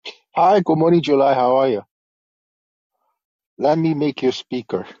Hi, good morning, July. How are you? Let me make you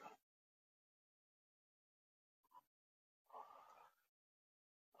speaker.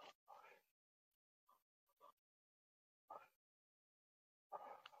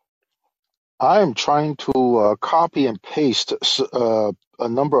 I am trying to copy and paste a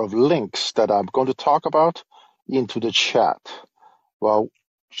number of links that I'm going to talk about into the chat. Well,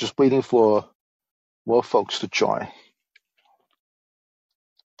 just waiting for more folks to join.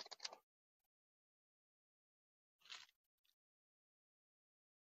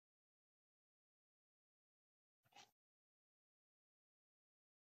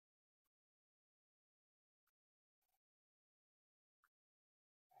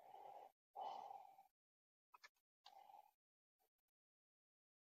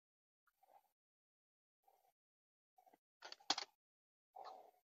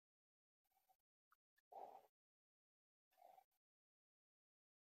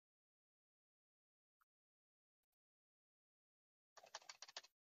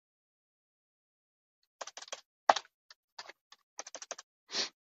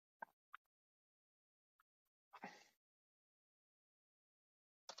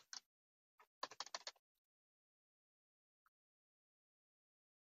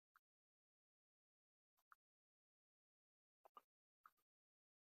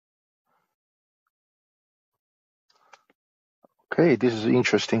 Okay, this is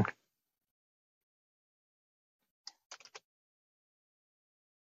interesting.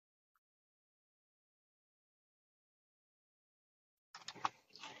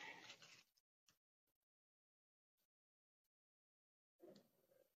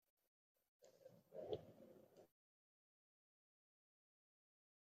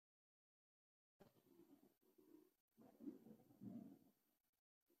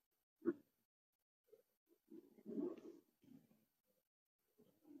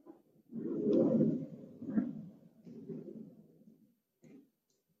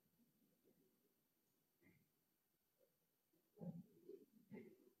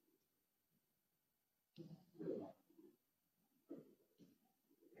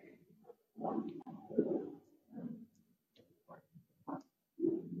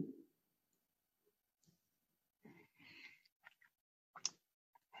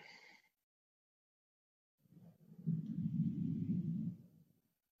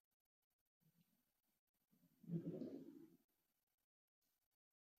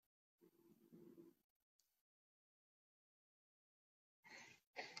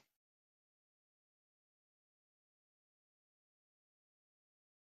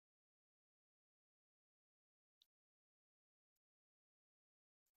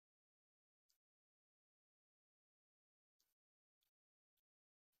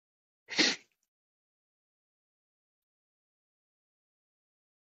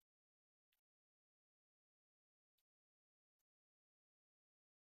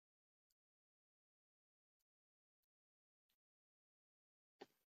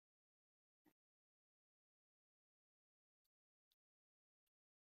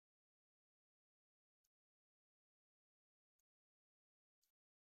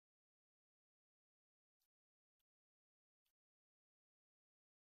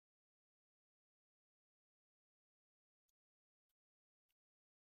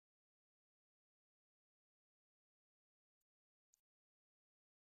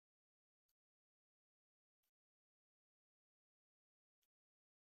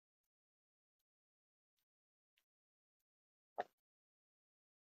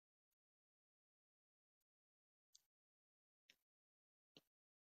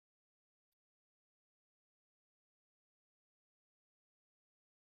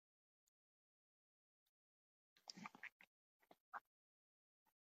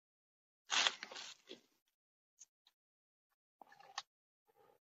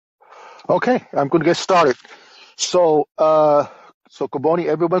 Okay, I'm going to get started. So, good morning,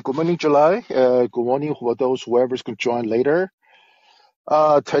 everyone. Good morning, July. Good morning for those whoever's going to join later.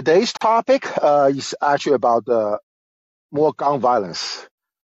 Today's topic is actually about more gun violence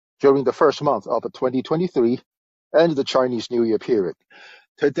during the first month of 2023 and the Chinese New Year period.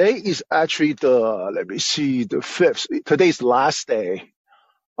 Today is actually let me see, the 5th. Today is the last day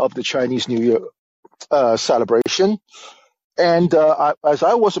of the Chinese New Year celebration. And as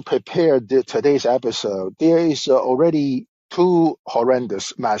I was prepared today's episode, there is already two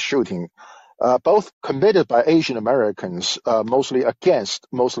horrendous mass shooting, both committed by Asian Americans, mostly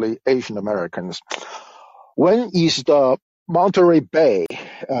Asian Americans. One is the Monterey Bay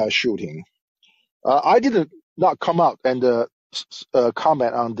shooting. I did not come out and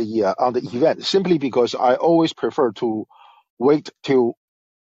comment on the event simply because I always prefer to wait till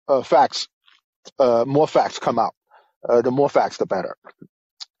facts, more facts come out. The more facts, the better.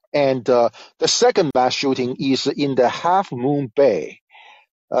 And the second mass shooting is in the Half Moon Bay.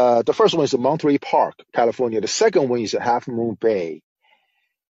 The first one is in Monterey Park, California. The second one is Half Moon Bay.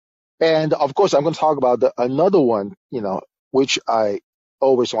 And of course, I'm going to talk about another one, which I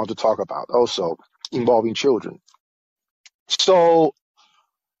always want to talk about, also involving children. So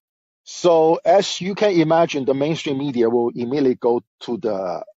as you can imagine, the mainstream media will immediately go to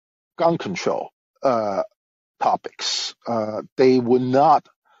the gun control topics. They will not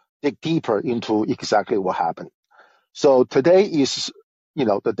dig deeper into exactly what happened. So today is,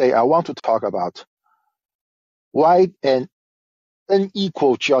 the day I want to talk about why an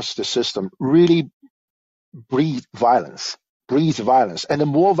unequal justice system really breeds violence, and the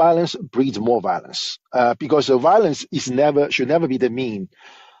more violence breeds more violence, because the violence should never be the mean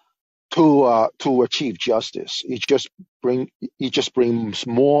to achieve justice. It just brings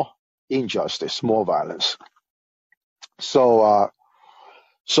more injustice, more violence. So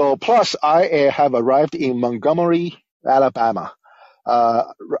plus I have arrived in Montgomery, Alabama.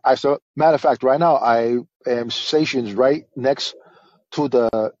 As a matter of fact, right now I am stationed right next to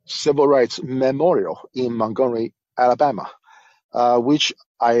the Civil Rights Memorial in Montgomery, Alabama, which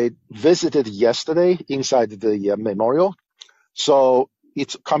I visited yesterday inside the memorial. So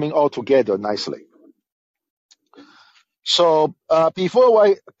it's coming all together nicely. So before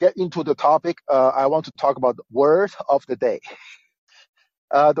I get into the topic, I want to talk about the word of the day.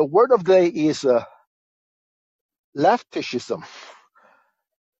 The word of the day is leftishism.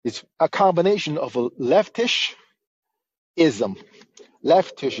 It's a combination of a leftishism.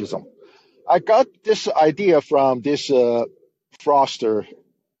 I got this idea from this fraudster.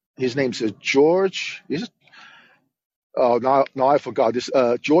 His name is George. Oh, now I forgot this.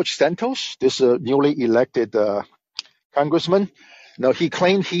 George Santos, this newly elected congressman. Now he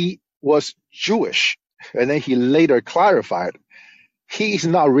claimed he was Jewish, and then he later clarified he is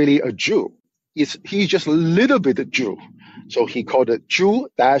not really a Jew. He's just a little bit a Jew. So he called it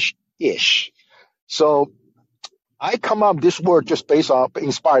Jew-ish. So I come up with this word just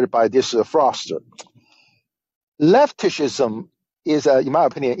inspired by this fraudster. Leftishism is, in my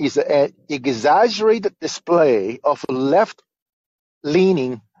opinion, is an exaggerated display of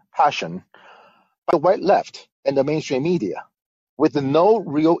left-leaning passion by the white left and the mainstream media, with no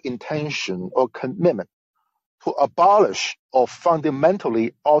real intention or commitment to abolish or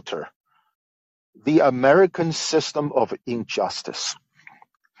fundamentally alter the American system of injustice.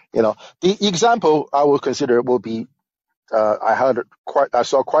 The example I would consider will be, I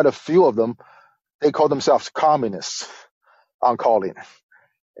saw quite a few of them. They call themselves communists on Call-in.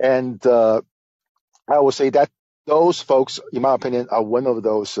 And I would say that those folks, in my opinion, are one of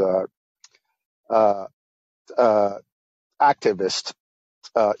those activists,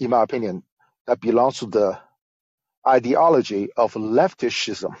 in my opinion, that belongs to the ideology of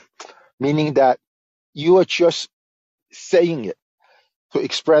leftishism, meaning that you are just saying it to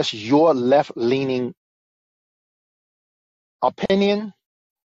express your left-leaning opinion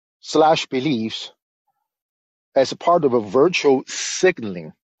 / beliefs as a part of a virtual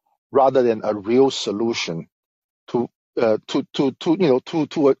signaling rather than a real solution to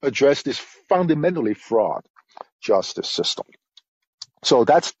address this fundamentally flawed justice system. So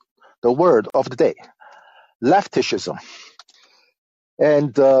that's the word of the day, leftishism.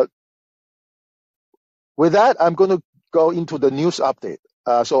 And with that, I'm going to go into the news update.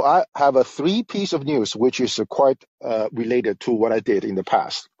 So I have a 3-piece of news, which is quite related to what I did in the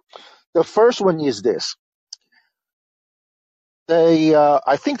past. The first one is this.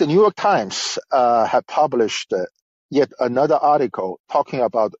 I think the New York Times had published yet another article talking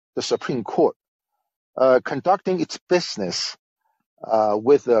about the Supreme Court conducting its business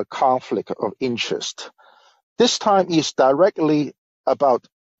with a conflict of interest. This time is directly about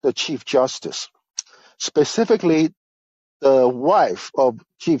the Chief Justice, specifically the wife of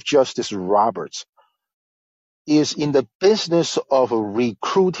Chief Justice Roberts is in the business of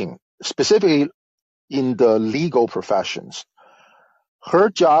recruiting, specifically in the legal professions. Her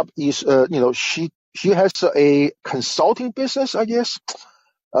job is, she has a consulting business, I guess,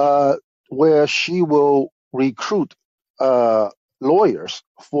 where she will recruit lawyers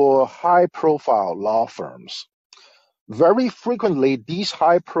for high-profile law firms. Very frequently, these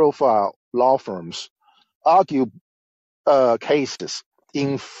high-profile law firms argue cases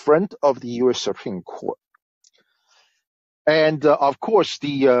in front of the U.S. Supreme Court. And of course,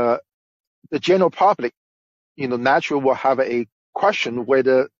 the general public, naturally will have a question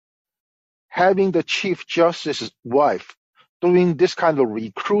whether having the Chief Justice's wife doing this kind of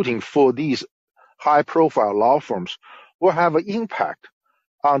recruiting for these high-profile law firms will have an impact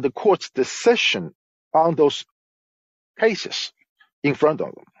on the court's decision on those cases in front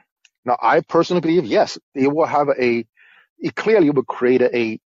of them. Now, I personally believe, yes, it clearly will create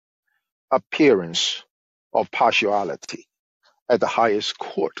a appearance of partiality at the highest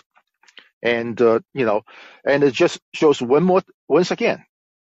court. And, and it just shows once again,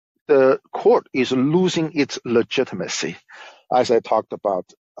 the court is losing its legitimacy, as I talked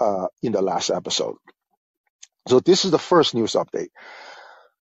about in the last episode. So this is the first news update.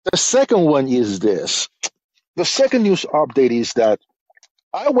 The second one is this. The second news update is that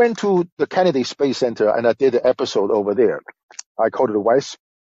I went to the Kennedy Space Center and I did an episode over there. I called it White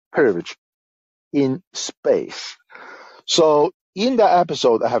Privilege in Space. So in that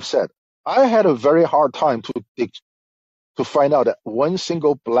episode, I have said, I had a very hard time to find out that one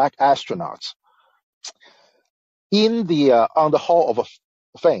single black astronaut in the on the Hall of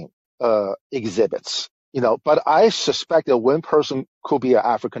Fame exhibits, but I suspect that one person could be an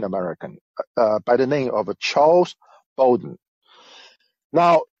African American by the name of Charles Bolden.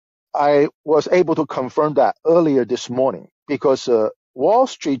 Now, I was able to confirm that earlier this morning because Wall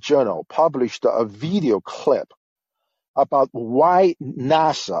Street Journal published a video clip about why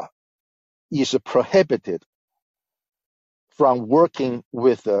NASA is prohibited from working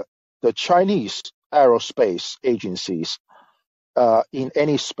with the Chinese aerospace agencies in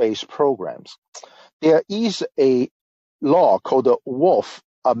any space programs. There is a law called the Wolf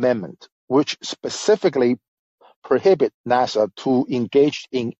Amendment, which specifically prohibit NASA to engage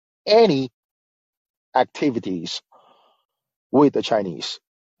in any activities with the Chinese.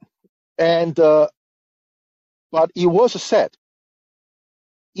 And but it was said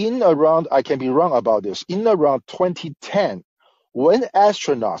in around, I can be wrong about this, in around 2010, when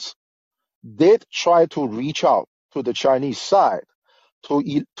astronauts did try to reach out to the Chinese side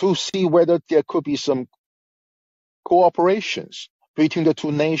to see whether there could be some cooperations between the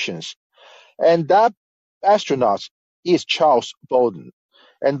two nations. And that astronaut is Charles Bolden.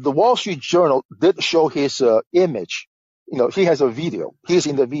 And the Wall Street Journal did show his image. He has a video. He's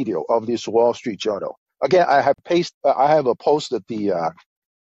in the video of this Wall Street Journal. Again, I have posted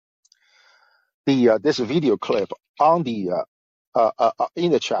this video clip on the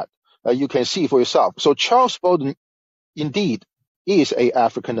in the chat. You can see for yourself. So Charles Bolden indeed is a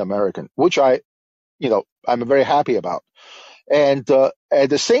African American, which I'm very happy about. And at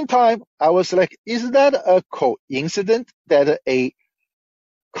the same time, I was like, is that a coincidence that a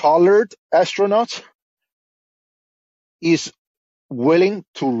colored astronaut is willing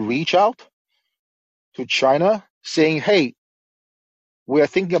to reach out to China saying, hey, we are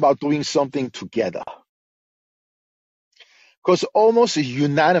thinking about doing something together? Because almost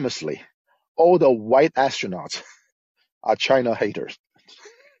unanimously, all the white astronauts are China haters.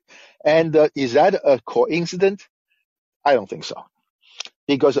 And is that a coincidence? I don't think so.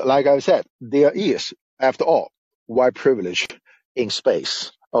 Because like I said, there is, after all, white privilege in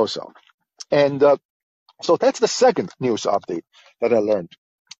space also. And so that's the second news update that I learned.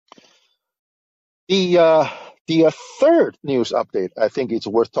 The third news update I think it's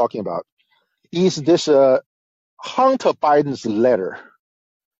worth talking about is this Hunter Biden's letter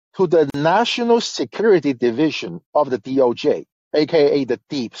to the National Security Division of the DOJ, aka the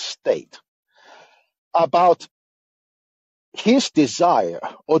Deep State, about his desire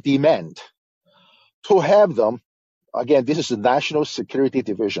or demand to have them, again, this is the National Security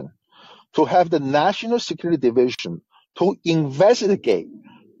Division, to have the National Security Division to investigate,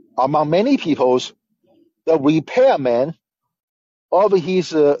 among many people's, the repairman of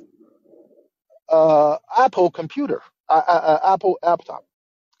his Apple computer, Apple laptop.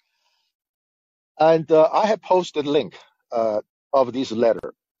 And I have posted a link of this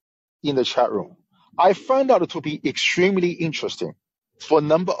letter in the chat room. I found out to be extremely interesting for a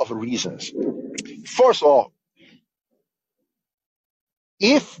number of reasons. First of all,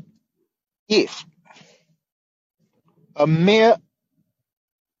 if a mere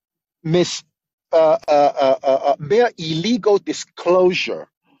illegal disclosure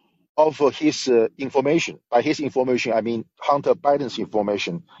of his information, by his information I mean Hunter Biden's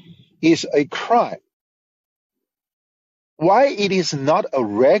information, is a crime, why it is not a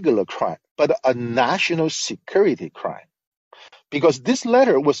regular crime but a national security crime? Because this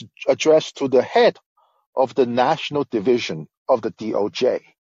letter was addressed to the head of the National Division of the DOJ.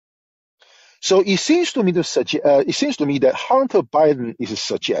 So it seems to me that Hunter Biden is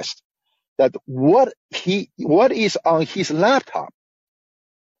suggest that what is on his laptop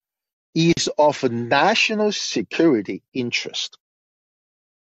is of national security interest.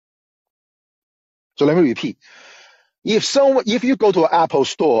 So let me repeat. If you go to an Apple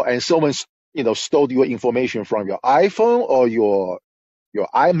store and someone stole your information from your iPhone or your your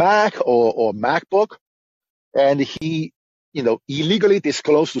iMac or MacBook, and he, illegally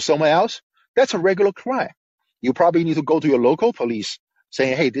disclosed to someone else, that's a regular crime. You probably need to go to your local police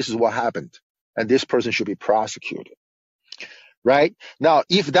saying, hey, this is what happened, and this person should be prosecuted. Right? Now,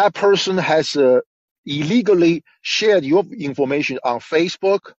 if that person has illegally shared your information on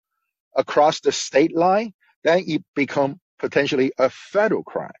Facebook across the state line, then it becomes potentially a federal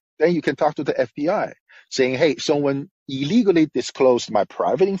crime. Then you can talk to the FBI saying, hey, someone illegally disclosed my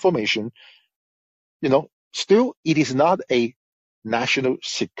private information. Still, it is not a national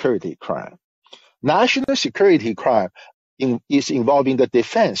security crime. National security crime is involving the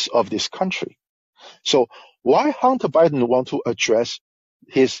defense of this country. So why Hunter Biden want to address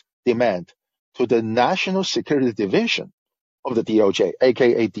his demand to the National Security Division of the DOJ,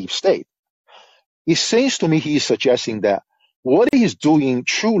 aka Deep State? It seems to me he is suggesting that what he is doing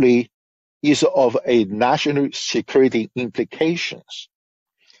truly is of a national security implications.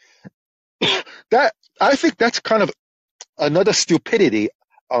 That I think that's kind of another stupidity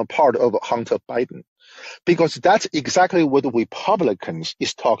on part of Hunter Biden, because that's exactly what the Republicans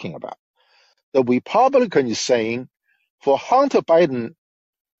is talking about. The Republican is saying for Hunter Biden,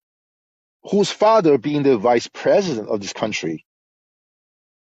 whose father being the vice president of this country,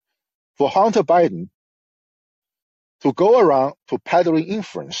 for Hunter Biden to go around to peddling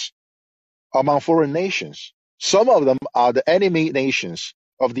influence among foreign nations, some of them are the enemy nations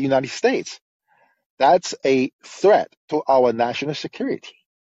of the United States. That's a threat to our national security.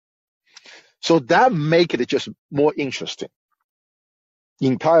 So that makes it just more interesting.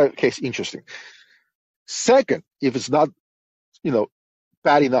 Entire case interesting. Second, if it's not,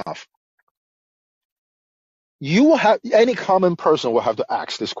 bad enough, any common person will have to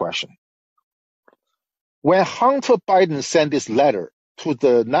ask this question. When Hunter Biden sent this letter to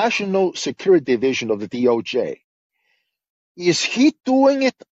the National Security Division of the DOJ, is he doing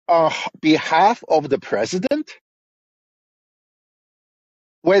it on behalf of the president?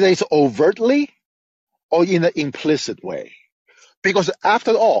 Whether it's overtly or in an implicit way? Because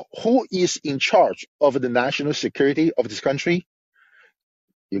after all, who is in charge of the national security of this country?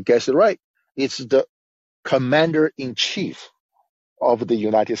 You guessed it right. It's the commander-in-chief of the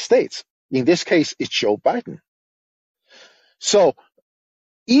United States. In this case, it's Joe Biden. So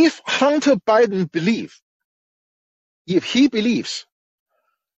if Hunter Biden if he believes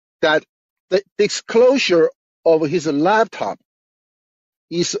that the disclosure of his laptop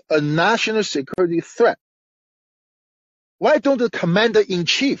is a national security threat, why don't the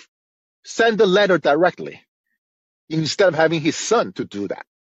commander-in-chief send the letter directly instead of having his son to do that?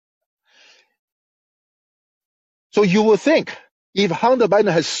 So you would think if Hunter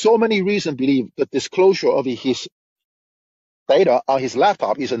Biden has so many reasons to believe the disclosure of his data on his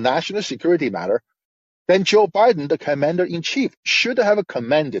laptop is a national security matter, then Joe Biden, the commander-in-chief, should have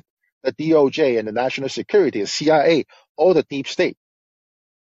commanded the DOJ and the national security, the CIA, or the deep state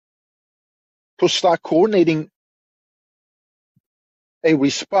to start coordinating a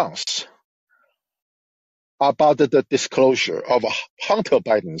response about the disclosure of Hunter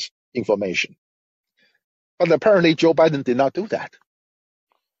Biden's information. But apparently Joe Biden did not do that.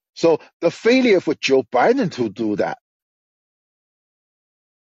 So the failure for Joe Biden to do that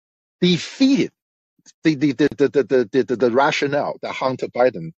defeated the rationale that Hunter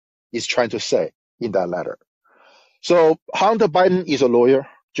Biden is trying to say in that letter. So Hunter Biden is a lawyer.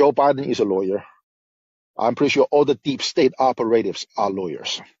 Joe Biden is a lawyer. I'm pretty sure all the deep state operatives are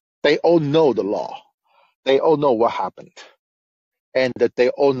lawyers. They all know the law. They all know what happened. And that they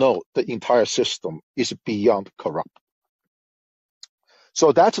all know the entire system is beyond corrupt.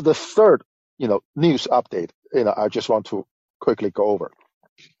 So that's the third, news update, I just want to quickly go over.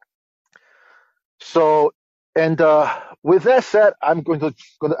 So, and with that said, I'm going to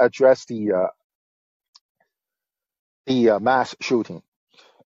address the mass shooting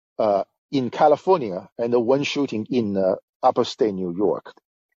in California and the one shooting in upstate New York.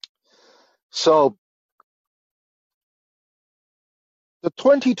 So the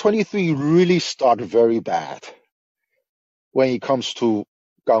 2023 really started very bad when it comes to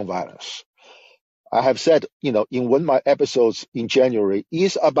gun violence. I have said, in one of my episodes in January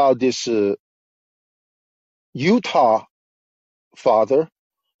is about this Utah father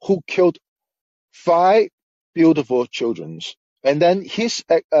who killed 5 beautiful children, and then his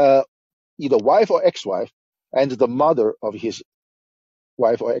either wife or ex-wife and the mother of his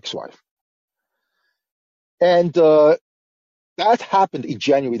wife or ex-wife. And that happened in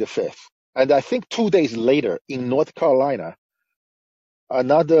January the 5th. And I think 2 days later in North Carolina,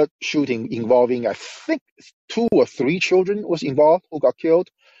 another shooting involving, I think, 2 or 3 children was involved who got killed,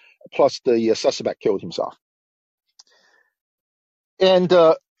 plus the suspect killed himself. And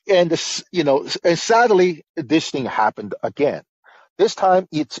and sadly, this thing happened again. This time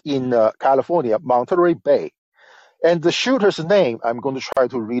it's in California, Monterey Bay. And the shooter's name, I'm going to try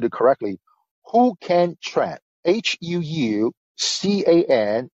to read it correctly. Hu Can Tran. Huucantran.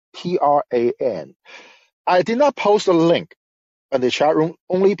 I did not post a link in the chat room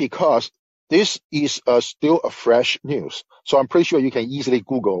only because this is still a fresh news. So I'm pretty sure you can easily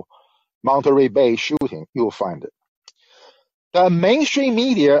Google Monterey Bay shooting. You'll find it. The mainstream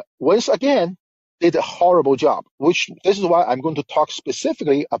media, once again, did a horrible job, which this is why I'm going to talk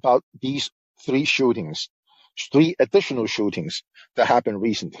specifically about these three additional shootings that happened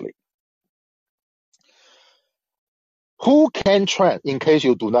recently. Who can trend, in case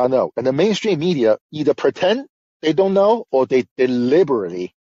you do not know? And the mainstream media either pretend they don't know, or they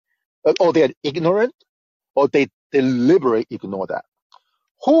deliberately, or they're ignorant, or they deliberately ignore that.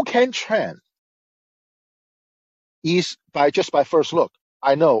 Who can trend is by first look,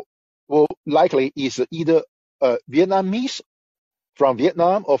 I know, will likely is either Vietnamese from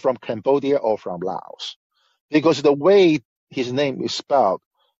Vietnam or from Cambodia or from Laos, because the way his name is spelled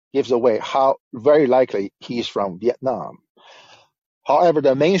gives away how very likely he is from Vietnam. However,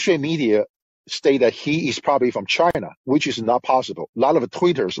 the mainstream media state that he is probably from China, which is not possible. A lot of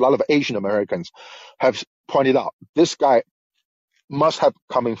tweeters, a lot of Asian Americans have pointed out this guy must have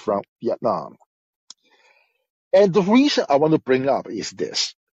coming from Vietnam. And the reason I want to bring up is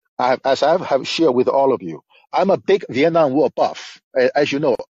this. As I have shared with all of you, I'm a big Vietnam War buff. As you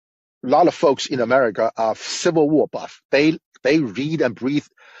know, a lot of folks in America are Civil War buff. They read and breathe,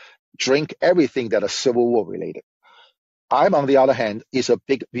 drink everything that is Civil War related. I'm, on the other hand, is a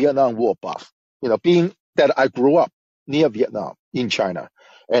big Vietnam War buff. Being that I grew up near Vietnam in China,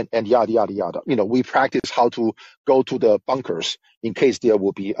 and yada yada yada. We practice how to go to the bunkers in case there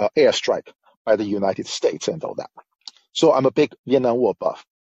will be an airstrike by the United States and all that. So I'm a big Vietnam War buff.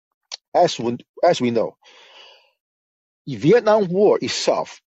 As we know, Vietnam War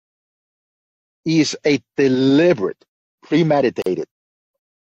itself is a deliberate, premeditated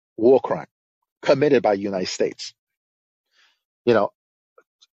war crime committed by the United States.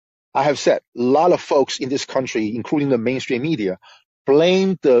 I have said a lot of folks in this country, including the mainstream media,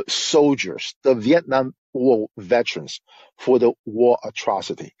 blame the soldiers, the Vietnam War veterans, for the war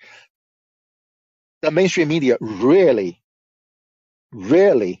atrocity. The mainstream media rarely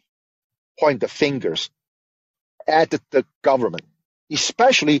point the fingers at the government,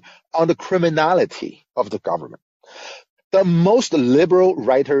 especially on the criminality of the government. The most liberal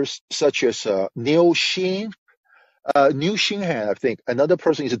writers, such as Neil Sheen, I think, another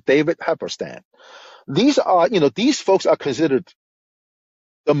person is David Hepperstein. These folks are considered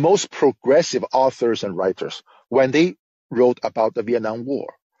the most progressive authors and writers when they wrote about the Vietnam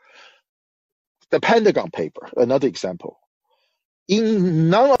War. The Pentagon Paper, another example. In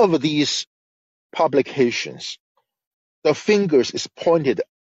none of these publications, the fingers is pointed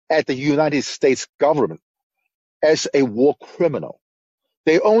at the United States government as a war criminal.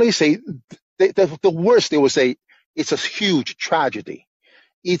 They only say, the worst they will say, it's a huge tragedy.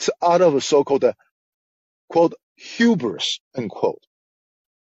 It's out of a so-called, quote, hubris, unquote.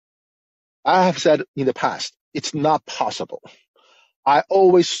 I have said in the past, it's not possible. I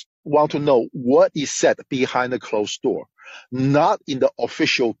always want to know what is said behind the closed door, not in the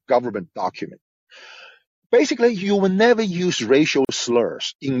official government document. Basically, you will never use racial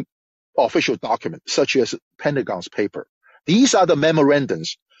slurs in official documents, such as Pentagon's paper. These are the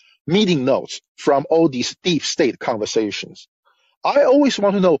memorandums, meeting notes from all these deep state conversations. I always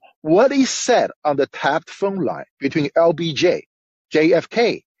want to know what is said on the tapped phone line between LBJ,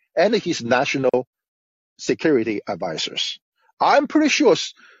 JFK, and his national security advisors. I'm pretty sure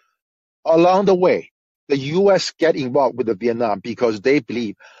along the way, the U.S. get involved with the Vietnam because they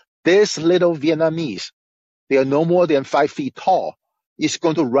believe this little Vietnamese, they are no more than 5 feet tall, is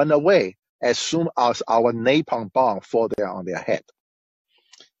going to run away as soon as our napalm bomb fall there on their head.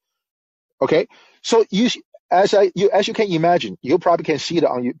 Okay, so as you can imagine, you probably can see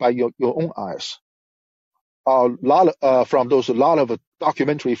that by your own eyes. A lot of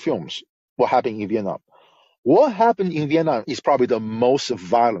documentary films what happened in Vietnam. What happened in Vietnam is probably the most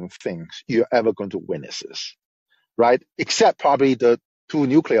violent things you're ever going to witness, right? Except probably the 2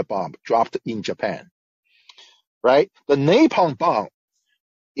 nuclear bombs dropped in Japan, right? The napalm bomb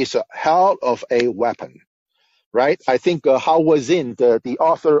is a hell of a weapon, right? I think Howard Zinn, the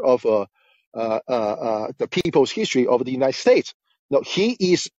author of the People's History of the United States, he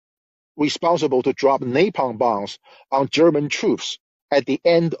is responsible to drop napalm bombs on German troops at the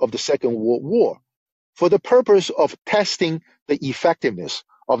end of the Second World War for the purpose of testing the effectiveness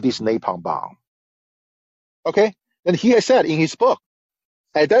of this napalm bomb. Okay? And he has said in his book,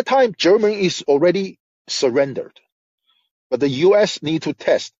 At that time, Germany is already surrendered, but the U.S. need to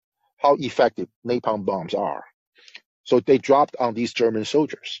test how effective napalm bombs are. So they dropped on these German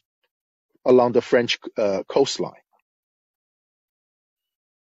soldiers along the French coastline.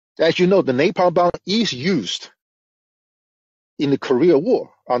 As you know, the napalm bomb is used in the Korean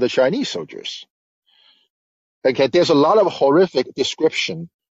War on the Chinese soldiers. Okay, there's a lot of horrific description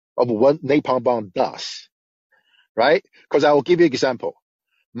of what napalm bomb does, right? Because I will give you an example.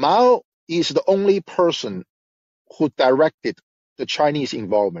 Mao is the only person who directed the Chinese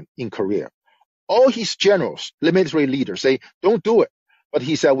involvement in Korea. All his generals, the military leaders say, don't do it. But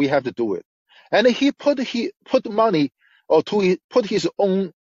he said, we have to do it. And he put money or put his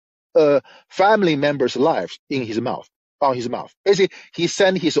own family members' lives in his mouth, on his mouth. Basically, he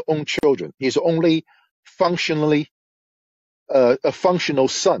sent his own children, his only a functional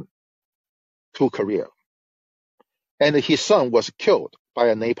son to Korea. And his son was killed by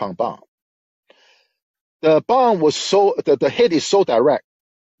a napalm bomb. The bomb was the hit is so direct.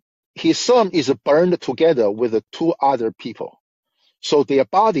 His son is burned together with the two other people. So their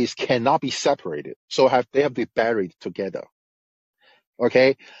bodies cannot be separated. So they have to be buried together.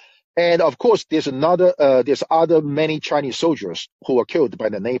 Okay. And of course, there's other many Chinese soldiers who were killed by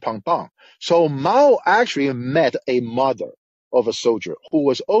the napalm bomb. So Mao actually met a mother of a soldier who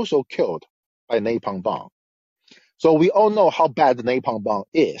was also killed by napalm bomb. So we all know how bad the napalm bomb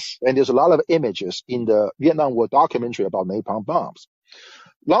is. And there's a lot of images in the Vietnam War documentary about napalm bombs.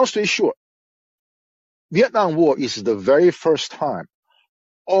 Long story short, Vietnam War is the very first time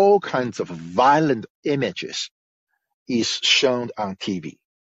all kinds of violent images is shown on TV.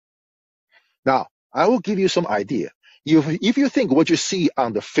 Now, I will give you some idea. If you think what you see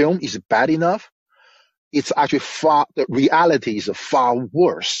on the film is bad enough, it's actually the reality is far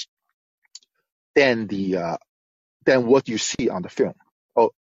worse than what you see on the film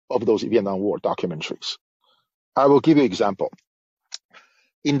of those Vietnam War documentaries. I will give you an example.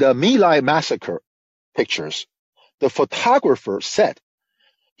 In the My Lai massacre pictures, the photographer said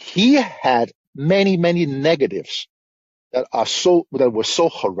he had many, many negatives that were so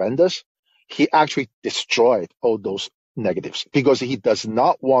horrendous. He actually destroyed all those negatives because he does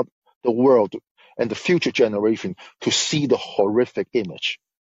not want the world and the future generation to see the horrific image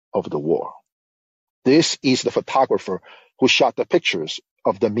of the war. This is the photographer who shot the pictures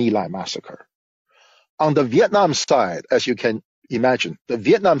of the My Lai massacre. On the Vietnam side, as you can imagine, the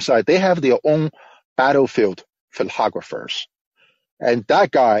Vietnam side, they have their own battlefield photographers. And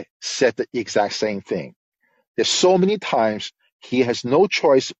that guy said the exact same thing. There's so many times he has no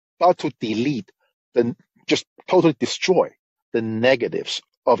choice but to just totally destroy the negatives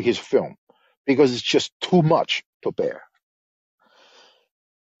of his film because it's just too much to bear.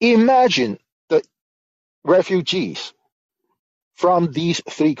 Imagine the refugees from these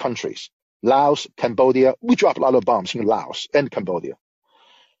three countries, Laos, Cambodia. We dropped a lot of bombs in Laos and Cambodia.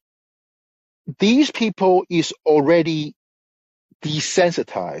 These people is already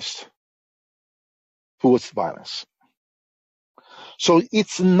desensitized towards violence. So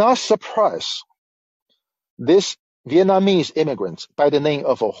it's not surprise this Vietnamese immigrant by the name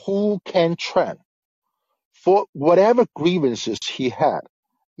of Hu Can Tran, for whatever grievances he had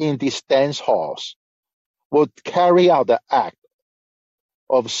in these dance halls, would carry out the act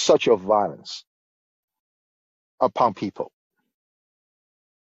of such a violence upon people.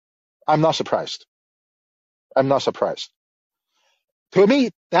 I'm not surprised. I'm not surprised. To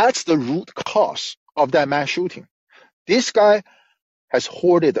me, that's the root cause of that mass shooting. This guy has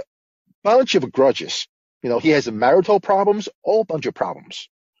hoarded a bunch of grudges. He has marital problems, all bunch of problems.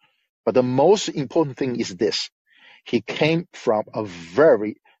 But the most important thing is this. He came from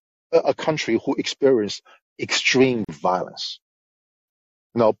a country who experienced extreme violence.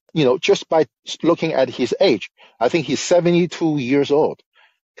 Just by looking at his age, I think he's 72 years old.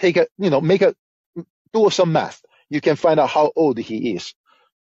 Do some math. You can find out how old he is.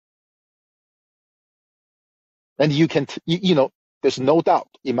 And there's no doubt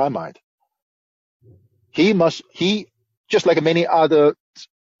in my mind. He, just like many other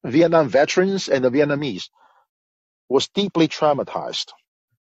Vietnam veterans and the Vietnamese, was deeply traumatized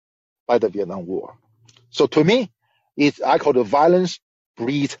by the Vietnam War. So to me, I call it violence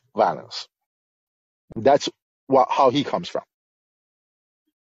breeds violence. That's how he comes from.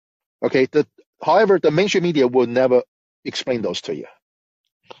 Okay. However, the mainstream media will never explain those to you.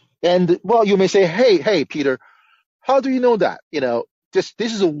 And you may say, hey, Peter, how do you know that? This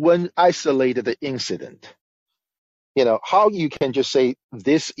is one isolated incident. How you can just say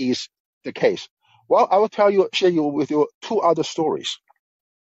this is the case? Well, I will share you with you two other stories.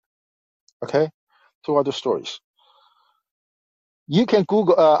 Okay, two other stories. You can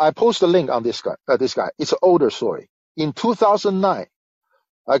Google. I post a link on this guy. This guy. It's an older story. In 2009,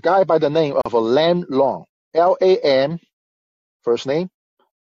 a guy by the name of Lam Long, Lam first name,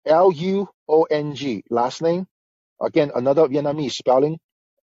 Luong last name. Again, another Vietnamese spelling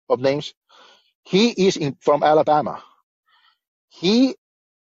of names. He is from Alabama. He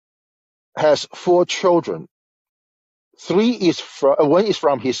has 4 children. 3 is from one is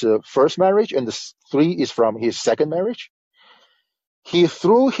from his first marriage, and 3 is from his second marriage. He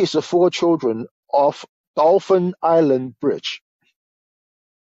threw his 4 children off Dolphin Island Bridge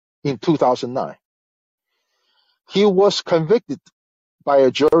in 2009. He was convicted by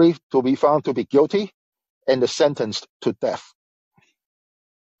a jury to be found to be guilty and sentenced to death.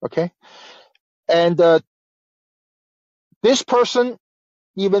 Okay, and this person,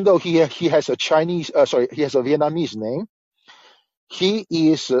 even though he has a he has a Vietnamese name, he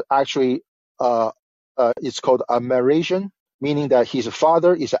is actually it's called Amerasian, meaning that his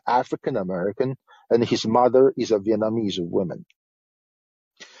father is African American and his mother is a Vietnamese woman.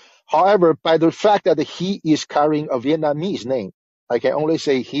 However, by the fact that he is carrying a Vietnamese name, I can only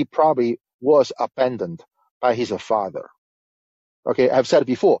say he probably was abandoned by his father. Okay, I've said it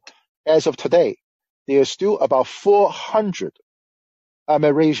before. As of today, there are still about 400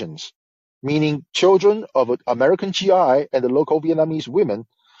 Amerasians, meaning children of American GI and the local Vietnamese women,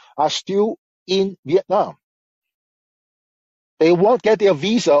 are still in Vietnam. They won't get their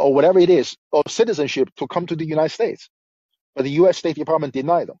visa or whatever it is, or citizenship to come to the United States. But the U.S. State Department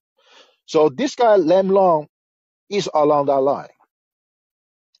denied them. So this guy, Lam Long, is along that line.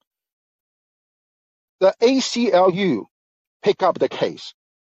 The ACLU picked up the case.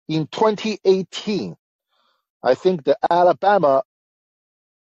 In 2018, I think the Alabama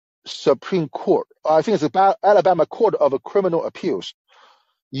Supreme Court, I think it's the Alabama Court of Criminal Appeals,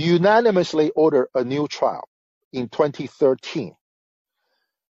 unanimously ordered a new trial in 2013.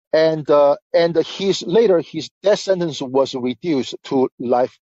 And his death sentence was reduced to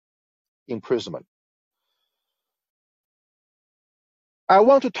life imprisonment. I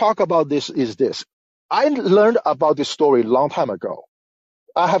want to talk about this. I learned about this story a long time ago.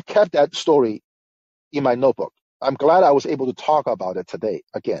 I have kept that story in my notebook. I'm glad I was able to talk about it today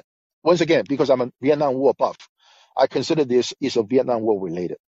again. Once again, because I'm a Vietnam War buff, I consider this is a Vietnam War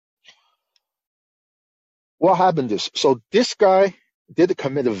related. What happened is, so this guy did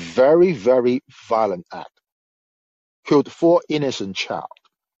commit a very, very violent act. Killed 4 innocent children,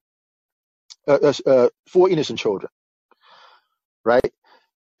 right?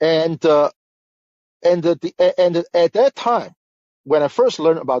 And at that time, when I first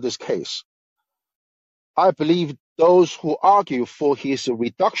learned about this case, I believe those who argue for his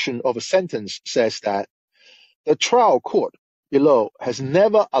reduction of a sentence says that the trial court below has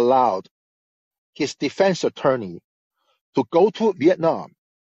never allowed his defense attorney to go to Vietnam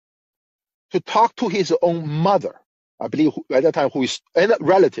to talk to his own mother, I believe at that time, and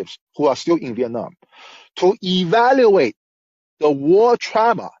relatives who are still in Vietnam, to evaluate the war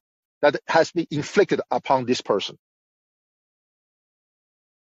trauma that has been inflicted upon this person.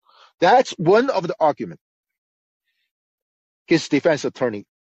 That's one of the arguments his defense attorney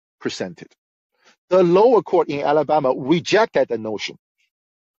presented. The lower court in Alabama rejected the notion.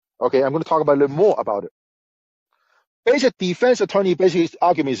 Okay, I'm going to talk about a little more about it. Basic defense attorney his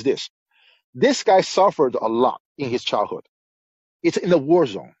argument is this. This guy suffered a lot in his childhood. It's in the war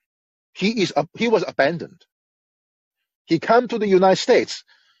zone. He was abandoned. He came to the United States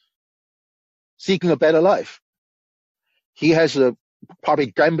seeking a better life. He has probably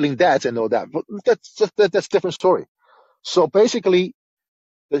gambling debts and all that. But that's a different story. So basically,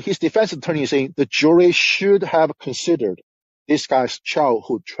 his defense attorney is saying the jury should have considered this guy's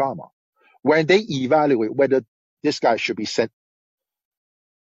childhood trauma when they evaluate whether this guy should be sent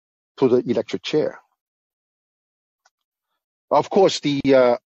to the electric chair. Of course,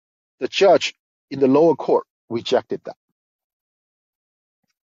 the judge in the lower court rejected that.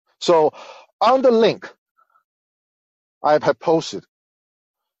 So on the link I have posted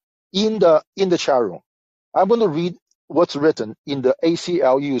in the chat room, I'm going to read what's written in the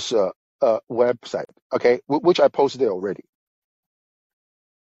ACLU's website, okay, which I posted there already.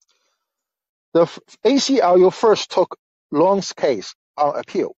 The ACLU first took Long's case on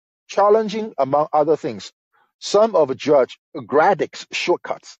appeal, challenging, among other things, some of Judge Graddick's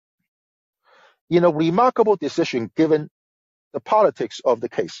shortcuts. In a remarkable decision given the politics of the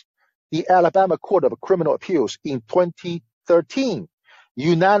case, the Alabama Court of Criminal Appeals in 2013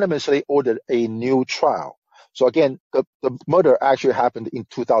 unanimously ordered a new trial. So again, the murder actually happened in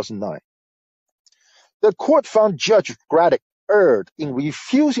 2009. The court found Judge Graddick erred in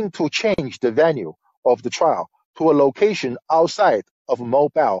refusing to change the venue of the trial to a location outside of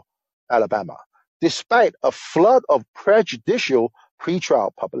Mobile, Alabama, despite a flood of prejudicial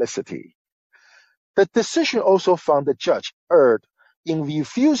pretrial publicity. The decision also found the judge erred in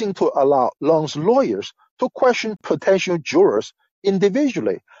refusing to allow Long's lawyers to question potential jurors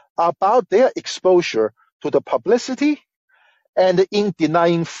individually about their exposure to the publicity and in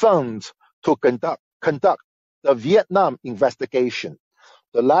denying funds to conduct the Vietnam investigation.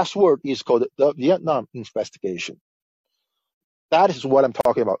 The last word is called the Vietnam investigation. That is what I'm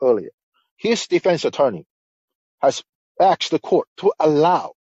talking about earlier. His defense attorney has asked the court to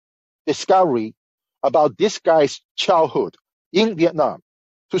allow discovery about this guy's childhood in Vietnam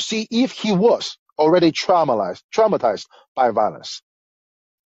to see if he was already traumatized by violence.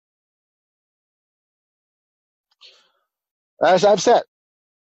 As I've said,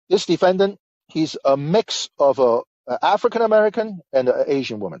 this defendant, he's a mix of an African American and an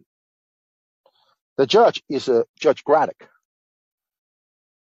Asian woman. The judge is Judge Graddick.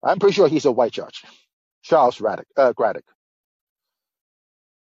 I'm pretty sure he's a white judge, Charles Graddick.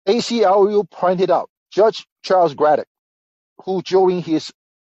 ACLU pointed out Judge Charles Graddick, who during his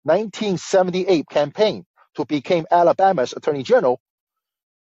 1978 campaign to become Alabama's Attorney General,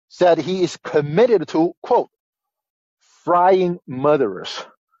 said he is committed to, quote, frying murderers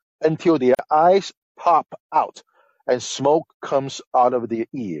until their eyes pop out and smoke comes out of their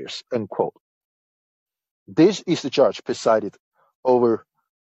ears, unquote. This is the judge presided over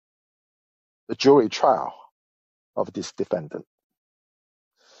the jury trial of this defendant.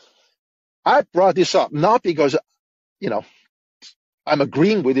 I brought this up not because, I'm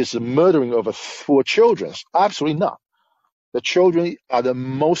agreeing with this murdering of 4 children. Absolutely not. The children are the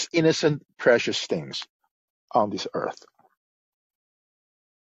most innocent, precious things on this earth.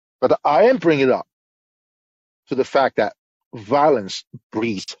 But I am bringing it up to the fact that violence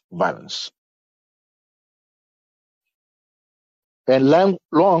breeds violence. And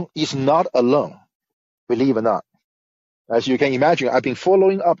Long is not alone, believe it or not. As you can imagine, I've been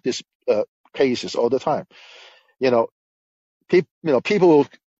following up these cases all the time. People,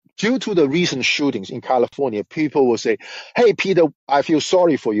 due to the recent shootings in California, people will say, hey, Peter, I feel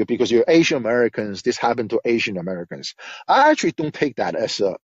sorry for you because you're Asian Americans. This happened to Asian Americans. I actually don't take that as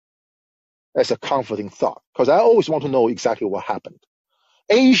a comforting thought, because I always want to know exactly what happened.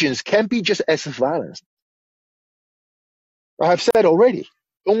 Asians can be just as violent. I have said already,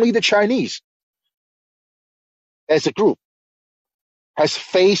 only the Chinese as a group has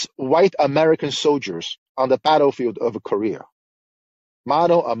faced white American soldiers on the battlefield of Korea,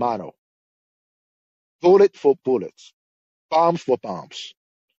 mano a mano, bullet for bullets, bombs for bombs,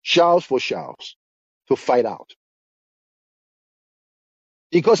 shells for shells, to fight out.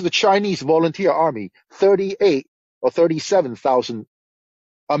 Because the Chinese volunteer army, 38 or 37,000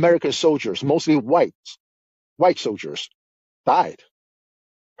 American soldiers, mostly white soldiers, died,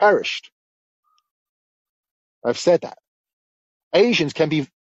 perished. I've said that. Asians can be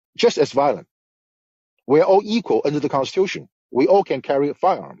just as violent. We're all equal under the Constitution. We all can carry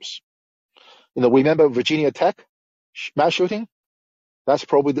firearms. Remember Virginia Tech mass shooting? That's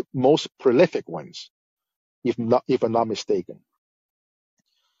probably the most prolific ones, if I'm not mistaken.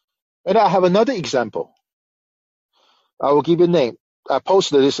 And I have another example. I will give you a name. I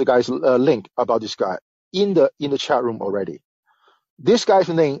posted this guy's link about this guy in the chat room already. This guy's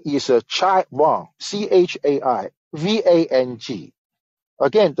name is Chai Wang, Chaivang.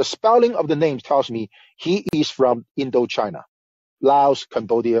 Again, the spelling of the name tells me he is from Indochina, Laos,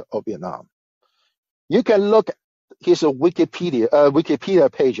 Cambodia, or Vietnam. You can look at his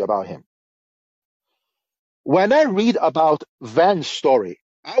Wikipedia page about him. When I read about Van's story,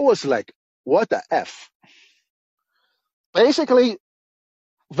 I was like, what the F? Basically,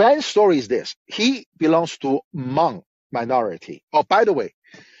 Van's story is this. He belongs to Hmong minority. Oh, by the way,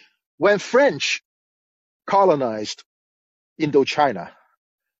 when French colonized Indochina,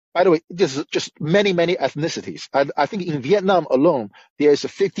 by the way, this is just many, many ethnicities. I think in Vietnam alone, there's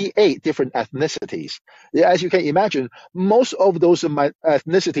 58 different ethnicities. As you can imagine, most of those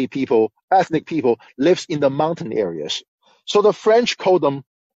ethnic people lives in the mountain areas. So the French call them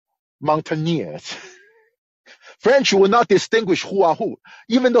mountaineers. French will not distinguish who are who,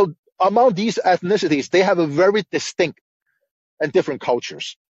 even though among these ethnicities, they have a very distinct and different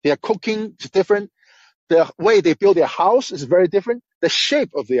cultures. Their cooking is different. The way they build their house is very different. The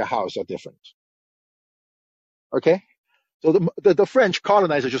shape of their house are different. Okay? So the French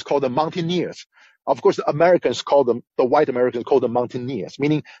colonizers just call them mountaineers. Of course, the white Americans call them mountaineers,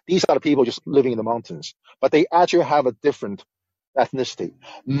 meaning these are the people just living in the mountains. But they actually have a different ethnicity.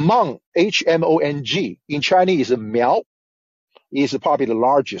 Hmong, Hmong, in Chinese, Miao, is probably the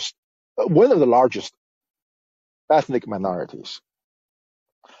largest, one of the largest ethnic minorities.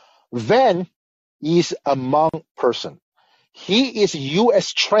 Van is a Hmong person. He is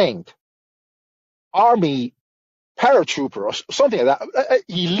U.S. trained Army paratrooper or something like that, an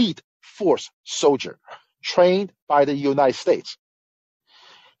elite force soldier trained by the United States.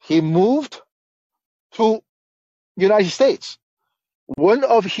 He moved to United States. One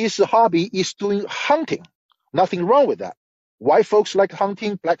of his hobby is doing hunting. Nothing wrong with that. White folks like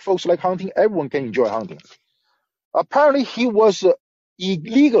hunting, black folks like hunting, everyone can enjoy hunting. Apparently he was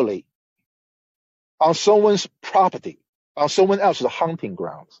illegally on someone's property, on someone else's hunting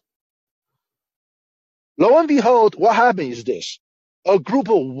grounds. Lo and behold, what happened is this. A group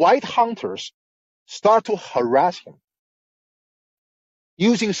of white hunters start to harass him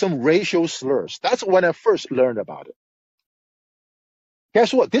using some racial slurs. That's when I first learned about it.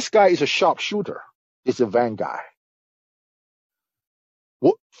 Guess what? This guy is a sharpshooter. He's a van guy.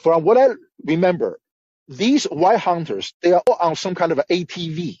 From what I remember, these white hunters, they are all on some kind of an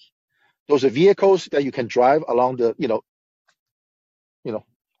ATV. Those are vehicles that you can drive along the,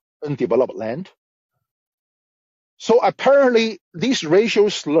 undeveloped land. So apparently, these racial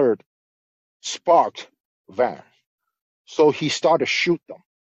slurs sparked Van. So he started to shoot them.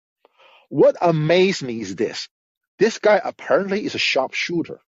 What amazed me is this. This guy apparently is a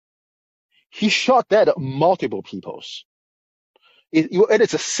sharpshooter. He shot dead multiple people.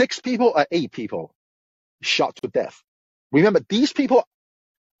 It's a 6 people or 8 people shot to death. Remember, these people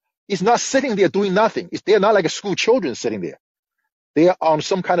is not sitting there doing nothing. They're not like school children sitting there. They are on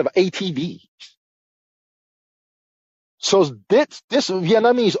some kind of ATV. So this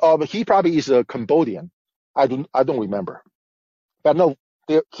Vietnamese, he probably is a Cambodian. I don't remember. But no,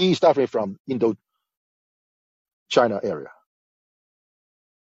 he's definitely from Indo-China area.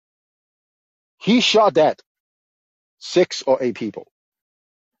 He shot dead 6 or 8 people.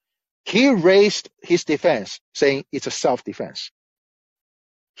 He raised his defense, saying it's a self-defense.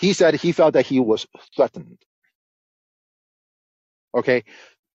 He said he felt that he was threatened. Okay,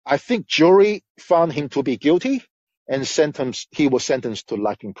 I think jury found him to be guilty and he was sentenced to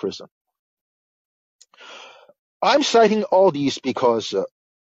life in prison. I'm citing all these because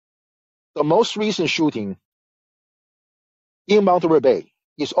the most recent shooting in Monterey Bay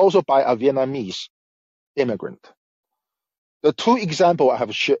is also by a Vietnamese immigrant. The 2 examples I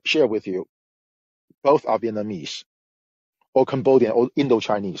have shared with you, both are Vietnamese or Cambodian or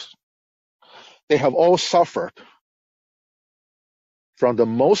Indo-Chinese. They have all suffered from the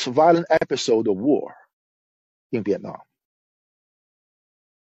most violent episode of war in Vietnam.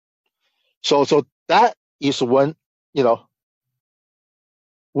 So that is one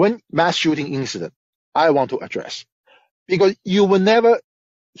mass shooting incident I want to address, because you will never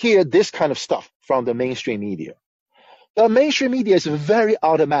hear this kind of stuff from the mainstream media. The mainstream media is very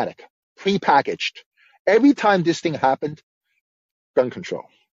automatic, prepackaged. Every time this thing happened, gun control.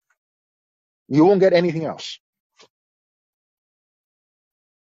 You won't get anything else.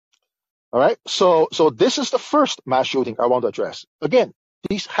 All right. So this is the first mass shooting I want to address. Again,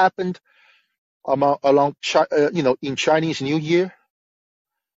 this happened in Chinese New Year,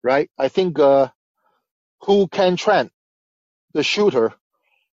 right? I think Hu Can Tran, the shooter,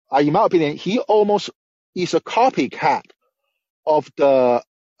 in my opinion, he almost is a copycat of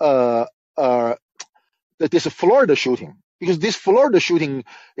this Florida shooting. Because this Florida shooting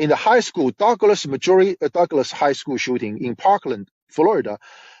in the high school, Douglas High School shooting in Parkland, Florida,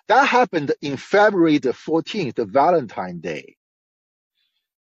 that happened in February the 14th, the Valentine's Day,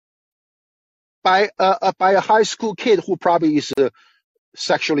 by a high school kid who probably is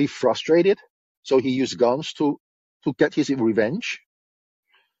sexually frustrated, so he used guns to get his revenge.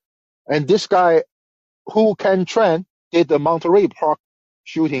 And this guy, Hu Can Tran, did the Monterey Park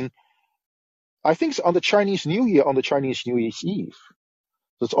shooting, I think it's on the Chinese New Year, on the Chinese New Year's Eve.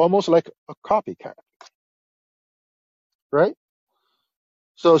 So it's almost like a copycat, right?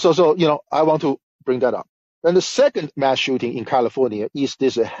 So I want to bring that up. And the second mass shooting in California is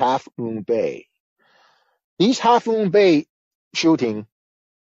this Half Moon Bay. This Half Moon Bay shooting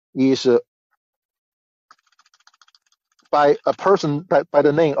is by a person by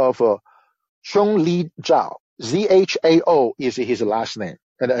the name of Chung Li Zhao. Zhao is his last name.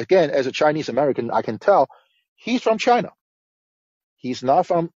 And again, as a Chinese American, I can tell he's from China. He's not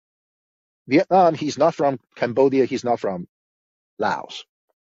from Vietnam. He's not from Cambodia. He's not from Laos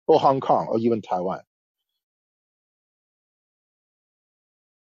or Hong Kong or even Taiwan.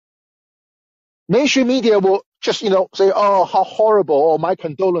 Mainstream media will just, say, oh, how horrible, or my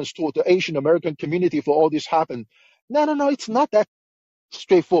condolence to the Asian American community for all this happened. No, it's not that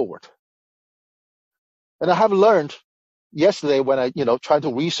straightforward. And I have learned yesterday when I, tried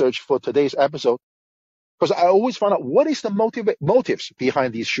to research for today's episode, Because I always find out what is the motives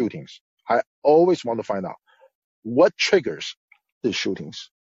behind these shootings. I always want to find out what triggers these shootings.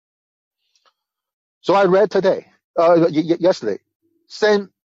 So I read today, yesterday,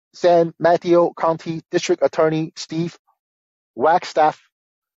 San Mateo County District Attorney Steve Wagstaff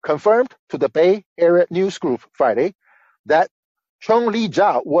confirmed to the Bay Area News Group Friday that Chung Li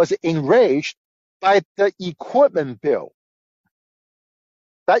Zhao was enraged by the equipment bill.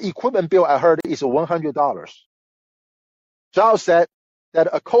 That equipment bill, I heard, is $100. Zhao said that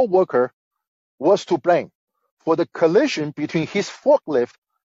a co-worker was to blame for the collision between his forklift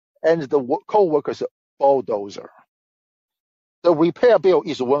and the co-worker's bulldozer. The repair bill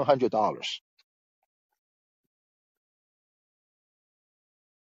is $100.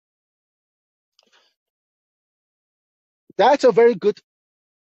 That's a very good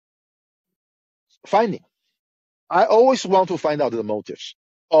finding. I always want to find out the motives,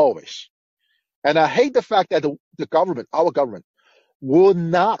 always. And I hate the fact that the government, our government, will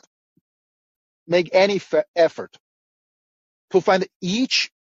not make any effort to find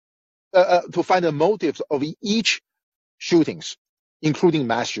to find the motives of each shootings, including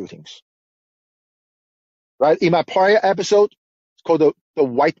mass shootings. Right? In my prior episode, it's called the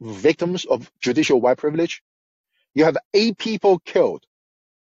white victims of judicial white privilege. You have 8 people killed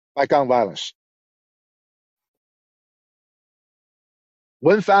by gun violence.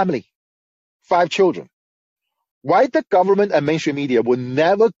 One family, 5 children. Why the government and mainstream media will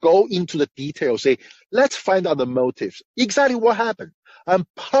never go into the details, say, let's find out the motives, exactly what happened, and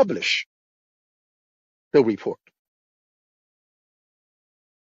publish the report.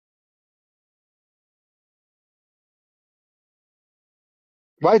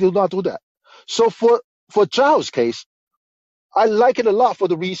 Why do not do that? So for Zhao's case, I like it a lot for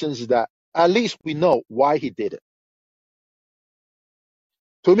the reasons that at least we know why he did it.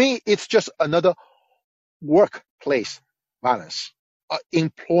 To me, it's just another workplace violence,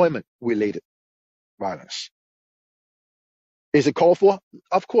 employment-related violence. Is it called for?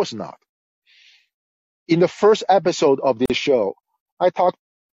 Of course not. In the first episode of this show, I talked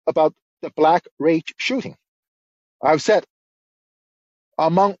about the Black Rage shooting. I've said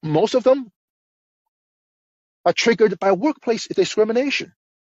among most of them are triggered by workplace discrimination,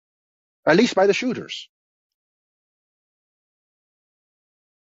 at least by the shooters.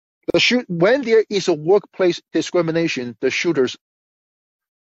 When there is a workplace discrimination, the shooters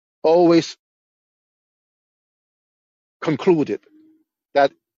always concluded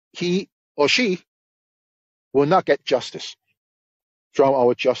that he or she will not get justice from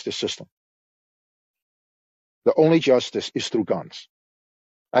our justice system. The only justice is through guns.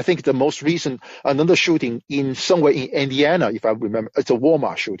 I think the most recent, another shooting in somewhere in Indiana, if I remember, it's a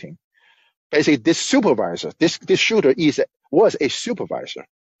Walmart shooting. Basically, this supervisor, this shooter was a supervisor,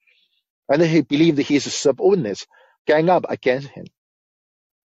 and he believed his subordinates gang up against him.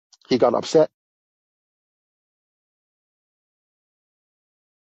 He got upset.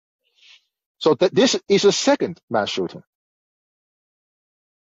 So this is a second mass shooting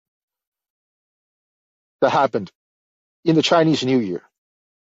that happened in the Chinese New Year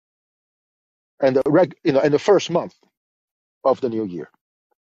and in the first month of the new year.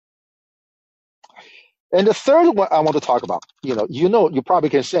 And the third one I want to talk about, you probably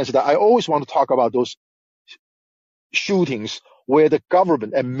can sense that I always want to talk about those shootings where the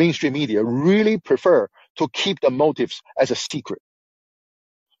government and mainstream media really prefer to keep the motives as a secret.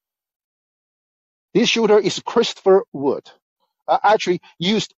 This shooter is Christopher Wood. I actually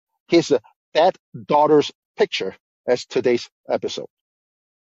used his dead daughter's picture as today's episode.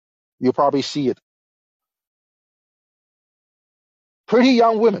 You probably see it. Pretty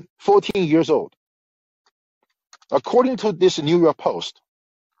young woman, 14 years old. According to this New York Post,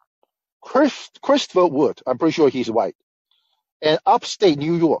 Christopher Wood, I'm pretty sure he's white, an upstate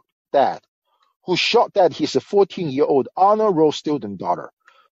New York dad who shot dead his 14-year-old honor roll student daughter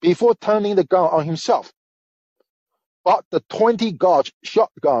before turning the gun on himself, bought the 20-gauge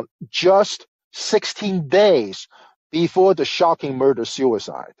shotgun just 16 days before the shocking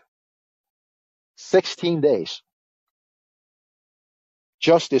murder-suicide. 16 days.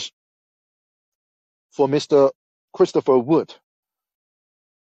 Justice for Mr. Christopher Wood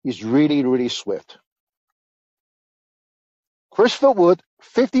is really, really swift. Christopher Wood,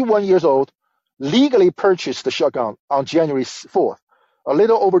 51 years old, legally purchased the shotgun on January 4th, a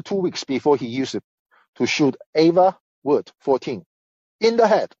little over 2 weeks before he used it to shoot Ava Wood, 14, in the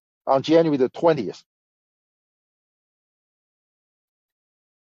head on January the 20th.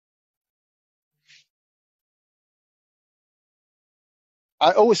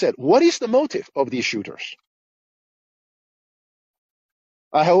 I always said, what is the motive of these shooters?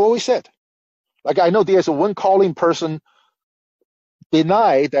 I have always said, Like I know there's one calling person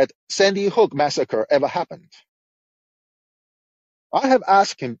denied that Sandy Hook massacre ever happened. I have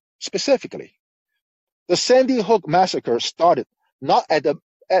asked him specifically. The Sandy Hook massacre started not at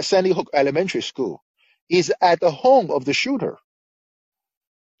Sandy Hook Elementary School. It's at the home of the shooter.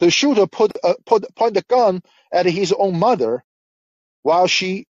 The shooter point the gun at his own mother while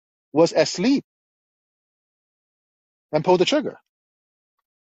she was asleep and pulled the trigger.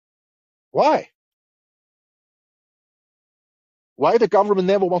 Why? Why the government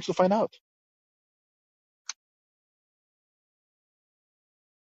never wants to find out?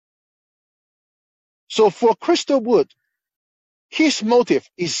 So for Crystal Wood, his motive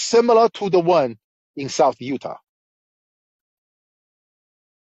is similar to the one in South Utah.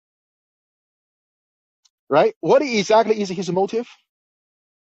 Right? What exactly is his motive?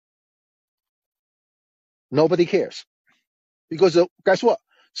 Nobody cares. Because guess what?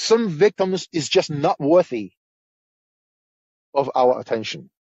 Some victims is just not worthy of our attention,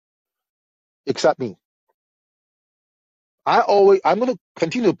 except me. I'm going to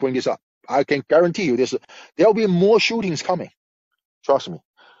continue to bring this up. I can guarantee you there will be more shootings coming. Trust me.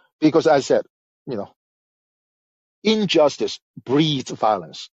 Because as I said, injustice breeds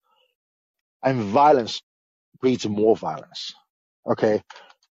violence, and violence breeds more violence. Okay.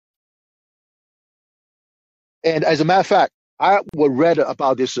 And as a matter of fact, I read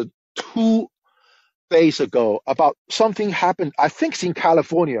about this 2 days ago about something happened. I think it's in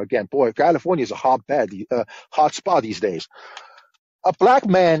California again. Boy, California is a hot spot these days. A black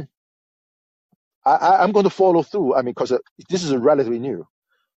man. I'm going to follow through. I mean, because this is relatively new.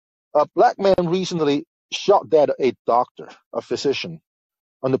 A black man recently shot dead a doctor, a physician,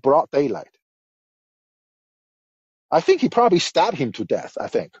 on the broad daylight. I think he probably stabbed him to death, I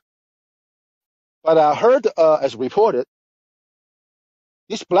think. But I heard, as reported,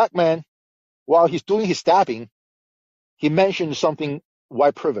 this black man, while he's doing his stabbing, he mentioned something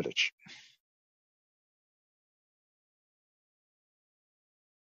white privilege.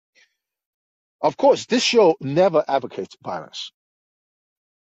 Of course, this show never advocates violence.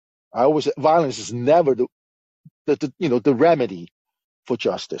 Violence is never the remedy for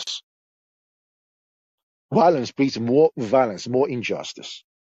justice. Violence breeds more violence, more injustice.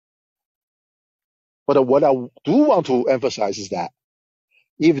 But what I do want to emphasize is that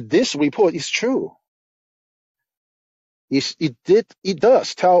if this report is true, it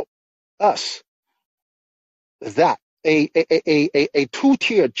does tell us that a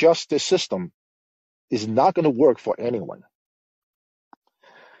two-tier justice system is not going to work for anyone.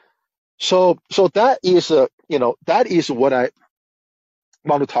 So that is that is what I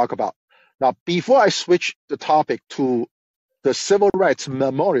want to talk about. Now, before I switch the topic to the Civil Rights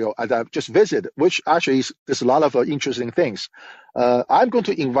Memorial that I've just visited, which actually there's a lot of interesting things, I'm going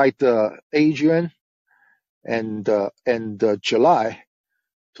to invite Adrian and July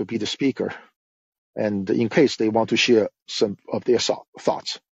to be the speaker, and in case they want to share some of their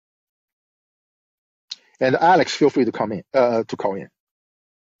thoughts. And Alex, feel free to call in.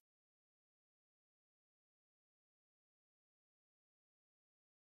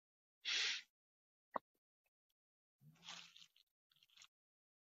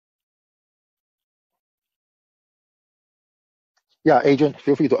 Yeah, Adrian,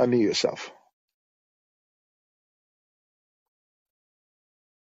 feel free to unmute yourself.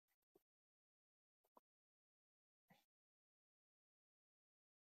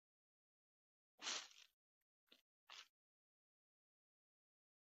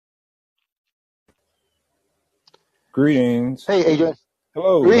 Greetings. Hey, Adrian.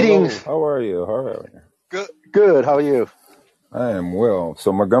 Hello. Greetings. Hello. How are you? Good. How are you? I am well.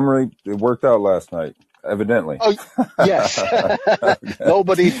 So Montgomery, it worked out last night, evidently. Oh, yes.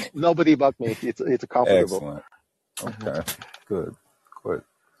 Nobody but me. It's comfortable. Excellent. Okay. Good.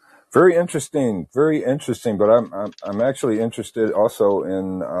 Very interesting. But I'm actually interested also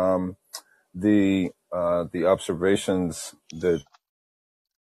in the observations that.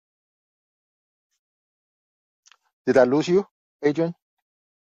 Did I lose you, Adrian?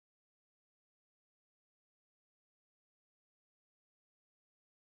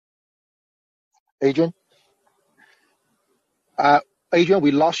 Adrian? Adrian,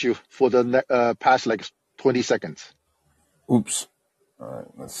 we lost you for the past 20 seconds. Oops. All right.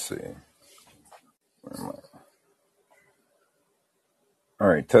 Let's see. Where am I? All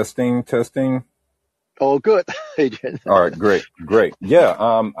right. Testing. Oh, good, Adrian. All right, great. Yeah,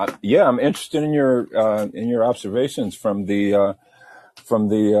 I'm interested in your observations from the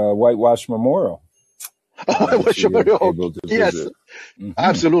Whitewash Memorial. Able to yes, visit. Mm-hmm.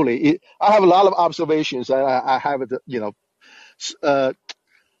 Absolutely. I have a lot of observations. I have it,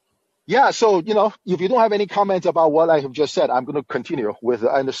 Yeah, so if you don't have any comments about what I have just said, I'm going to continue with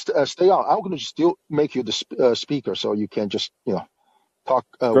and stay on. I'm going to still make you the speaker, so you can just talk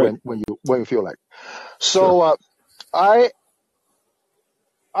Great. when you feel like. Sure. So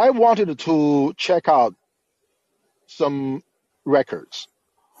I wanted to check out some records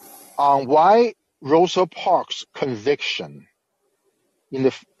on why Rosa Parks' conviction in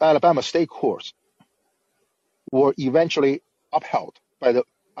the Alabama state courts were eventually upheld by the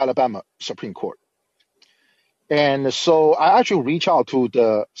Alabama Supreme Court. And so I actually reached out to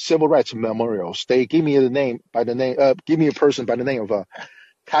the civil rights memorials. They give me give me a person by the name of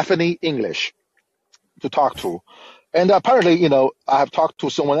Kathleen English to talk to. And apparently, I have talked to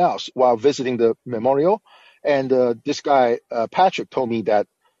someone else while visiting the memorial. And this guy, Patrick, told me that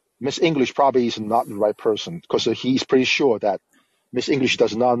Miss English probably is not the right person because he's pretty sure that Miss English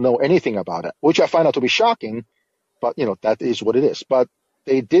does not know anything about it, which I find out to be shocking. But that is what it is. But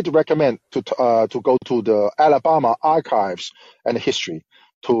they did recommend to go to the Alabama archives and history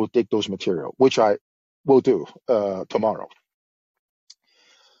to dig those material, which I will do tomorrow.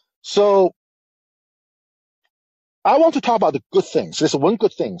 So I want to talk about the good things. There's one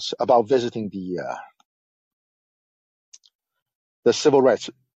good things about visiting the Civil Rights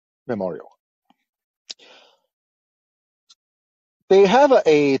Memorial. They have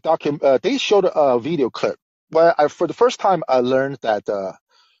they showed a video clip where for the first time I learned that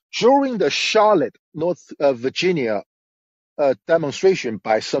during the Charlotte, North Virginia demonstration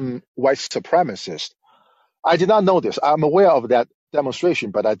by some white supremacists. I did not know this. I'm aware of that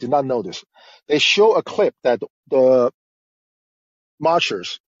demonstration, but I did not know this. They show a clip that the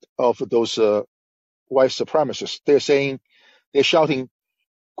marchers of those white supremacists, they're shouting,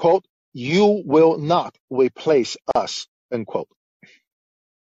 quote, "You will not replace us," end quote.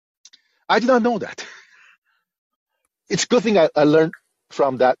 I did not know that. It's a good thing I learned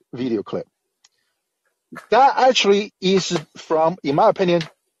from that video clip. That actually is from, in my opinion,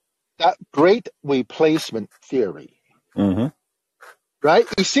 that great replacement theory. Mm-hmm. Right?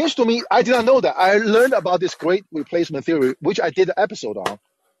 It seems to me, I did not know that. I learned about this great replacement theory, which I did an episode on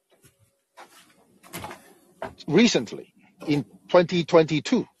recently in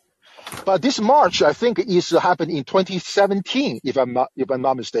 2022. But this March, I think, happened in 2017, if I'm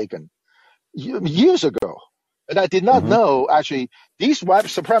not mistaken, years ago. And I did not know, actually, these white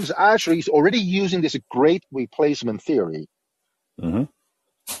supremacists actually is already using this great replacement theory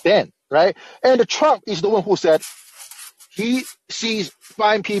then, right? And Trump is the one who said he sees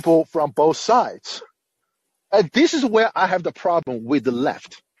fine people from both sides. And this is where I have the problem with the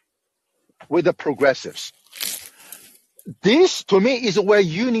left, with the progressives. This, to me, is where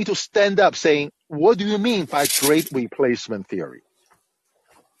you need to stand up saying, what do you mean by great replacement theory?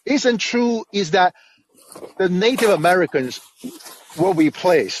 Isn't true is that the Native Americans were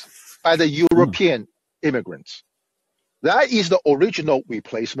replaced by the European immigrants. That is the original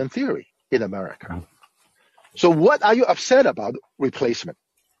replacement theory in America. So what are you upset about replacement?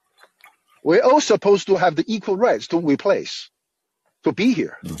 We're all supposed to have the equal rights to replace, to be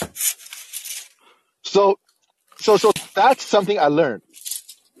here. So that's something I learned.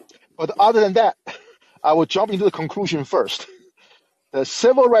 But other than that, I will jump into the conclusion first. The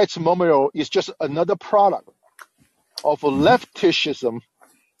Civil Rights Memorial is just another product of leftism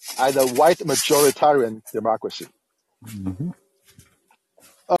and a white majoritarian democracy.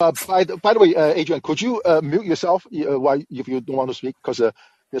 By the way, Adrian, could you mute yourself if you don't want to speak? Because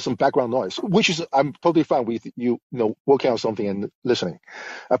there's some background noise, which is I'm totally fine with you working on something and listening.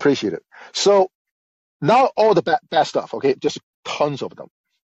 I appreciate it. So now all the bad stuff, okay? Just tons of them.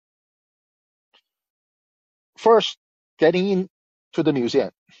 First, getting into the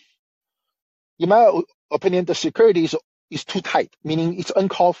museum. In my opinion, the security is too tight, meaning it's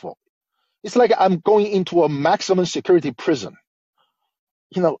uncalled for. It's like I'm going into a maximum security prison.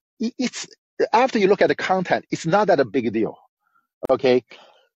 It's after you look at the content, it's not that a big deal. Okay.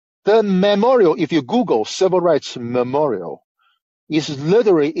 The memorial, if you Google Civil Rights Memorial,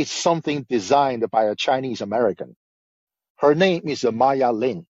 it's something designed by a Chinese American. Her name is Maya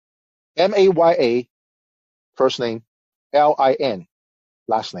Lin. Maya, first name, Lin,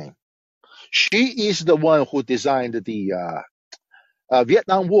 last name. She is the one who designed the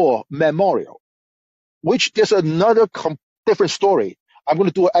Vietnam War Memorial, which there's another different story. I'm going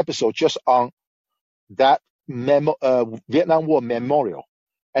to do an episode just on that Vietnam War Memorial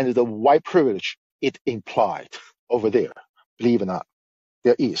and the white privilege it implied over there. Believe it or not,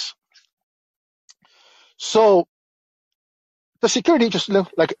 there is. So the security just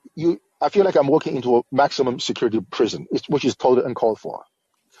look like I feel like I'm walking into a maximum security prison, which is totally uncalled for.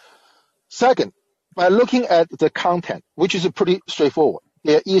 Second, by looking at the content, which is pretty straightforward,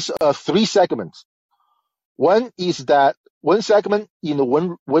 there is 3 segments. One is that one segment in the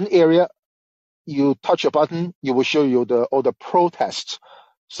one area, you touch a button, it will show you all the protests,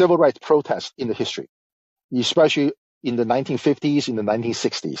 civil rights protests in the history, especially in the 1950s, in the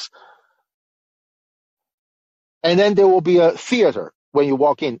 1960s. And then there will be a theater when you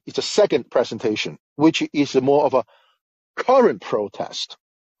walk in. It's a second presentation, which is more of a current protest.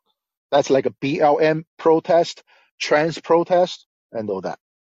 That's like a BLM protest, trans protest, and all that.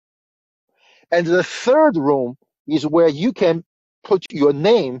 And the third room is where you can put your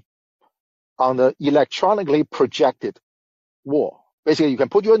name on the electronically projected wall. Basically, you can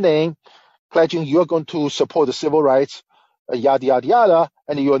put your name, pledging you're going to support the civil rights, yada, yada, yada,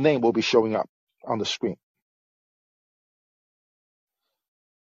 and your name will be showing up on the screen.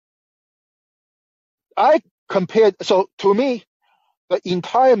 I compared, so to me, the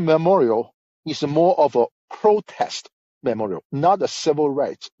entire memorial is more of a protest memorial, not a civil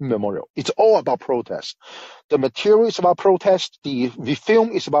rights memorial. It's all about protest. The material is about protest. The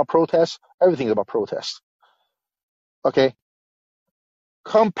film is about protest. Everything is about protest. Okay.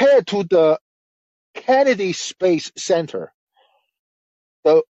 Compared to the Kennedy Space Center,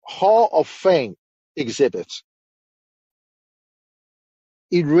 the Hall of Fame exhibits,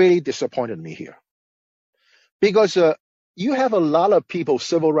 it really disappointed me here. Because you have a lot of people,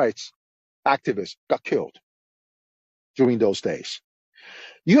 civil rights activists, got killed during those days.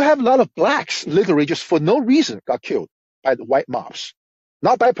 You have a lot of blacks, literally just for no reason, got killed by the white mobs.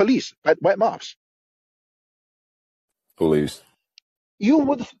 Not by police, by white mobs. Police. You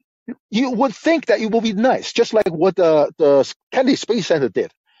would think that it would be nice, just like what the Kennedy Space Center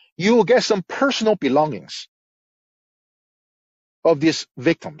did. You will get some personal belongings of these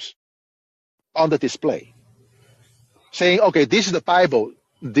victims on the display, saying, okay, this is the Bible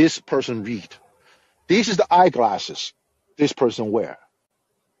this person read. This is the eyeglasses this person wear.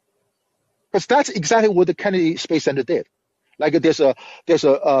 Because that's exactly what the Kennedy Space Center did. Like there's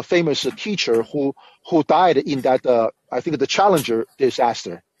a famous teacher who died in that I think the Challenger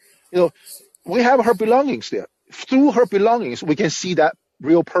disaster. You know, we have her belongings there. Through her belongings, we can see that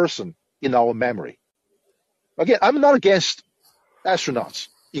real person in our memory. Again, I'm not against astronauts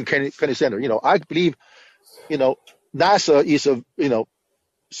in Kennedy Center. You know, I believe, you know, NASA is a, you know,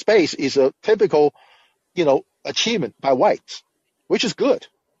 space is a typical, you know, achievement by whites, which is good.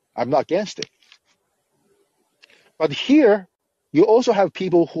 I'm not against it. But here, you also have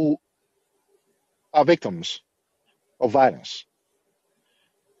people who are victims of violence.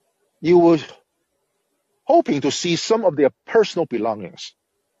 You were hoping to see some of their personal belongings,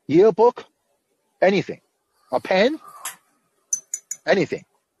 yearbook, anything, a pen, anything,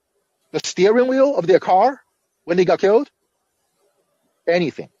 the steering wheel of their car when they got killed,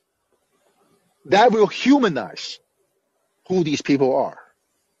 anything. That will humanize who these people are.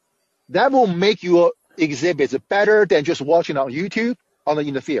 That will make your exhibits better than just watching on YouTube or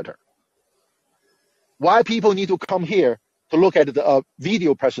in the theater. Why people need to come here to look at the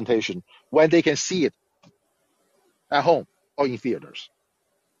video presentation when they can see it at home or in theaters?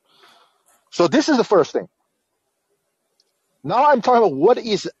 So this is the first thing. Now I'm talking about what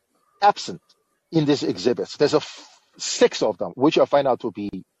is absent in these exhibits. There's 6 of them, which I find out to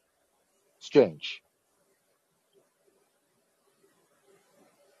be strange.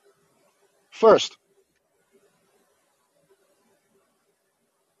 First,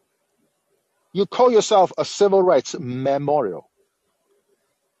 you call yourself a civil rights memorial.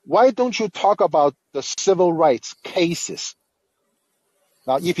 Why don't you talk about the civil rights cases?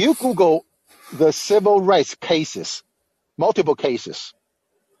 Now, if you Google the civil rights cases, multiple cases,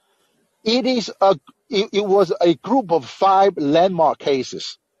 it was a group of 5 landmark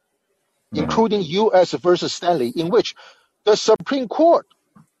cases, including U.S. versus Stanley, in which the Supreme Court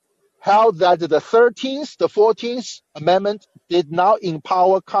held that the 13th, the 14th Amendment did not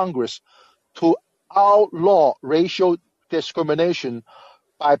empower Congress to outlaw racial discrimination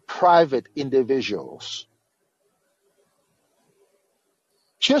by private individuals.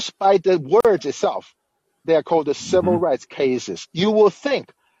 Just by the words itself, they are called the civil rights cases. You will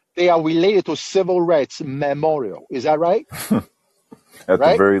think they are related to civil rights memorial. Is that right? At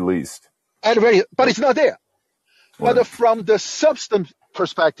right? the very least. At the very, but it's not there. Right. But from the substance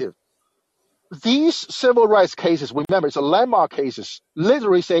perspective, these civil rights cases, remember, it's a landmark cases,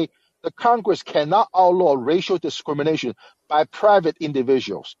 literally say the Congress cannot outlaw racial discrimination by private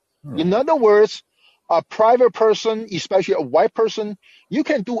individuals. In other words, a private person, especially a white person, you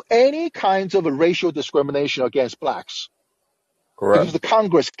can do any kinds of racial discrimination against blacks. Correct. Because the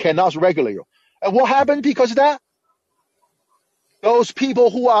Congress cannot regulate you. And what happened because of that? Those people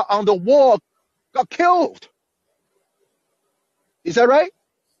who are on the wall got killed. Is that right?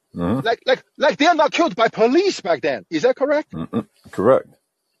 Mm-hmm. Like they are not killed by police back then. Is that correct? Mm-hmm. Correct.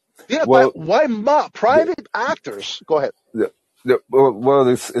 They are by Well, white mob, private actors. Go ahead. well,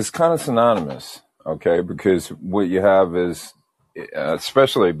 it's kind of synonymous, okay? Because what you have is,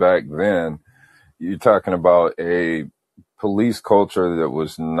 especially back then, you're talking about a police culture that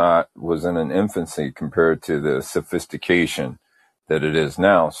was in an infancy compared to the sophistication that it is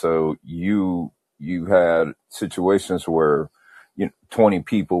now. So you had situations where 20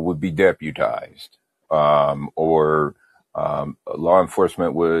 people would be deputized, or law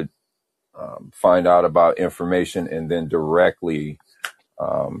enforcement would find out about information and then directly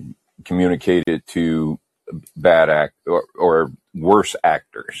um, communicate it to bad act or worse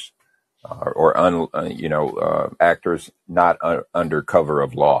actors, actors not under cover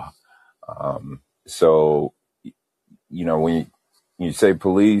of law. So when you say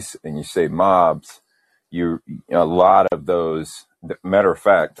police and you say mobs, a lot of those. Matter of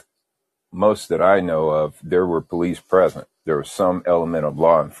fact, most that I know of, there were police present. There was some element of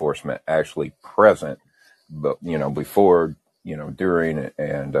law enforcement actually present, but before, during,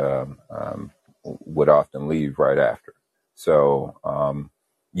 and would often leave right after. So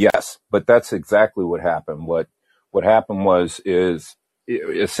yes, but that's exactly what happened. What happened is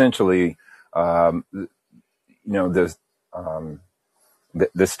essentially, the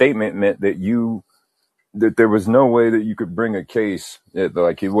the statement meant that there was no way that you could bring a case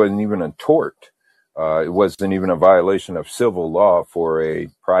like it wasn't even a tort. It wasn't even a violation of civil law for a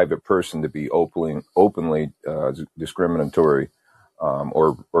private person to be openly discriminatory,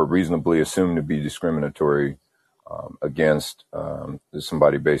 or reasonably assumed to be discriminatory against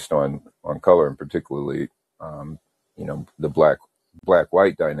somebody based on color, and particularly the black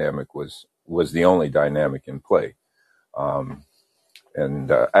white dynamic was the only dynamic in play.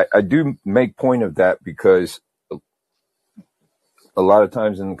 And I do make point of that because a lot of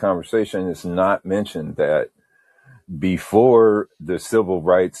times in the conversation, it's not mentioned that before the civil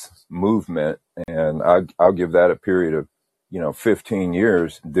rights movement, and I'll give that a period of 15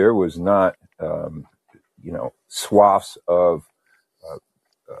 years, there was not swaths of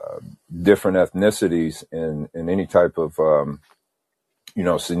different ethnicities in any type of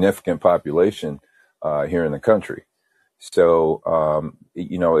significant population here in the country. So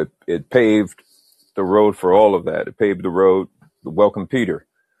it paved the road for all of that. It paved the road. Welcome, Peter.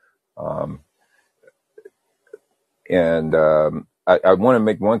 I want to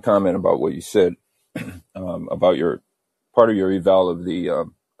make one comment about what you said about your part of your eval of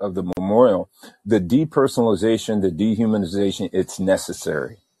the memorial. The depersonalization, the dehumanization, it's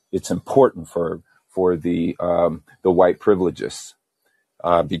necessary. It's important for the white privilegists,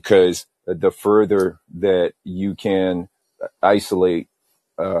 because the further that you can isolate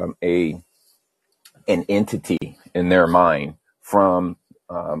an entity in their mind from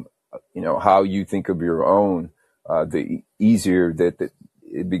how you think of your own, the easier that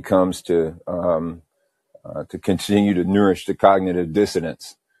it becomes to continue to nourish the cognitive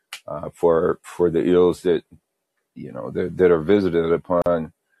dissonance for the ills that that are visited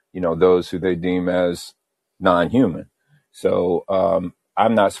upon those who they deem as non-human. So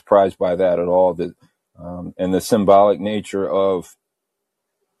I'm not surprised by that at all. That and the symbolic nature of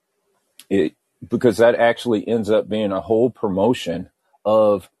it, because that actually ends up being a whole promotion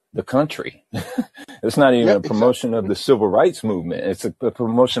of the country. It's not even Yeah, a promotion of the civil rights movement. It's a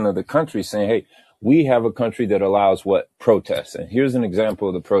promotion of the country saying, hey, we have a country that allows protests. And here's an example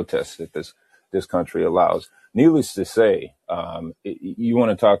of the protests that this country allows. Needless to say, you want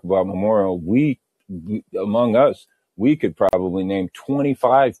to talk about memorial, among us, we could probably name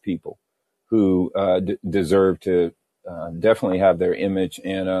 25 people who deserve to definitely have their image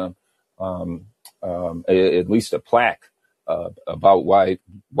and at least a plaque about why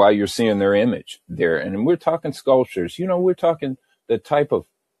you're seeing their image there. And we're talking sculptures. We're talking the type of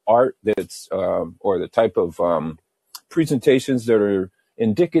art that's or the type of presentations that are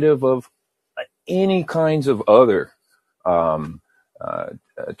indicative of any kinds of other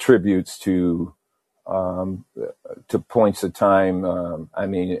tributes to points of time.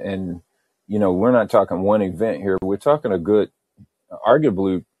 We're not talking one event here. We're talking a good,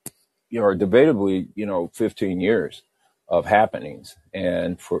 arguably, or debatably, 15 years of happenings,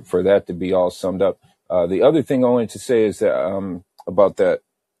 and for that to be all summed up. The other thing I wanted to say is that about that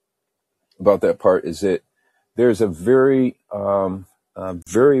part is that there's a very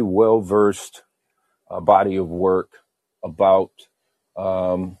very well versed body of work about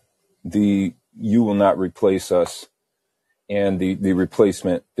the "you will not replace us" and the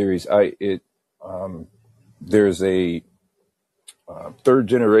replacement theories. There's a third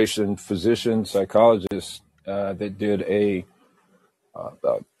generation physician psychologist that did a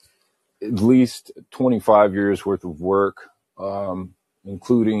at least 25 years worth of work,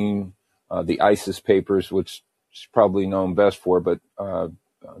 including the ISIS papers, which she's probably known best for, but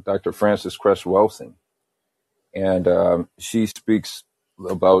Dr. Frances Cress Welsing. And she speaks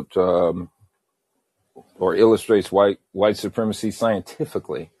about or illustrates white supremacy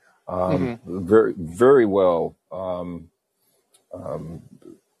scientifically, very, very well,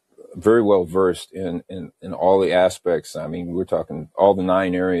 very well versed in all the aspects. I mean, we're talking all the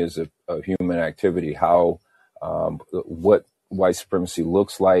 9 areas of human activity, how, what white supremacy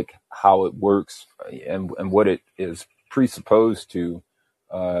looks like, how it works, and what it is presupposed to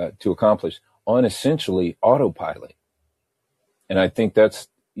accomplish on essentially autopilot. And I think that's,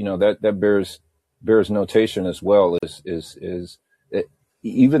 that bears notation as well, is that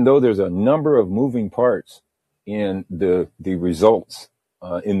even though there's a number of moving parts in the results,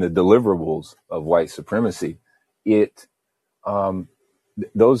 in the deliverables of white supremacy,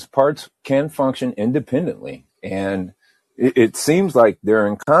 those parts can function independently, and it seems like they're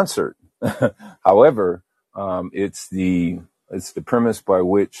in concert. However, it's the premise by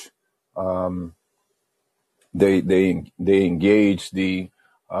which they engage the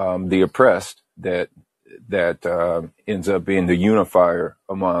oppressed that ends up being the unifier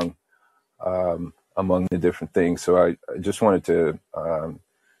among the different things. So I just wanted to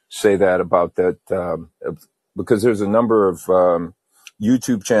say that about that, because there's a number of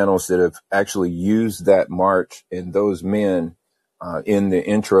YouTube channels that have actually used that march and those men in the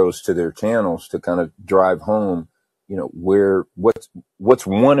intros to their channels to kind of drive home, what's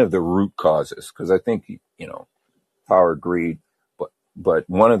one of the root causes. Because I think, power, greed, but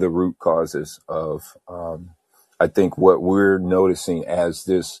one of the root causes of, I think, what we're noticing as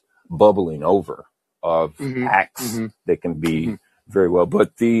this bubbling over of acts that can be very well.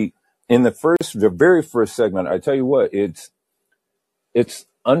 But the very first segment, I tell you what, it's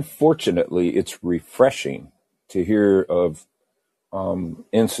unfortunately, it's refreshing to hear of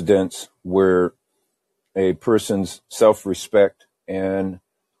incidents where a person's self-respect and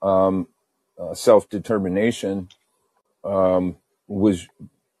self-determination was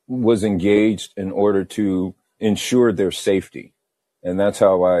engaged in order to ensure their safety. And that's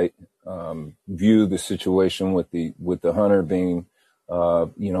how I view the situation with the hunter being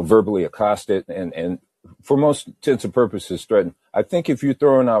verbally accosted and for most intents and purposes threatened. I think if you're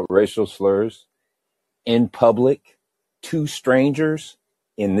throwing out racial slurs in public to strangers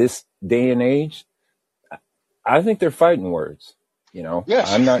in this day and age, I think they're fighting words.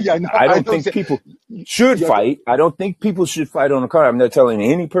 Yes. I'm not. Yeah, no, I don't think people should fight. I don't think people should fight on the car. I'm not telling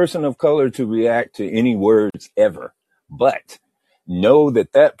any person of color to react to any words ever, but know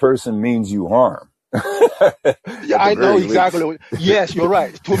that person means you harm. Yeah, I know exactly. Yes, you're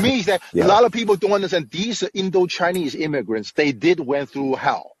right. To me, it's that a lot of people don't understand these Indo-Chinese immigrants. They did went through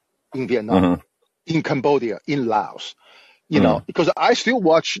hell in Vietnam, in Cambodia, in Laos. Because I still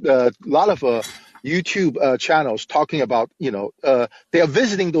watch a lot of YouTube channels talking about, they are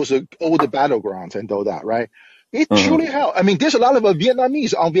visiting those old battlegrounds and all that, right? It truly hell. I mean, there's a lot of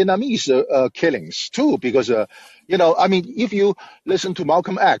Vietnamese killings too, because, if you listen to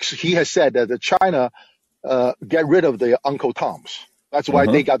Malcolm X, he has said that China get rid of the Uncle Toms. That's why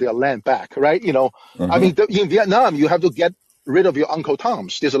they got their land back, right? I mean, in Vietnam, you have to get rid of your Uncle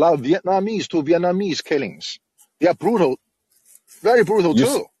Toms. There's a lot of Vietnamese to Vietnamese killings. They are brutal, very brutal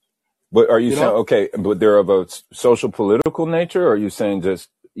too. But are you saying, okay, but they're of a social political nature, or are you saying just,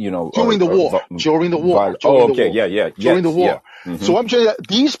 during the war? During the war. During the war. So I'm saying that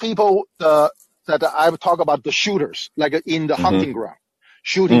these people that I've talked about, the shooters, like in the hunting ground,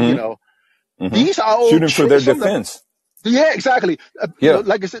 shooting, these are all shooting for their defense. Yeah, exactly.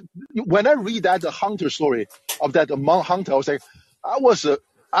 Like I said, when I read the hunter story of that Hmong hunter, I was like,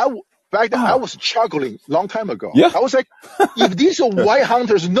 back then I was chuckling long time ago. Yeah. I was like, if these white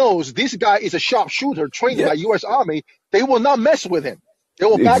hunters knows this guy is a sharpshooter trained by U.S. Army, they will not mess with him. They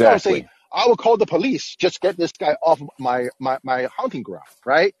will back out and say, I will call the police, just get this guy off my hunting ground,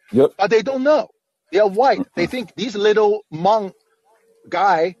 right? Yep. But they don't know. They are white. They think this little Hmong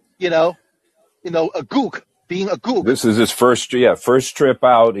guy, a gook, being a gook. This is his first trip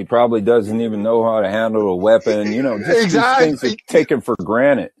out. He probably doesn't even know how to handle a weapon. Just exactly. These things are taken for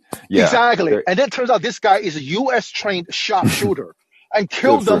granted. Yeah, exactly. And then it turns out this guy is a U.S. trained sharpshooter and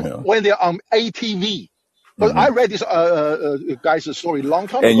killed them when they're on ATV. But I read this guy's story a long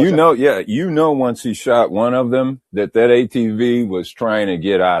time ago. And once he shot one of them, that ATV was trying to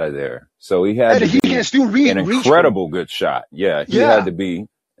get out of there. So he had to be an incredible good shot. Yeah, he had to be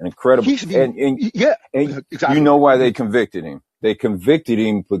an incredible. Exactly. You know why they convicted him? They convicted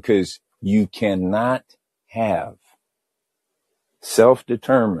him because you cannot have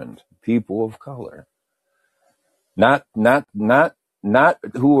self-determined people of color, not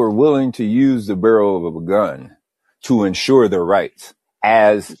who are willing to use the barrel of a gun to ensure their rights,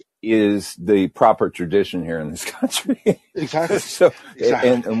 as is the proper tradition here in this country. Exactly. So, Exactly.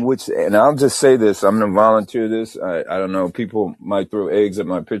 and I'll just say this, I'm going to volunteer this. I don't know, people might throw eggs at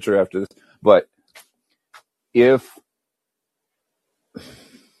my picture after this, but if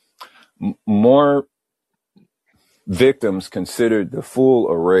more victims considered the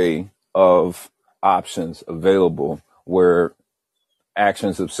full array of options available where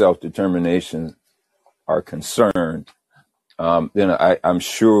actions of self-determination are concerned, then I'm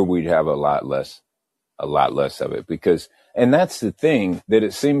sure we'd have a lot less of it. Because, and that's the thing, that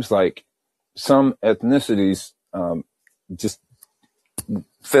it seems like some ethnicities just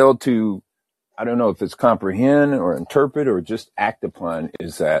fail to, I don't know if it's comprehend or interpret or just act upon,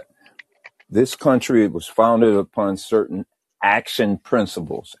 is that this country was founded upon certain action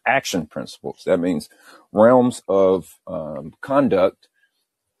principles. That means realms of conduct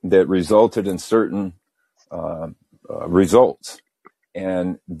that resulted in certain results.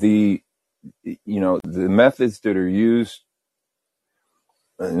 And the methods that are used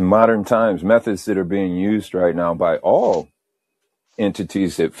in modern times, methods that are being used right now by all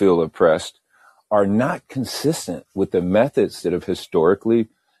entities that feel oppressed, are not consistent with the methods that have historically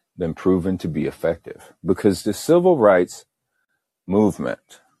been proven to be effective. Because the civil rights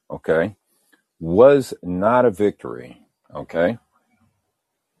movement, okay, was not a victory, okay?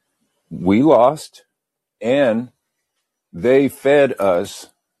 We lost, and they fed us,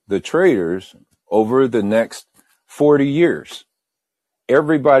 the traitors, over the next 40 years.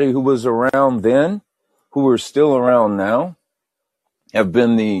 Everybody who was around then, who are still around now, have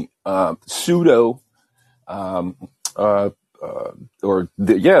been the pseudo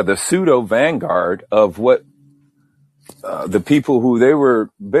the pseudo vanguard of what the people who they were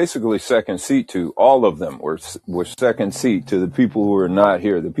basically second seat to. All of them were second seat to the people who were not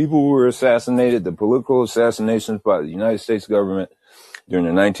here. The people who were assassinated, the political assassinations by the United States government during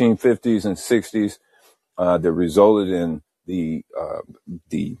the 1950s and 60s that resulted in the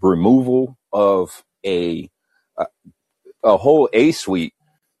removal of a whole suite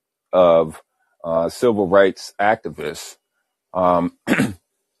of civil rights activists,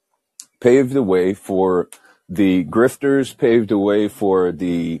 paved the way for the grifters, paved the way for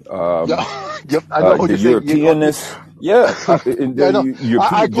the Yep, I know what the you're saying. Europeanists. Yeah, I know.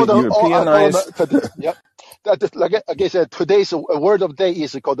 I call them. Europeanized. Yep. Like I said, today's word of the day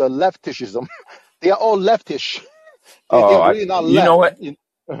is called the leftism. They are all leftish. They are really not You left. know what?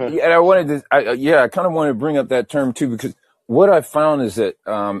 Uh-huh. Yeah, and I wanted to. I kind of wanted to bring up that term too, because what I found is that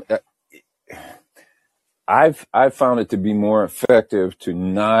I've found it to be more effective to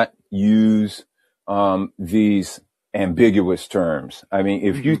not use these ambiguous terms. I mean,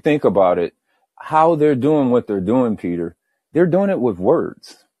 if you think about it, how they're doing what they're doing, Peter, they're doing it with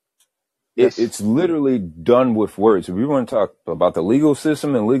words. Yes. It's literally done with words. If you want to talk about the legal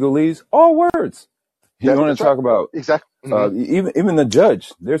system and legalese, all words. You want to talk about exactly even the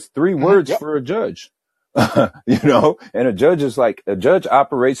judge. There's three words for a judge. And a judge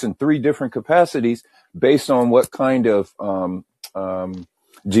operates in three different capacities based on what kind of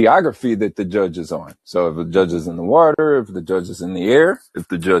geography that the judge is on. So if the judge is in the water, if the judge is in the air, if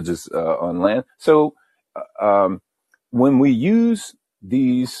the judge is on land. So when we use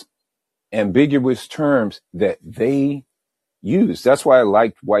these ambiguous terms that they use, that's why I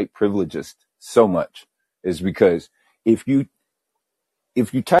liked white privilegists so much, is because if you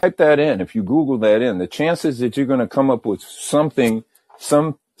type that in, if you Google that in, the chances that you're going to come up with something,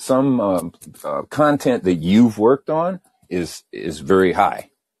 some content that you've worked on is very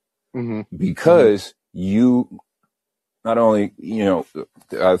high, because you not only,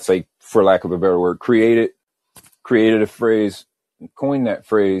 I'd say, for lack of a better word, created a phrase, coined that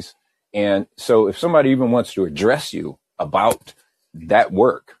phrase. And so if somebody even wants to address you about that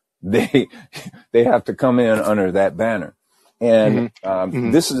work, they have to come in under that banner. And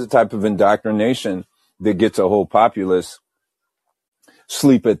this is the type of indoctrination that gets a whole populace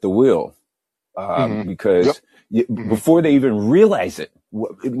sleep at the wheel, because before they even realize it,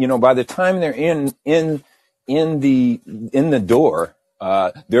 by the time they're in the door,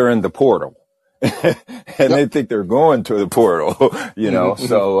 they're in the portal, and they think they're going to the portal,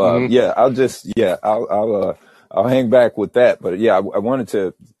 So I'll hang back with that. But yeah, I wanted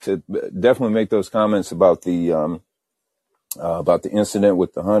to definitely make those comments about the incident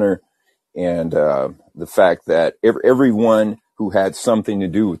with the hunter, and the fact that everyone who had something to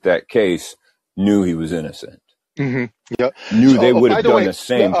do with that case knew he was innocent. Mm-hmm. Yeah. knew So, they would by have the done way, the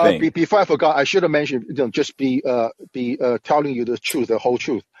same thing. before I forgot, I should have mentioned, just be telling you the truth, the whole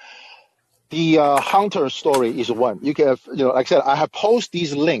truth. The Hunter story is one. You can, like I said, I have posted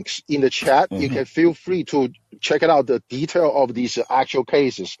these links in the chat. You Hmm. can feel free to check it out, the detail of these actual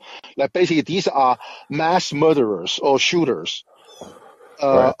cases. Like basically, these are mass murderers or shooters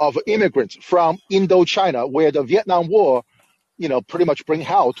Right. of immigrants from Indochina, where the Vietnam War, pretty much bring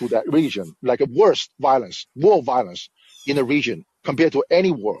hell to that region, like a worst violence, war violence in the region compared to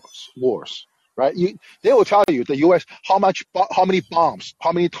any wars, right? They will tell you the U.S. how many bombs,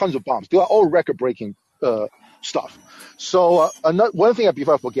 how many tons of bombs. They are all record-breaking stuff. So one thing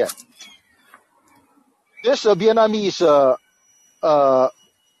before I forget, this Vietnamese uh,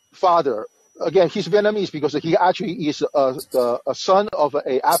 father. Again, he's Vietnamese because he actually is a son of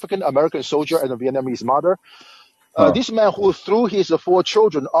a African American soldier and a Vietnamese mother. Huh. This man who threw his four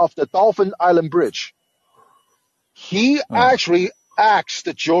children off the Dolphin Island Bridge, he Huh. actually asked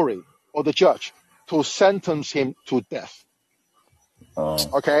the jury or the judge to sentence him to death. Oh.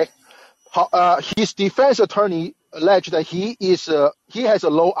 Okay, his defense attorney alleged that he has a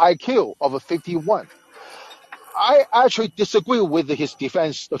low IQ of a 51. I actually disagree with his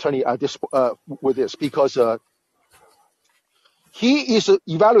defense attorney with this because he is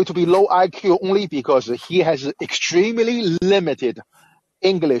evaluated to be low IQ only because he has extremely limited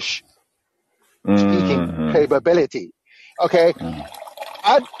English speaking Hmm. capability. Okay,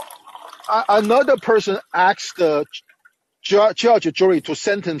 another person asked the judge or jury to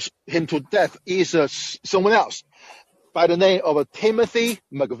sentence him to death is someone else by the name of Timothy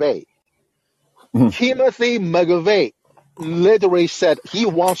McVeigh. Timothy McVeigh literally said he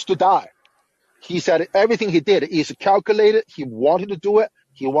wants to die. He said everything he did is calculated. He wanted to do it.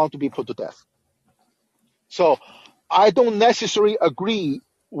 He wanted to be put to death. So I don't necessarily agree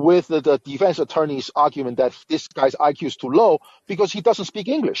with the defense attorney's argument that this guy's IQ is too low because he doesn't speak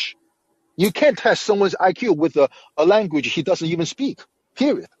English. You can't test someone's IQ with a language he doesn't even speak,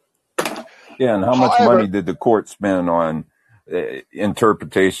 period. Yeah, and how much money However, did the court spend on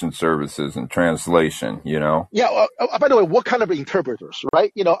interpretation services and translation? yeah, by the way, what kind of interpreters,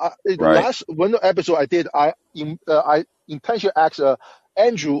 right? The Right. last one episode I did, I intentionally asked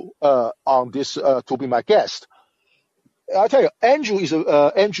Andrew on this to be my guest. I'll tell you, Andrew is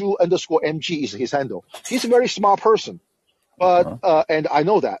Andrew underscore MG is his handle. He's a very smart person, but Huh. and I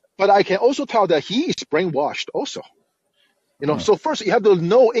know that. But I can also tell that he is brainwashed also. Huh. So first you have to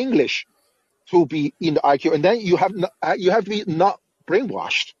know English to be in the IQ, and then you have to be not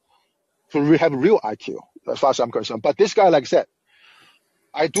brainwashed to have real IQ, as far as I'm concerned. But this guy, like I said,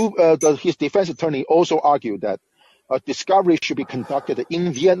 his defense attorney also argued that a discovery should be conducted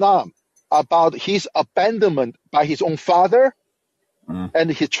in Vietnam about his abandonment by his own father Mm. and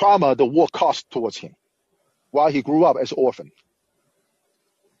his trauma the war caused towards him while he grew up as an orphan.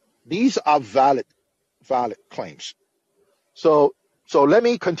 These are valid claims. So let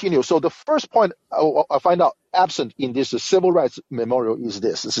me continue. So the first point I find out absent in this civil rights memorial is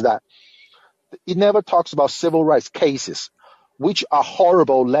that it never talks about civil rights cases, which are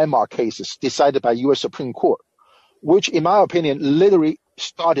horrible landmark cases decided by U.S. Supreme Court, which, in my opinion, literally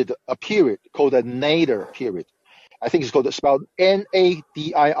started a period called the Nader period. I think it's spelled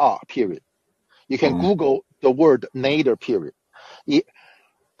Nadir period. You can Mm. Google the word Nader period.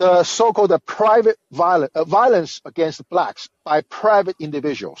 The so-called private violence against blacks by private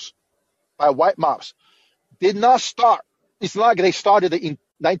individuals, by white mobs, did not start. It's not like they started in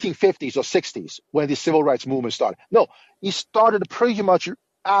 1950s or 60s when the civil rights movement started. No, it started pretty much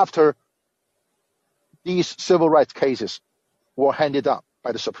after these civil rights cases were handed down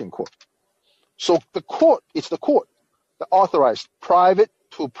by the Supreme Court. So it's the court that authorized private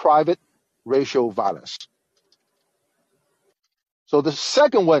to private racial violence. So the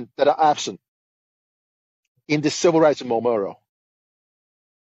second one that are absent in the civil rights memorial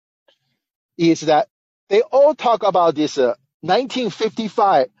is that they all talk about this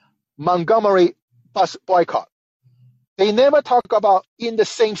 1955 Montgomery bus boycott. They never talk about in the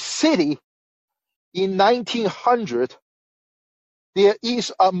same city in 1900 there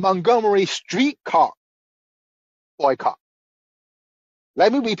is a Montgomery streetcar boycott.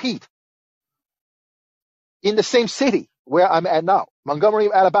 Let me repeat. In the same city where I'm at now, Montgomery,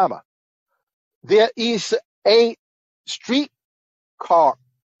 Alabama, there is a streetcar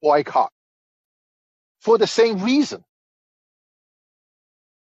boycott for the same reason.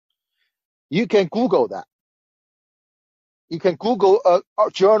 You can Google that. You can Google a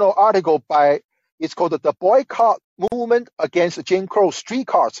journal article it's called The Boycott Movement Against Jim Crow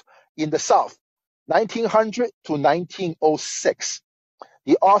Streetcars in the South, 1900 to 1906.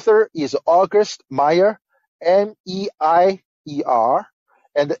 The author is August Meyer Meier,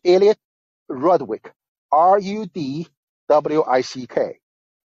 and Elliot Rudwick, Rudwick.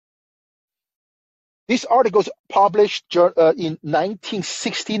 This article was published in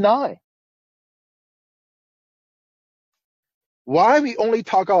 1969. Why we only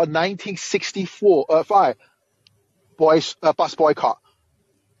talk about 1964 5 bus boycott?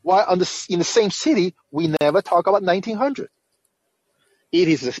 Why in the same city we never talk about 1900? It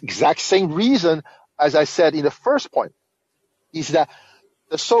is the exact same reason as I said in the first point, is that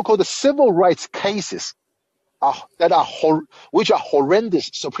the so-called civil rights cases which are horrendous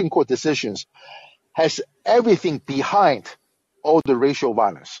Supreme Court decisions, has everything behind all the racial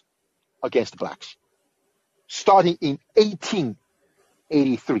violence against blacks, starting in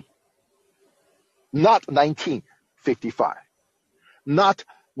 1883, not 1955, not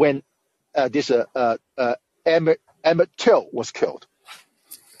when Emmett Till was killed.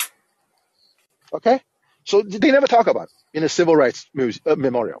 Okay, so they never talk about it in the Civil Rights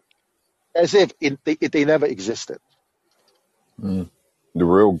Memorial, as if they never existed.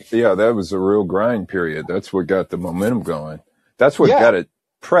 That was a real grind period. That's what got the momentum going. That's what got it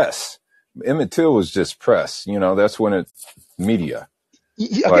press. Emmett Till was just press. That's when it media.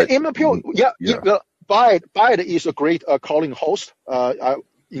 Emmett Till, Bide is a great calling host. I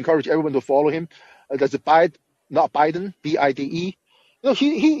encourage everyone to follow him. That's Bide, not Biden, Bide. He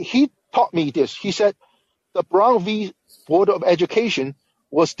taught me this. He said the Brown v. Board of Education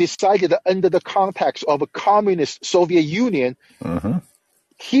was decided under the context of a communist Soviet Union. Mm-hmm.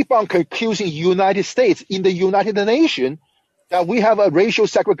 Keep on accusing United States in the United Nations that we have a racial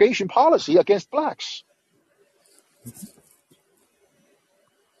segregation policy against blacks.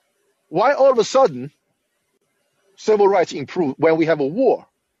 Why all of a sudden civil rights improve when we have a war,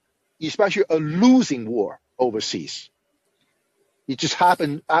 especially a losing war overseas? It just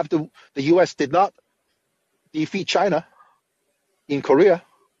happened after the U.S. did not defeat China in Korea,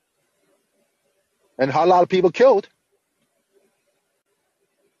 and a lot of people killed.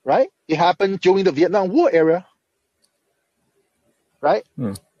 Right? It happened during the Vietnam War era. Right?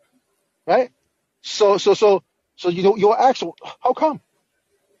 Right? So you're asking, how come?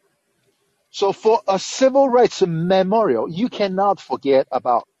 So for a civil rights memorial, you cannot forget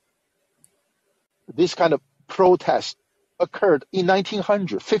about this kind of protest occurred in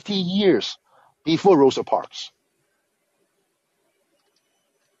 1900, 50 years before Rosa Parks.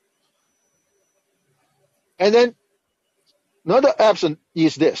 And then another absent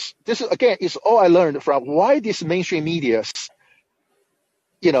is this. This is, again, is all I learned from why this mainstream media,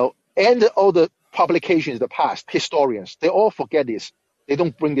 and all the publications in the past, historians, they all forget this. They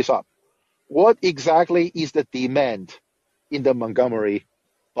don't bring this up. What exactly is the demand in the Montgomery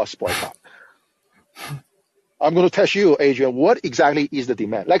bus boycott? I'm going to test you, Adrian. What exactly is the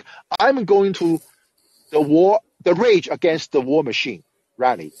demand? Like, I'm going to the Rage Against the War Machine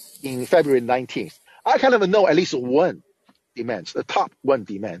rally in February 19th. I kind of know at least one demands, the top one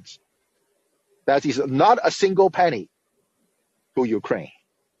demands. That is not a single penny to Ukraine.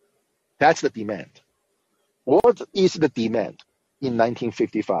 That's the demand. What is the demand in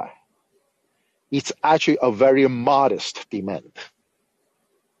 1955? It's actually a very modest demand.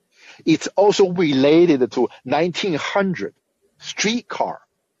 It's also related to 1900 streetcar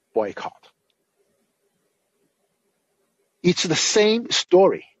boycott. It's the same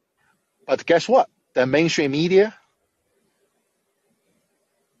story. But guess what? The mainstream media,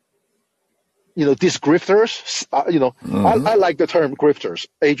 these grifters, I like the term grifters.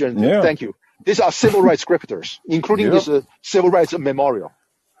 Adrian, Thank you. These are civil rights grifters, including this civil rights memorial.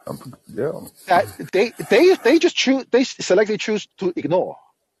 That they just selectively choose to ignore.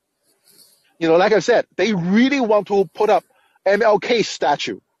 Like I said, they really want to put up MLK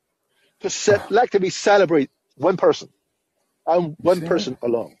statue to selectively celebrate one person and one person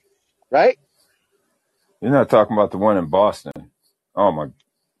alone, right? You're not talking about the one in Boston. Oh my,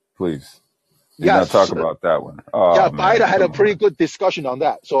 please. You're not talking about that one. Oh, yeah, Biden had a pretty good discussion on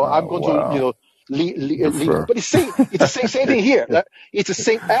that. So I'm going to, leave. But it's the same thing here. It's the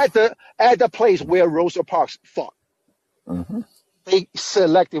same at the place where Rosa Parks fought. Mm-hmm. They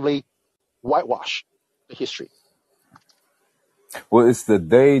selectively whitewash the history. Well, it's the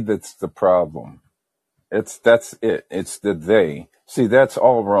they that's the problem. That's it. It's the they. See, that's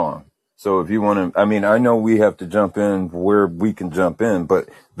all wrong. So if you want to, I know we have to jump in where we can jump in, but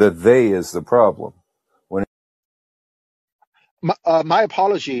the they is the problem. My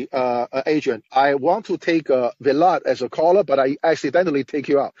apology, Adrian. I want to take Villat as a caller, but I accidentally take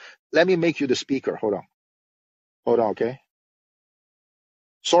you out. Let me make you the speaker. Hold on, okay?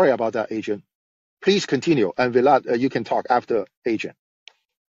 Sorry about that, Adrian. Please continue. And Villat, you can talk after Adrian.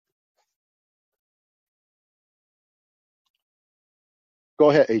 Go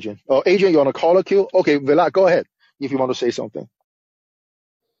ahead, Adrian. Oh, Adrian, you're on a caller queue? Okay, Villa, go ahead if you want to say something.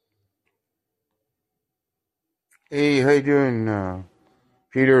 Hey, how you doing,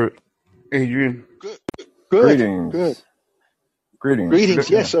 Peter, Adrian? Good. Good. Good. Greetings. Greetings. Greetings.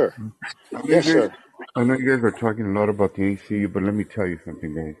 Yes, Yeah. sir. I know you Yes, guys. sir. I know you guys are talking a lot about the ACU, but let me tell you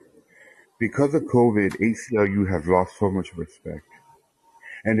something, guys. Because of COVID, ACLU has lost so much respect,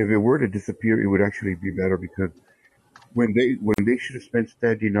 and if it were to disappear, it would actually be better because when they should have spent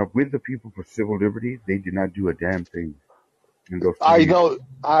standing up with the people for civil liberties, they did not do a damn thing in those I 2 years. know.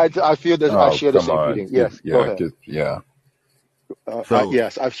 I feel that I Oh, share the come same on. feeling. Yes. Go ahead. Yeah. So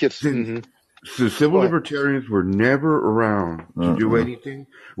Yes, I've shared. since So civil Go ahead. libertarians were never around to do Mm-mm. anything.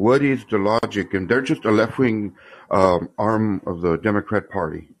 What is the logic? And they're just a left wing arm of the Democrat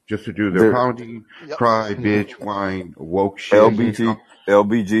Party, just to do their They're pounding, Yep. cry, Hmm. bitch, whine, woke shit. Hmm. You know?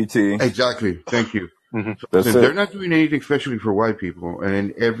 LBGT. Exactly. Thank you. Hmm. So That's since they're it. not doing anything, especially for white people, and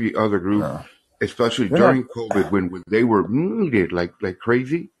in every other group, No, especially they're not. during COVID when they were needed like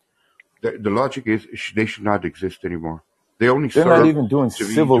crazy, the logic is they should not exist anymore. They only They're not serve even doing to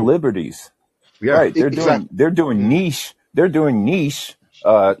be civil to liberties. yeah. Right. They're doing. Exactly. They're doing Hmm. niche. They're doing niche.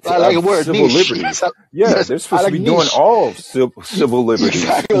 I like a word, Civil niche. liberties. Yes. Yeah, Yes. they're I supposed to like be doing niche. all civil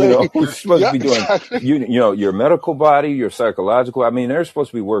liberties. You know, Exactly. they're supposed to Yeah. be doing Exactly. your medical body, your psychological. I mean, they're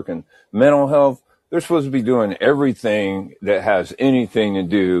supposed to be working mental health. They're supposed to be doing everything that has anything to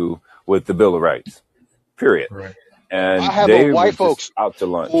do with the Bill of Rights. Period. Correct. And I have a they were white just folks out to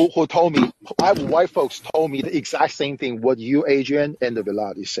lunch. who told me. I have white folks told me the exact same thing what you, Adrian, and the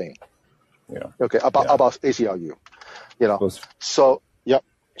Villard is saying. Yeah, Okay, yeah. about ACLU. You know. Supposed So yep.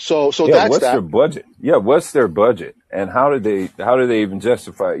 So Yeah, that's what's their that. budget? Yeah, what's their budget? And how do they even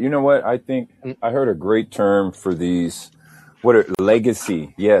justify it? You know what? I think Mm, I heard a great term for these what are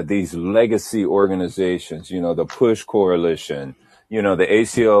legacy. Yeah, these legacy organizations, the Push Coalition, the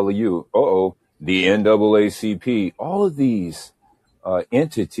ACLU, the NAACP, all of these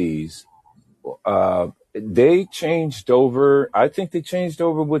entities they changed over. I think they changed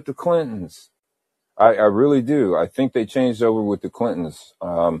over with the Clintons. I really do. I think they changed over with the Clintons,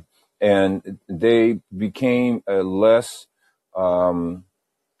 and they became um,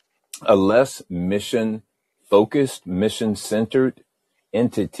 a less mission focused, mission centered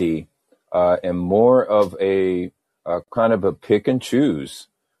entity, and more of a kind of a pick and choose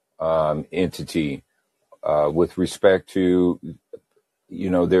entity with respect to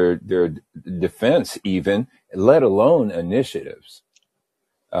their defense, even let alone initiatives,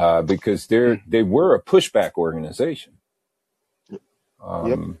 because mm, they were a pushback organization.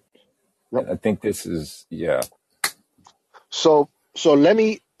 yep. Um, Yep. and I think this is, yeah. So let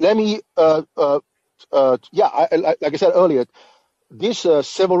me yeah, like I said earlier, this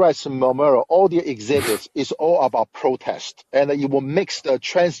civil rights memorial, all the exhibits is all about protest, and it will mix the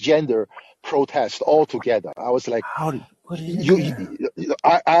transgender protest all together. I was like, How did put it in you, there?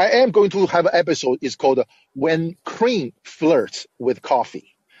 I am going to have an episode. It's called "When Cream Flirts with Coffee."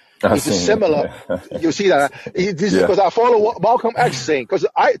 I It's a seen it. similar. Yeah. You see that? This is Yeah. because I follow what Malcolm X saying. Because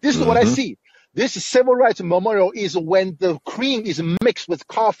this is what I Hmm. see. This civil rights memorial is when the cream is mixed with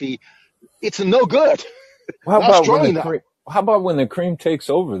coffee. It's no good, How not about when strong the enough. cream? How about when the cream takes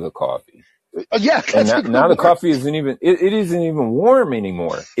over the coffee? Yeah, And that's a good now the word. coffee isn't even it isn't even warm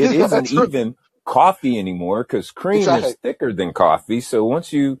anymore. It isn't That's right. even coffee anymore because cream is Exactly. thicker than coffee. So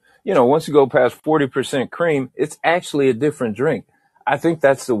once you go past 40% cream, it's actually a different drink. I think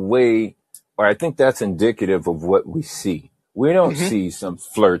that's the way, or I think that's indicative of what we see. We don't Hmm. see some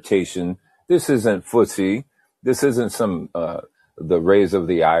flirtation. This isn't footsie. This isn't some the raise of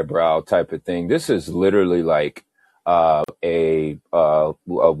the eyebrow type of thing. This is literally like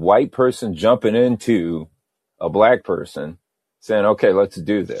a white person jumping into a black person saying, okay, let's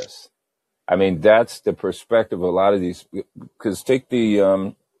do this. I mean, that's the perspective of a lot of these, because take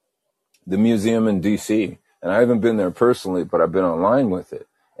the museum in DC, and I haven't been there personally, but I've been online with it.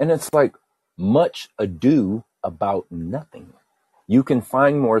 And it's like much ado about nothing. You can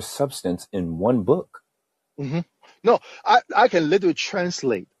find more substance in one book. Hmm. No, I can literally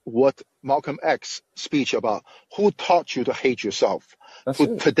translate what Malcolm X speech about who taught you to hate yourself. That's To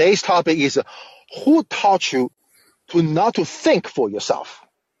it. today's topic is who taught you to not to think for yourself.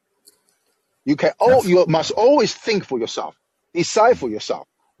 That's You must always think for yourself, decide for yourself,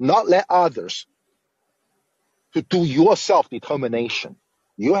 not let others to do your self determination.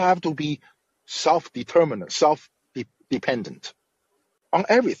 You have to be self determinant, self dependent on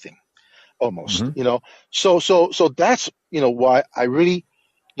everything almost. hmm So that's why I really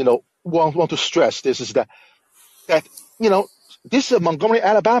want to stress this is that you know this is Montgomery,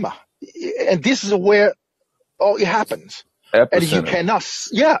 Alabama, and this is where all it happens. And you epicenter, cannot,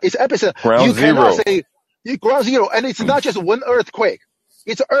 yeah, it's epicenter. ground You cannot zero. say ground zero, and it's not just one earthquake.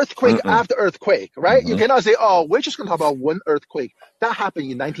 It's earthquake Mm-mm. after earthquake, right? You Mm-hmm. cannot say, oh, we're just going to talk about one earthquake that happened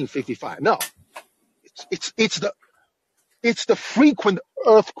in 1955. No, it's the frequent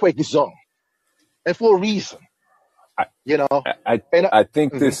earthquake zone, and for a reason, I, you know. I, And I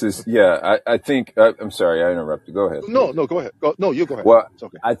think mhm. this is, I think, I'm sorry, I interrupted. Go ahead, No, please. no, go ahead. No, you go ahead. Well, It's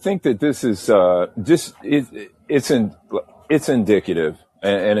okay. I think that this is just it's indicative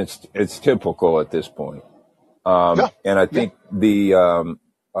and it's typical at this point. Yeah, And I yeah. think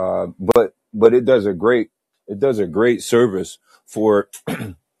but it does a great service for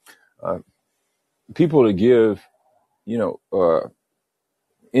uh, people to give you know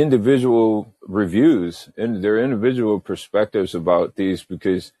individual reviews and their individual perspectives about these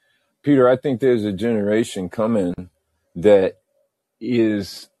because Peter, I think there's a generation coming that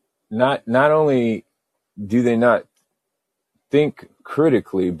is not only do they not think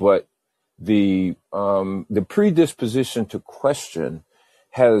critically, but the predisposition to question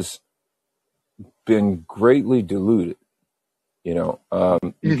has been greatly diluted.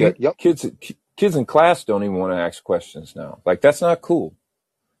 You get Yep. kids in class don't even want to ask questions now. Like that's not cool.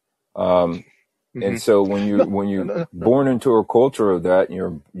 And so No, when no, you no, no. born into a culture of that,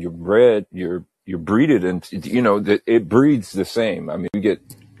 and you're breeded, and that it breeds the same. I mean, you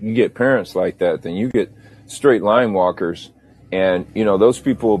get parents like that, then you get straight line walkers, and those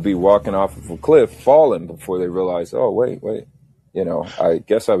people will be walking off of a cliff, falling before they realize, oh wait, I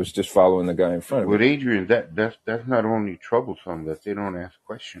guess I was just following the guy in front of With me. Adrian, that's not only troublesome that they don't ask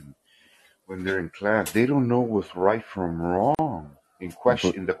questions when they're in class. They don't know what's right from wrong in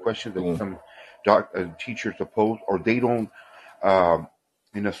the question that Boom. some teachers oppose, or they don't. Um,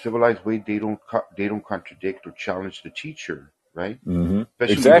 in a civilized way, they don't contradict or challenge the teacher, right? Hmm.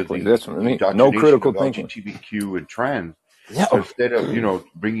 Especially with Exactly. the That's what I mean. No indoctrination critical of thinking. LGBTQ and trans. Yeah. So instead of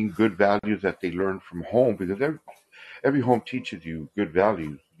bringing good values that they learn from home, because every home teaches you good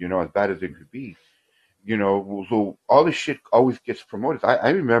values, as bad as it could be. So all this shit always gets promoted. I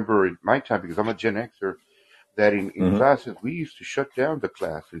remember in my time, because I'm a Gen Xer, that in Hmm. classes we used to shut down the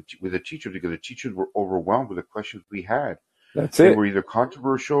class with the teachers because the teachers were overwhelmed with the questions we had. That's They it. were either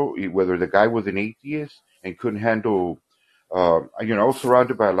controversial, whether the guy was an atheist and couldn't handle. I was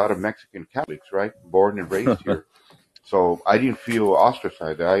surrounded by a lot of Mexican Catholics, right? Born and raised here, so I didn't feel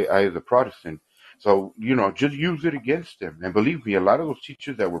ostracized. I as a Protestant. So, just use it against them. And believe me, a lot of those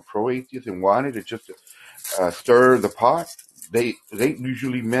teachers that were pro-atheist and wanted to just stir the pot, they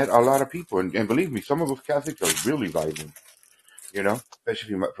usually met a lot of people. And believe me, some of those Catholics are really violent,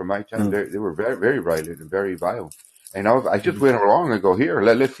 especially from my time. Mm-hmm. They were very, very violent and very vile. And I just went along and go, here,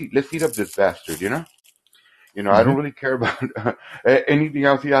 let's eat up this bastard, I Hmm. don't really care about anything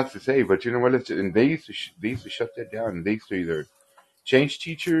else he has to say, but you know what? And they used to shut that down. And they used to either change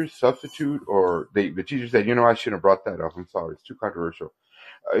teachers, substitute, or the teacher said, I shouldn't have brought that up. I'm sorry, it's too controversial.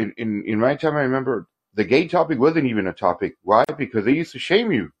 In my time, I remember the gay topic wasn't even a topic. Why? Because they used to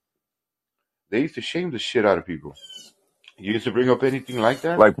shame you. They used to shame the shit out of people. You used to bring up anything like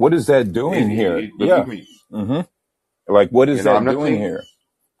that, Like, what is that doing and here? believe Yeah. me, Hmm. Like, what is I'm that not doing saying, here?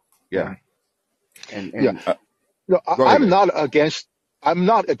 yeah. And Yeah. and Uh, go ahead, I'm guys. not against. I'm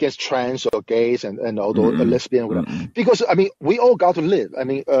not against trans or gays and although a mm-mm, lesbian whatever, mm-mm. because I mean we all got to live. I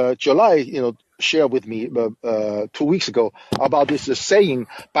mean, July, shared with me 2 weeks ago about this saying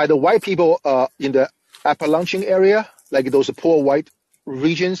by the white people in the Appalachian area, like those poor white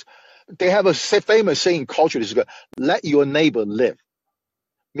regions. They have a famous saying culturally, is let your neighbor live,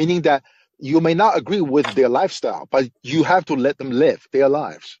 meaning that you may not agree with their lifestyle, but you have to let them live their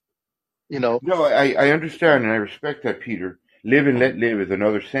lives. You know, No, I understand and I respect that, Peter. Live and let live is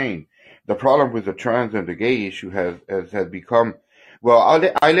another saying. The problem with the trans and the gay issue has become, well,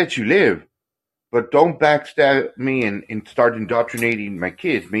 I let you live, but don't backstab me and start indoctrinating my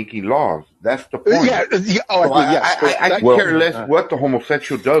kids, making laws. That's the point. yeah, yeah. Oh, I So agree. Yes, correct. I That, could Well, care less what the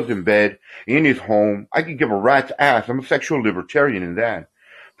homosexual does in bed, in his home. I could give a rat's ass. I'm a sexual libertarian in that.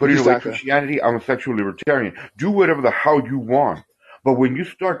 Putting away exactly. Christianity, I'm a sexual libertarian. Do whatever the hell you want. But when you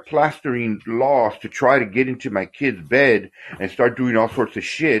start plastering laws to try to get into my kid's bed and start doing all sorts of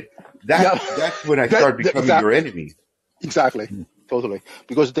shit, Yeah, that's when I start becoming your exactly, enemy. exactly, totally.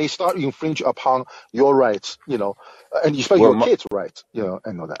 Because they start infringe upon your rights, and especially well, your kids' rights,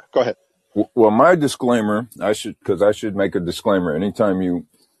 and all that. Go ahead. my disclaimer, because I should make a disclaimer. Anytime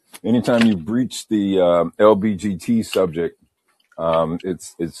you breach the LBGT subject,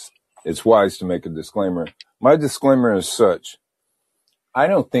 it's wise to make a disclaimer. My disclaimer is such: I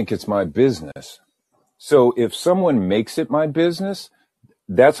don't think it's my business. So if someone makes it my business,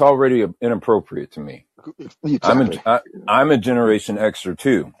 that's already inappropriate to me. Exactly. I'm a Generation Xer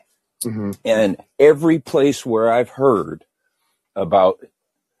too. Mm-hmm. And every place where I've heard about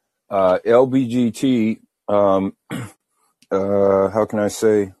LBGT, how can I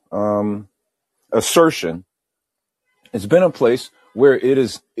say, assertion, it's been a place where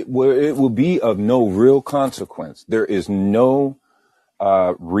it will be of no real consequence. There is no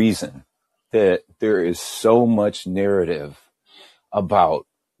reason that there is so much narrative about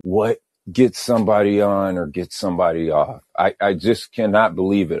what gets somebody on or gets somebody off. I just cannot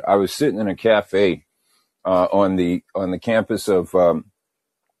believe it. I was sitting in a cafe on the campus of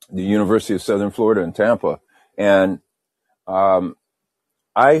the University of Southern Florida in Tampa, and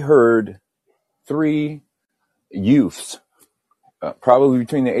I heard three youths, probably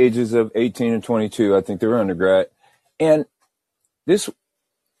between the ages of 18 and 22. I think they were undergrad, and this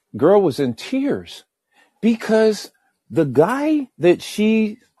girl was in tears because the guy that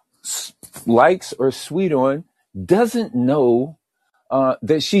she likes or sweet on doesn't know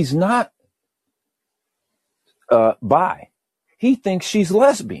that she's not bi. He thinks she's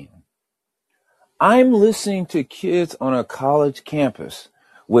lesbian. I'm listening to kids on a college campus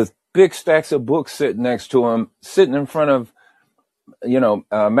with big stacks of books sitting next to them, sitting in front of,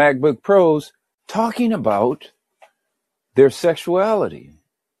 MacBook Pros, talking about their sexuality,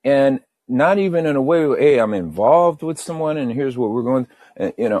 and not even in a way, hey, I'm involved with someone, and here's what we're going,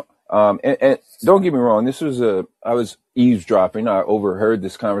 and don't get me wrong, I was eavesdropping, I overheard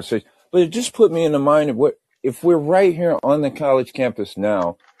this conversation, but it just put me in the mind of what, if we're right here on the college campus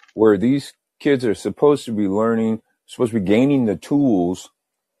now, where these kids are supposed to be learning, supposed to be gaining the tools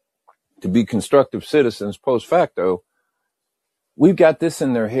to be constructive citizens post facto, we've got this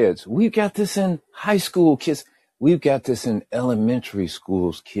in their heads. We've got this in high school kids. We've got this in elementary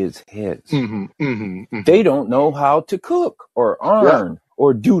schools kids' heads. Mm-hmm. Mm-hmm. Mm-hmm. They don't know how to cook or iron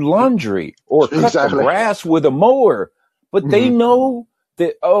or do laundry or cut the grass with a mower, but they know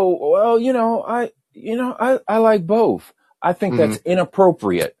that, I like both. I think that's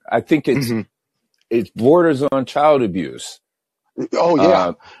inappropriate. I think it borders on child abuse. Oh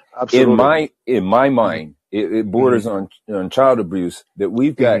yeah, absolutely. In my mind, it borders on child abuse. That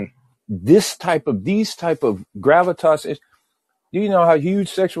we've got these type of gravitas. Do you know how huge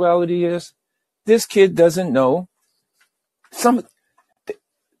sexuality is? This kid doesn't know. Some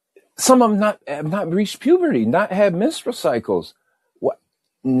of them have not reached puberty, not had menstrual cycles.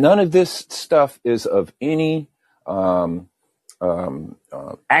 None of this stuff is of any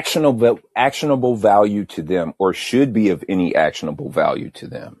actionable value to them, or should be of any actionable value to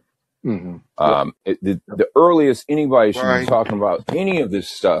them. The earliest anybody should be talking about any of this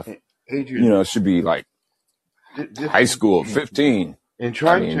stuff, Adrian, should be like high school, 15. In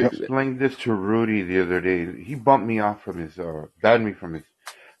trying to explain this to Rudy the other day, he bumped me off from his, banned me from his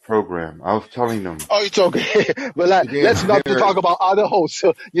program. I was telling him. Oh, it's okay. But let's not talk about other hosts.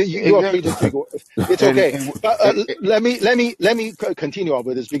 So you are free to take. It's okay. But let me continue on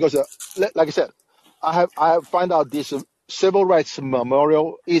with this, because, like I said, I have found out this civil rights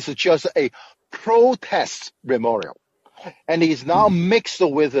memorial is just a protest memorial, and it's now mixed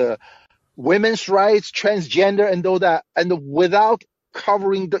with women's rights, transgender, and all that, and without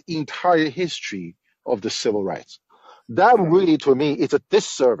covering the entire history of the civil rights. That really, to me, is a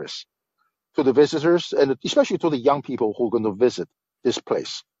disservice to the visitors, and especially to the young people who are going to visit this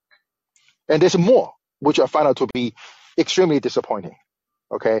place. And there's more, which I find out to be extremely disappointing.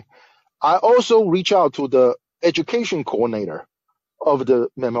 Okay. I also reach out to the education coordinator of the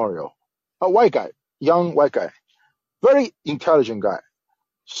memorial, a white guy, young white guy, very intelligent guy.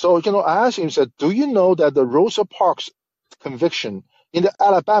 So, I asked him, said, do you know that the Rosa Parks conviction in the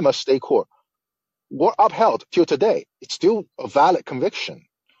Alabama state court were upheld till today? It's still a valid conviction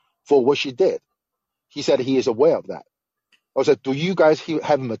for what she did. He said he is aware of that. I said, do you guys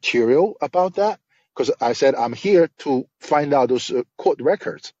have material about that? Because I said, I'm here to find out those court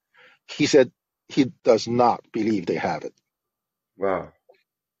records. He said he does not believe they have it. Wow.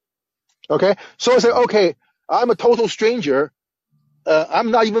 Okay. So I said, okay, I'm a total stranger.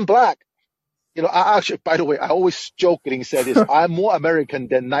 I'm not even black. I actually, by the way, I always jokingly say this, I'm more American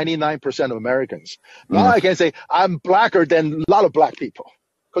than 99% of Americans. Now I can say I'm blacker than a lot of black people,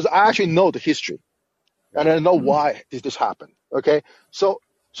 because I actually know the history. And I know why this happened. Okay. So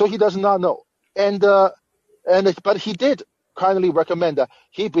he does not know. But he did kindly recommend that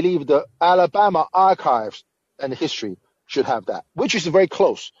he believed the Alabama archives and history should have that, which is very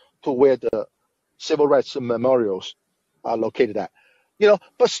close to where the civil rights memorials are located at.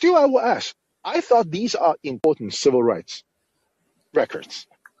 But still I will ask, I thought these are important civil rights records.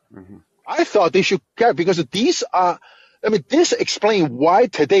 I thought they should care, because these are I mean, this explains why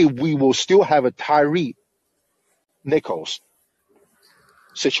today we will still have a Tyree Nichols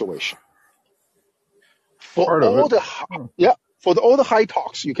situation for Part of it. all the yeah for all the high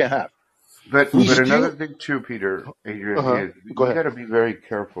talks you can have. We But still another thing too, Peter, Adrian, uh-huh. is Go we ahead. got to be very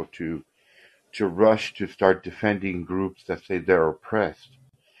careful to rush to start defending groups that say they're oppressed.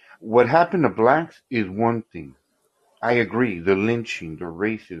 What happened to blacks is one thing. I agree. The lynching, the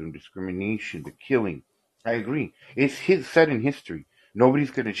racism, discrimination, the killing. I agree. It's set in history.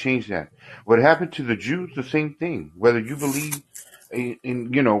 Nobody's going to change that. What happened to the Jews, the same thing. Whether you believe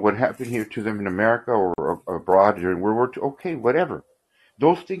in what happened here to them in America or abroad during World War II, okay, whatever.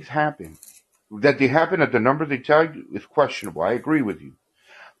 Those things happen. That they happen at the number they tell you is questionable. I agree with you.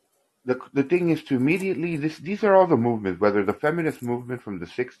 The thing is to immediately these are all the movements, whether the feminist movement from the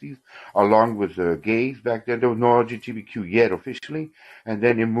 60s, along with the gays back then, there was no LGBTQ yet officially, and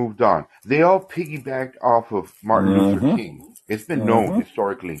then it moved on. They all piggybacked off of Martin Luther Mm-hmm. King. It's been known Mm-hmm.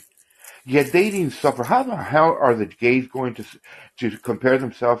 historically. Yet they didn't suffer. How the hell are the gays going to compare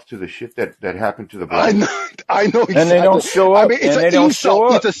themselves to the shit that happened to the I blacks? know, I know And they don't exactly. show I up. mean, it's And an they don't show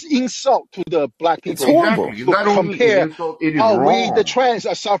insult. It's up. an insult to the black It's people horrible. Exactly. It's to not only an compare. insult, it is Oh, the wrong. trans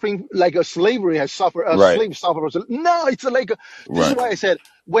are suffering like a slavery has suffered. A Right. slave suffered. No, it's like this is Right. why I said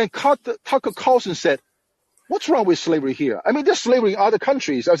when Tucker Carlson said, "What's wrong with slavery here?" I mean, there's slavery in other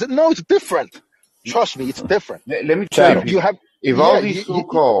countries. I said, "No, it's different. Trust me, it's different." Let me tell you, Chattel. You Peter. have, If yeah, all these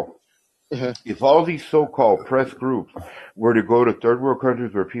so-called uh if all these so-called press groups were to go to third world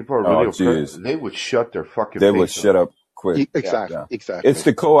countries where people are really Oh, oppressed, geez. they would shut their fucking They would face up. shut up quick. Yeah, exactly, Yeah. It's exactly.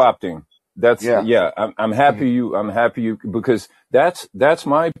 the co-opting. That's yeah. yeah. I'm Mhm. happy you because that's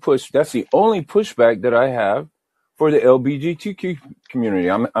my push. That's the only pushback that I have for the LGBTQ community.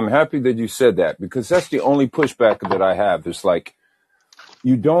 I'm happy that you said that because that's the only pushback that I have. It's like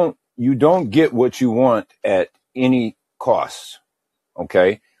you don't get what you want at any cost.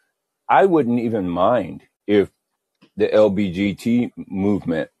 Okay. I wouldn't even mind if the LGBT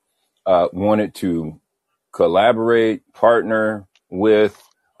movement wanted to collaborate, partner with,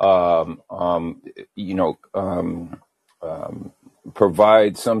 um, um, you know, um, um,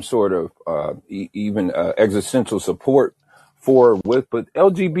 provide some sort of even existential support but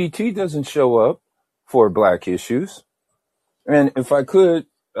LGBT doesn't show up for Black issues. And if I could,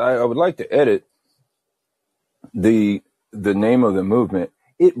 I would like to edit the the name of the movement.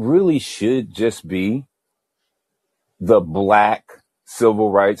 It really should just be the Black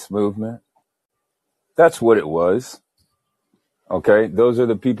Civil Rights Movement. That's what it was. Okay, those are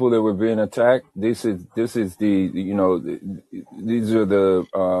the people that were being attacked. This is the these are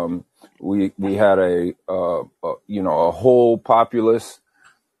the we had a whole populace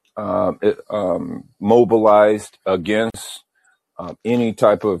mobilized against any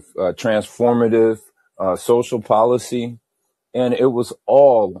type of transformative social policy, and it was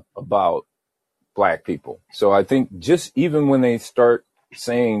all about Black people. So I think just even when they start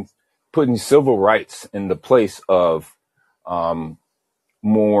saying putting civil rights in the place of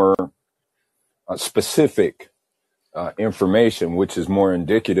more specific information, which is more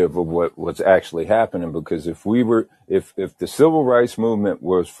indicative of what's actually happening. Because if the civil rights movement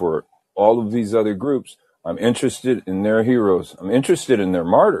was for all of these other groups, I'm interested in their heroes. I'm interested in their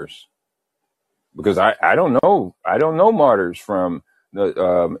martyrs because I don't know martyrs from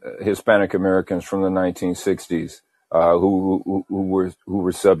the Hispanic Americans from the 1960s who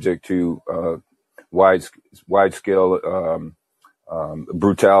were subject to wide scale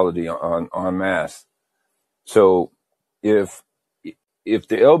brutality on mass. So if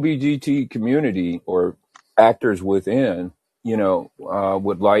the LGBT community or actors within,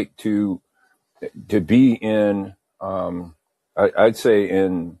 would like to be in, I'd say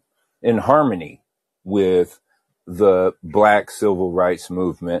in harmony with the Black civil rights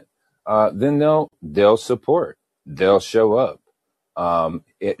movement, then they'll support, they'll show up.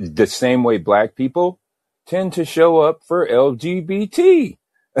 The same way Black people tend to show up for LGBT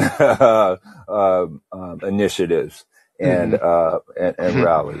initiatives and, Mhm. and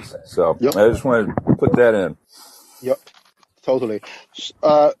rallies. So Yep, I just wanted to put that in. yep, totally.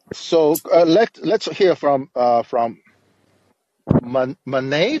 Let's hear from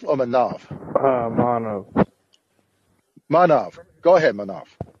Manav or Manav. Mono. Manav, go ahead, Manav.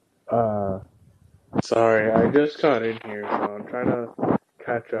 Uh, Sorry, I just got in here, so I'm trying to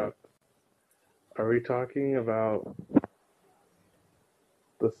catch up. Are we talking about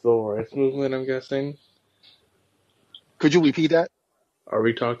the civil rights movement, I'm guessing? Could you repeat that? Are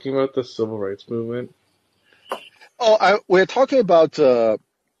we talking about the civil rights movement? We're talking about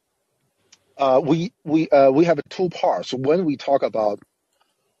we have two parts when we talk about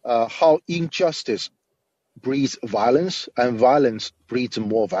how injustice breeds violence, and violence breeds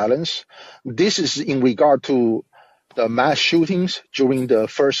more violence. This is in regard to the mass shootings during the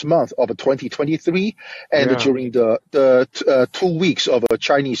first month of 2023 and Yeah. during the 2 weeks of a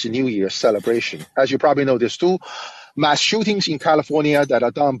Chinese New Year celebration. As you probably know, there's two mass shootings in California that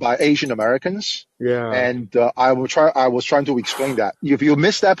are done by Asian Americans, Yeah. and I was trying to explain that. If you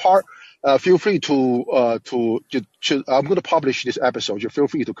missed that part, feel free I'm going to publish this episode. You feel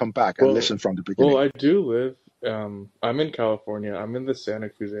free to come back and Well, listen from the well, beginning. I do live. I'm in California. I'm in the Santa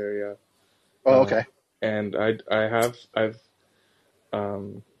Cruz area. Oh, Uh, okay. and I've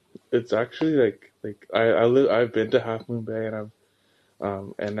it's actually like I live. I've been to Half Moon Bay,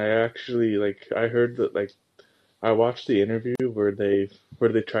 and and I actually I heard that I watched the interview where they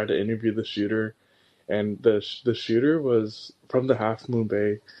tried to interview the shooter, and the shooter was from the Half Moon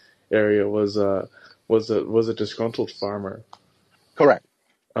Bay area, was a disgruntled farmer. Correct.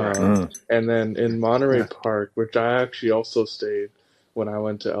 Correct. And then in Monterey Yeah. Park, which I actually also stayed when I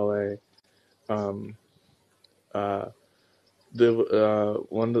went to LA, um, uh,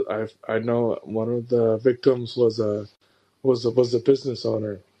 I know one of the victims was a business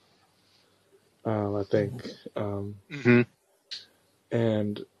owner, I think, Hmm.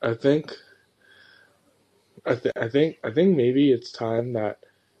 and I think maybe it's time that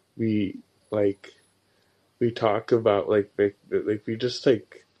we like we talk about we just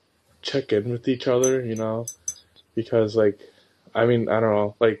check in with each other, because I mean, I don't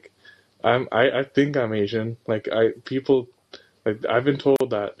know, I think I'm Asian. I've been told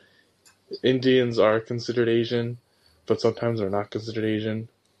that Indians are considered Asian, but sometimes they're not considered Asian.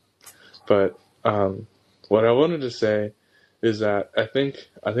 But what I wanted to say is that I think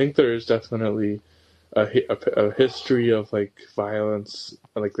there is definitely a history of violence,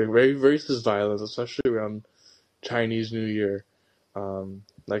 like very racist violence, especially around Chinese New Year.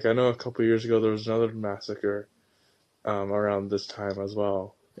 I know a couple years ago there was another massacre around this time as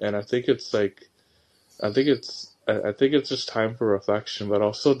well, and I think it's just time for reflection, but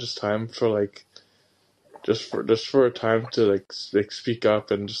also just time for just for a time to speak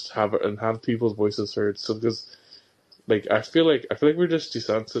up and just have people's voices heard. So because I feel like we're just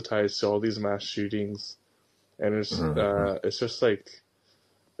desensitized to all these mass shootings, and it's just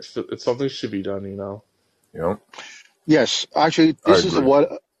it's something should be done, Yep. Yes, actually, I agree.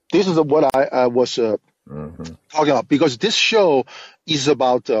 this is what I was talking about, because this show is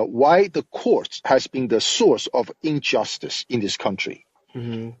about why the courts has been the source of injustice in this country.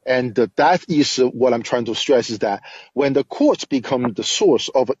 Hmm. And that is what I'm trying to stress, is that when the courts become the source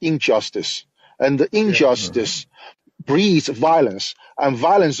of injustice, and the Yeah. injustice breeds violence, and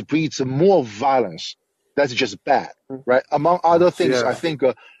violence breeds more violence, that's just bad, right? Among other things, I Yeah. think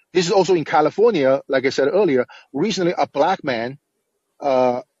this is also in California, like I said earlier. Recently, a black man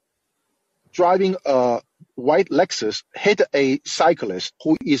uh, driving a white Lexus hit a cyclist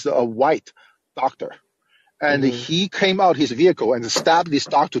who is a white doctor, and Hmm. he came out his vehicle and stabbed this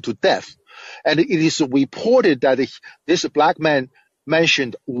doctor to death. And it is reported that this black man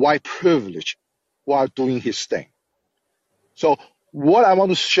mentioned white privilege while doing his thing. So what I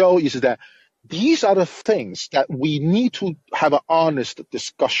want to show is that these are the things that we need to have an honest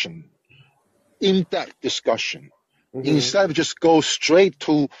discussion, in-depth discussion, Hmm. instead of just go straight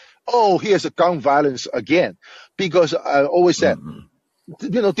to, oh, here's a gun violence again. Because I always said,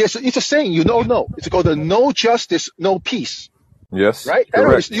 it's a saying, no. It's called the no justice, no peace, Yes, right?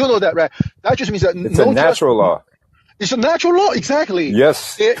 Anyways, correct. you know that, right? That just means that It's a no justice. natural law. It's a natural law, exactly.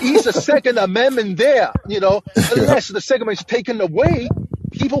 Yes. There is a Second Amendment there, unless the Second Amendment is taken away,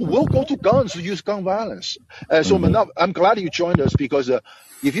 people will go to guns to use gun violence. So Manav, I'm glad you joined us, because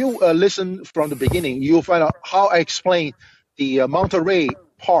if you listen from the beginning, you'll find out how I explained the Monterey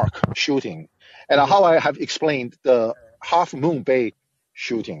Park shooting, and Hmm. how I have explained the Half Moon Bay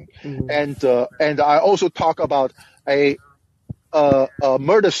shooting, Hmm. and I also talk about a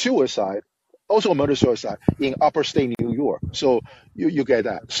murder suicide, also a murder suicide in upper state New York. So you get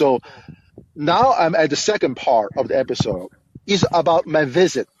that. So now I'm at the second part of the episode. Is about my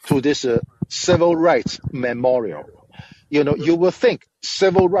visit to this civil rights memorial. You will think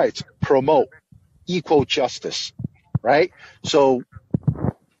civil rights promote equal justice, right? So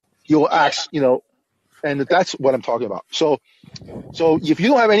you'll ask, and that's what I'm talking about. So if you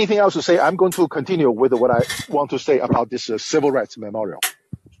don't have anything else to say, I'm going to continue with what I want to say about this civil rights memorial.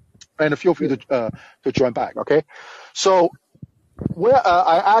 And feel free to join back. Okay, so where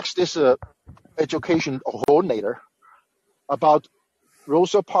I asked this education coordinator about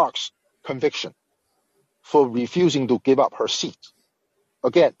Rosa Parks' conviction for refusing to give up her seat.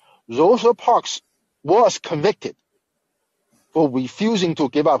 Again, Rosa Parks was convicted for refusing to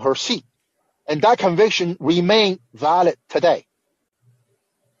give up her seat, And that conviction remains valid today.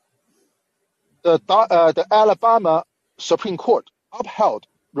 The Alabama Supreme Court upheld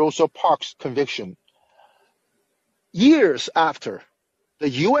Rosa Parks' conviction years after the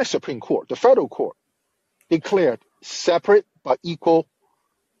U.S. Supreme Court, the federal court, declared separate but equal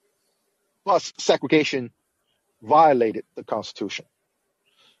bus segregation violated the Constitution.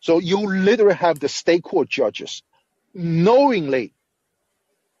 So you literally have the state court judges knowingly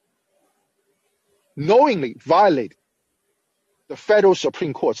violate the federal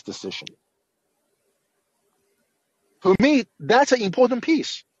Supreme Court's decision. To me, that's an important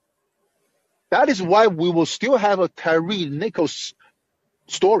piece. That is why we will still have a Tyree Nichols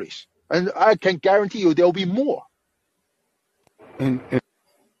stories. And I can guarantee you there will be more. And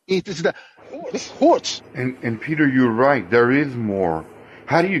It is the courts. and Peter, you're right. There is more.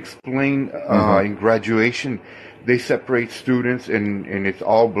 How do you explain in graduation they separate students and it's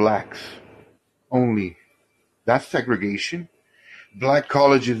all blacks only? That's segregation. Black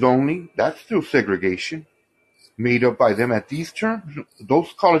colleges only. That's still segregation. Made up by them at these terms.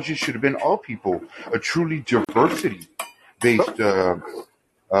 Those colleges should have been all people, a truly diversity based for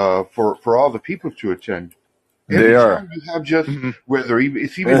all the people to attend. Every They are. time you have just whether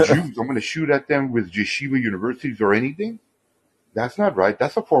it's even Jews, I'm going to shoot at them with yeshiva universities or anything. That's not right.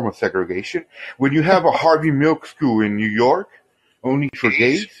 That's a form of segregation. When you have a Harvey Milk School in New York, only for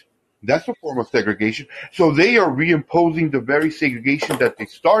gays, that's a form of segregation. So they are reimposing the very segregation that they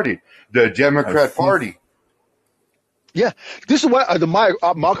started, the Democrat Party. Yeah, this is why I admire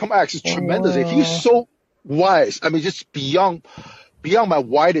Malcolm X is tremendous. He's so wise. I mean, just beyond my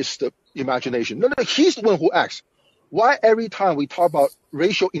widest imagination. No, he's the one who acts. Why every time we talk about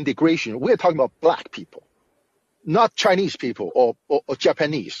racial integration, we're talking about black people, not Chinese people or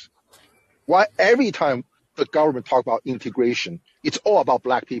Japanese? Why every time the government talk about integration, it's all about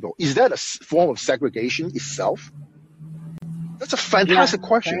black people? Is that a form of segregation itself? That's a fantastic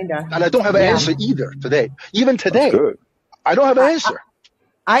question, kinda. and I don't have an answer either today. Even today, Good. I don't have an answer.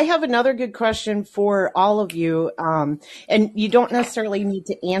 I have another good question for all of you, and you don't necessarily need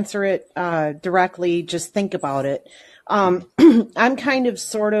to answer it directly. Just think about it. I'm kind of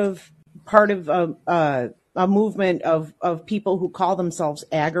sort of part of a movement of people who call themselves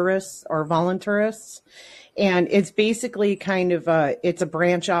agorists or voluntarists. And it's basically kind of it's a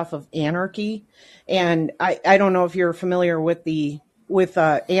branch off of anarchy. And I don't know if you're familiar with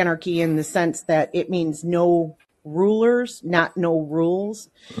anarchy in the sense that it means no rulers, not no rules.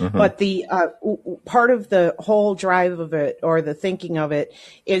 But the part of the whole drive of it or the thinking of it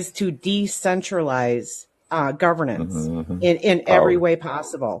is to decentralize governance in every way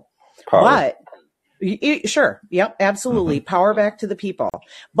possible. Power. But sure. Yep. Absolutely. Power back to the people.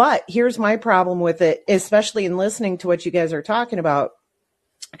 But here's my problem with it, especially in listening to what you guys are talking about,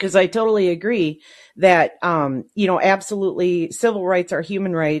 because I totally agree that, absolutely civil rights are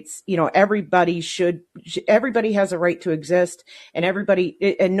human rights. Everybody has a right to exist, and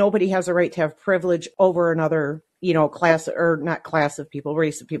nobody has a right to have privilege over another, class, or not class of people,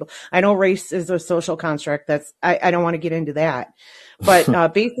 race of people. I know race is a social construct. I don't want to get into that.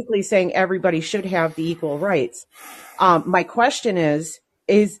 But basically saying everybody should have the equal rights. My question is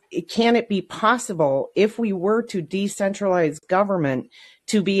can it be possible if we were to decentralize government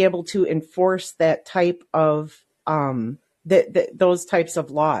to be able to enforce that type of those types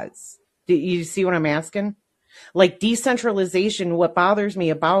of laws? Do you see what I'm asking? Like decentralization, what bothers me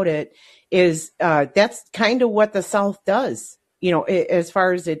about it is that's kind of what the South does, as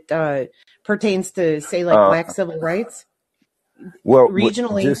far as it pertains to, say, like black civil rights. Well,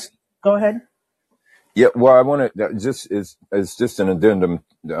 Regionally, go ahead. Yeah, well, I want to it's just an addendum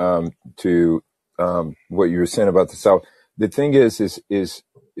to what you were saying about the South. The thing is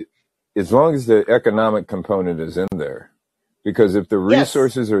as long as the economic component is in there, because if the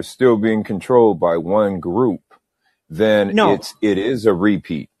resources are still being controlled by one group, then it is a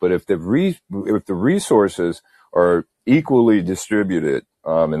repeat. But if the resources are equally distributed,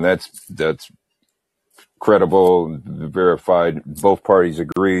 and that's credible, verified, both parties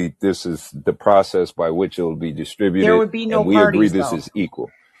agree this is the process by which it will be distributed. There would be no and we parties, agree this though. is equal.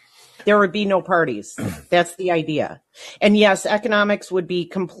 There would be no parties. That's the idea. And yes, economics would be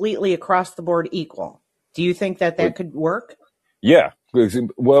completely across the board equal. Do you think that could work? Yeah.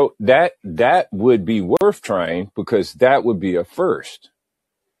 Well, that would be worth trying, because that would be a first.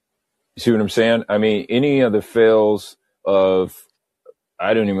 You see what I'm saying? I mean, any of the fails of,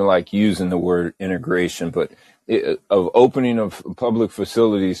 I don't even like using the word integration, but of opening of public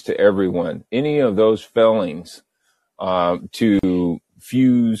facilities to everyone, any of those failings to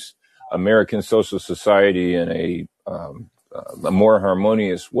fuse American social society in a more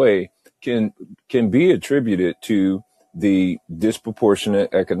harmonious way, can be attributed to the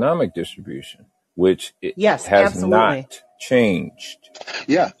disproportionate economic distribution, which it Yes, has absolutely. not changed.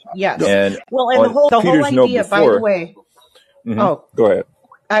 Yeah. Yes. And Well, and on the whole Peter's note idea, by the before, way, oh, go ahead.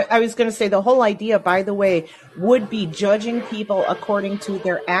 I was going to say the whole idea, by the way, would be judging people according to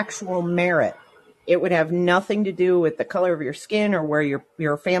their actual merit. It would have nothing to do with the color of your skin or where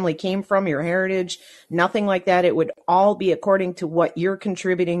your family came from, your heritage, nothing like that. It would all be according to what you're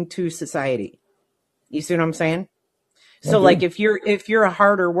contributing to society. You see what I'm saying? So like if you're a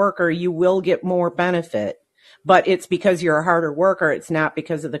harder worker, you will get more benefit, but it's because you're a harder worker. It's not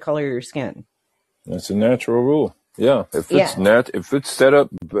because of the color of your skin. That's a natural rule. Yeah, if it's Yeah. if it's set up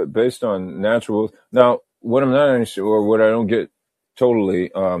based on natural. Now, what I'm not sure, or what I don't get totally,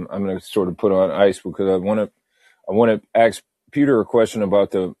 I'm going to sort of put on ice because I want to ask Peter a question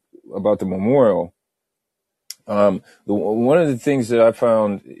about the memorial. One of the things that I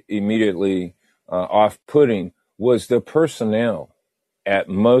found immediately off-putting was the personnel at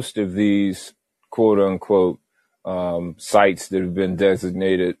most of these quote unquote sites that have been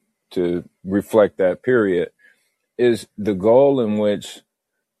designated to reflect that period. Is the goal in which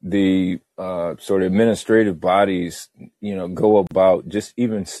the sort of administrative bodies, go about just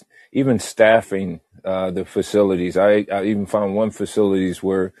even staffing the facilities. I even found one facilities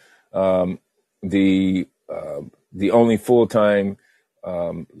where the only full-time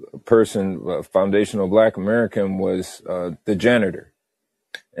person, foundational Black American, was the janitor,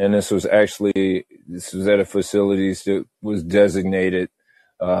 and this was at a facilities that was designated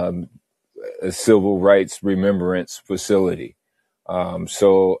a civil rights remembrance facility.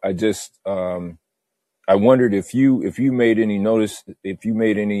 So I wondered if you made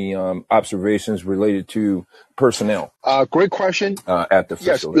any observations related to personnel. Great question. At the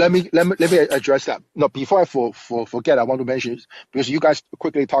Yes, facilities. let me address that. No, before I forget, I want to mention, because you guys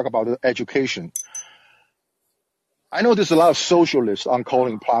quickly talk about the education. I know there's a lot of socialists on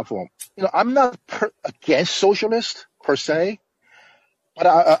calling platform. I'm not against socialists per se,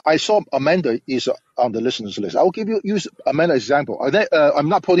 but I saw Amanda is on the listeners list. I will use Amanda example. I'm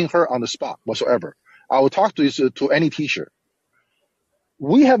not putting her on the spot whatsoever. I will talk to any teacher.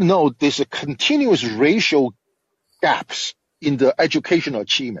 We have known there's a continuous racial gaps in the educational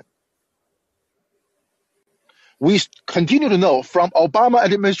achievement. We continue to know from Obama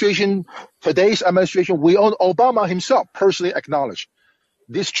administration, today's administration, Obama himself personally acknowledged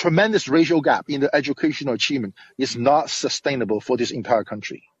this tremendous racial gap in the educational achievement is not sustainable for this entire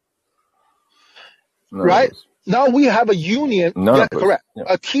country. Right? Now we have a union. Yeah, correct. Yeah.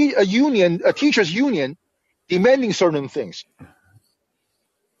 A teachers union demanding certain things.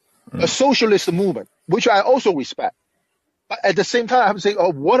 A socialist movement, which I also respect. But at the same time, I have to say,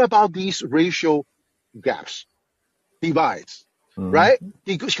 what about these racial gaps, divides, right?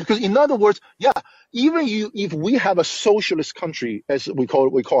 Because in other words, even if we have a socialist country, as we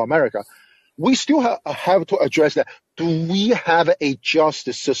call America, we still have to address that. Do we have a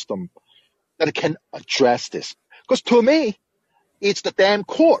justice system that can address this? Because to me, it's the damn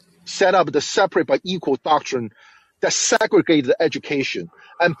court set up the separate but equal doctrine that segregated the education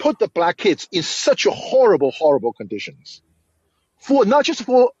and put the Black kids in such a horrible, horrible conditions. For not just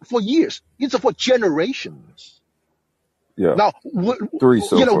for years, it's for generations. Yeah. Now, what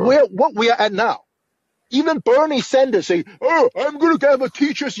we are at now. Even Bernie Sanders say, I'm going to have a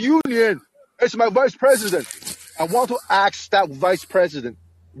teachers union as my vice president. I want to ask that vice president,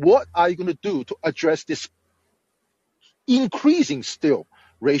 what are you going to do to address this increasing still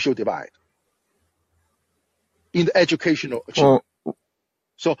racial divide in the educational achievement?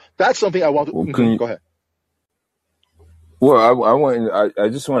 So that's something I want to go ahead. Well, I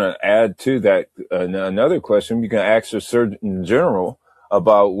just want to add to that another question. You can ask the Surgeon General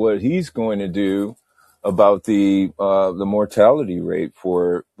about what he's going to do about the mortality rate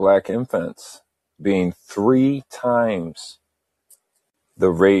for Black infants being 3 times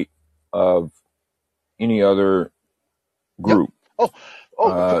the rate of any other group. Yeah.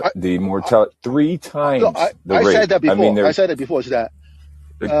 The mortality 3 times the rate. I said that before. I said it before. Is that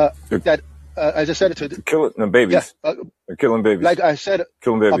as I said to killing the babies. Yeah, they're killing babies. Like I said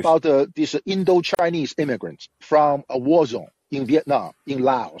about these Indo-Chinese immigrants from a war zone in Vietnam, in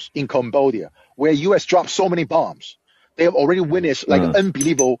Laos, in Cambodia, where U.S. dropped so many bombs. They have already witnessed an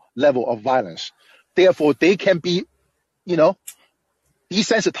unbelievable level of violence. Therefore, they can be,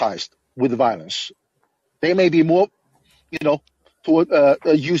 desensitized with violence. They may be more, toward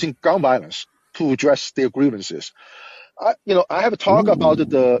using gun violence to address their grievances. I have talked about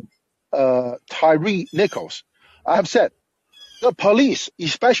the Tyree Nichols. I have said the police,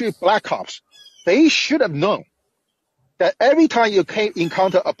 especially Black cops, they should have known that every time you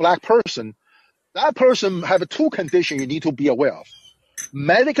encounter a black person, that person have two conditions you need to be aware of.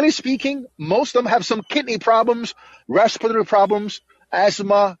 Medically speaking, most of them have some kidney problems, respiratory problems,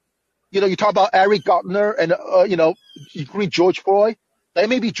 asthma. You talk about Eric Garner and you read George Floyd. They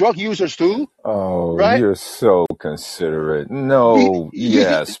may be drug users too, Oh, right? you're so considerate. No,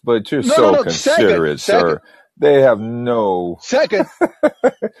 yes, but you're No, no, so no. Second, considerate, sir. They have no. second.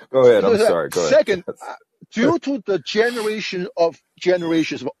 Go ahead. I'm sorry. Go ahead. Second, due to the generations of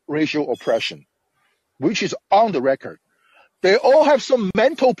racial oppression, which is on the record, they all have some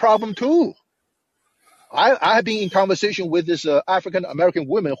mental problem too. I have been in conversation with this African American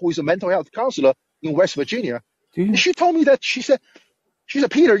woman who is a mental health counselor in West Virginia. And she told me that she said,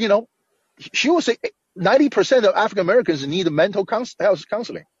 Peter, she will say 90% of African Americans need mental health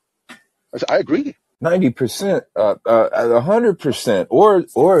counseling. I said, I agree. 90%, 100%,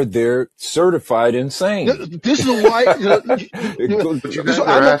 or they're certified insane. This is why. What you guys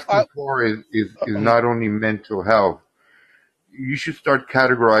are asking for is not only mental health. You should start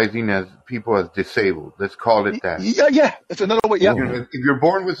categorizing as people as disabled. Let's call it that. Yeah. It's another way. Yeah. If you're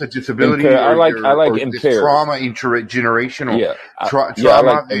born with a disability I like or impaired. this trauma, intergenerational trauma,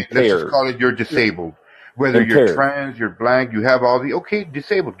 let's just call it you're disabled. Whether impaired. you're trans, you're black, you have all the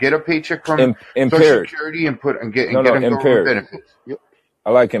disabled. Get a paycheck from Social Security and get government benefits.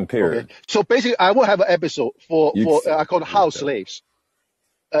 I like impaired. Okay. So basically, I will have an episode for I call it house slaves,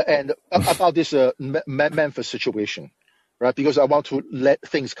 and about this Memphis situation. Right, because I want to let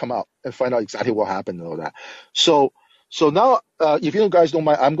things come out and find out exactly what happened and all that. So now, if you guys don't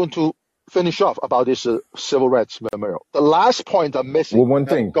mind, I'm going to finish off about this civil rights memorial. The last point I'm missing. Well, one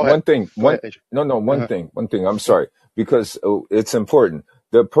thing. I'm sorry, because it's important.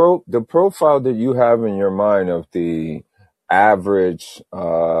 The profile that you have in your mind of the average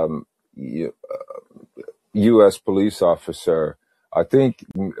U.S. police officer, I think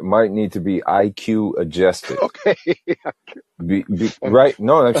might need to be IQ adjusted. Okay. Right?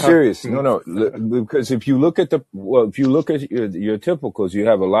 No, I'm serious. No, because if you look at your typicals, you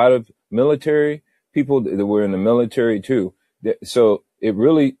have a lot of military people that were in the military too. So it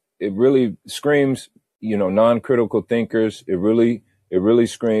really screams, non-critical thinkers. It really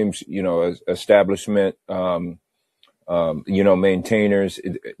screams, establishment, maintainers.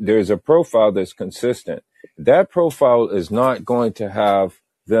 There's a profile that's consistent. That profile is not going to have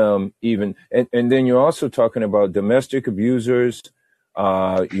them even, and then you're also talking about domestic abusers.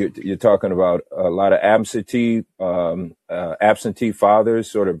 You're talking about a lot of absentee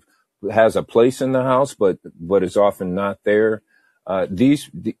fathers, sort of has a place in the house, but is often not there. These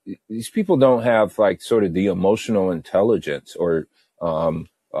people don't have like sort of the emotional intelligence or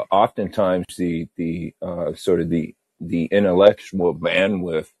oftentimes the sort of the intellectual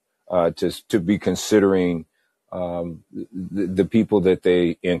bandwidth to be considering the people that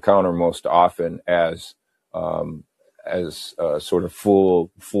they encounter most often as sort of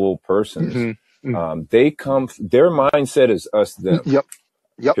full persons. Mm-hmm. Their mindset is us them. Yep.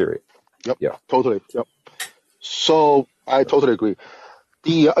 Period. Yep. Yeah. Totally. Yep. So I totally agree.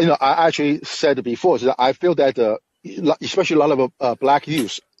 I actually said before that I feel that especially a lot of black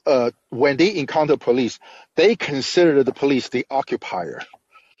youth when they encounter police, they consider the police the occupier.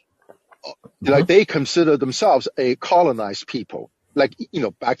 Like they consider themselves a colonized people, like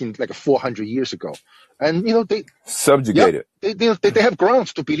back in like 400 years ago, and they subjugated. They have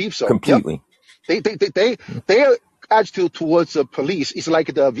grounds to believe so. Completely. Yep. Their attitude towards the police is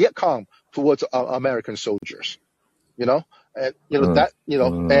like the Viet Cong towards American soldiers, and and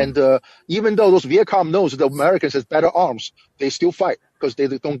even though those Viet Cong knows the Americans has better arms, they still fight because they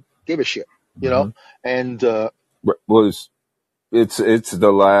don't give a shit, and it's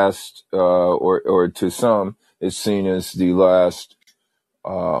the last, or to some, it's seen as the last,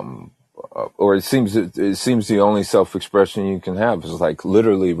 or it seems the only self-expression you can have is like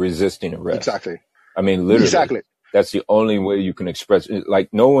literally resisting arrest. Exactly. I mean, literally. Exactly. That's the only way you can express it.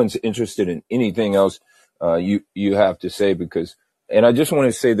 Like no one's interested in anything else you have to say because, and I just want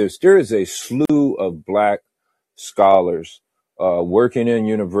to say this: there is a slew of black scholars working in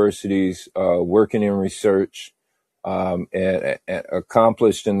universities, working in research. And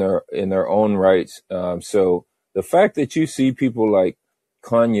accomplished in their own rights. So the fact that you see people like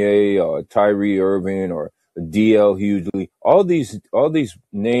Kanye or Tyree Irving or D.L. Hughley, all these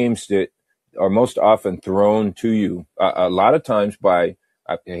names that are most often thrown to you, a lot of times by,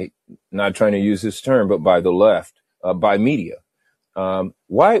 not trying to use this term, but by the left, by media.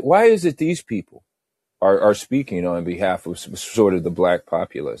 Why is it these people are speaking on behalf of sort of the black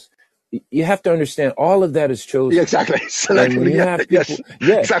populace? you have to understand all of that is chosen. Yeah, exactly. And when Selectively, you yeah, have people,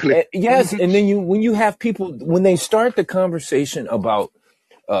 yes, exactly. yes, and then when you have people, when they start the conversation about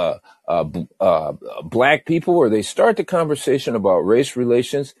uh, uh, black people, or they start the conversation about race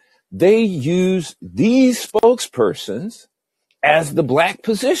relations, they use these spokespersons as the black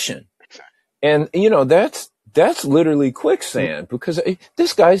position. And, that's literally quicksand, because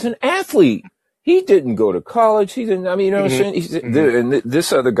this guy's an athlete. He didn't go to college. He didn't, you know what I'm saying? And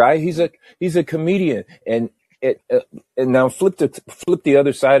this other guy, he's a comedian. And and now flip the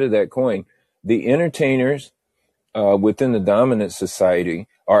other side of that coin. The entertainers, within the dominant society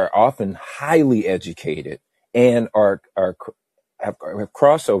are often highly educated and have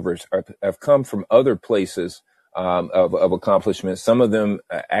crossovers, have come from other places, of accomplishment. Some of them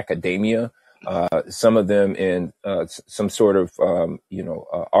academia, some of them in some sort of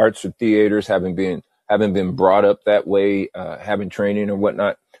arts or theaters, having been brought up that way, having training or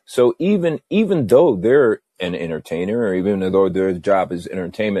whatnot. So even though they're an entertainer, or even though their job is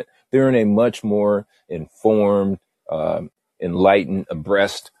entertainment, they're in a much more informed, enlightened,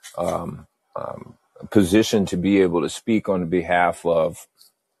 abreast position to be able to speak on behalf of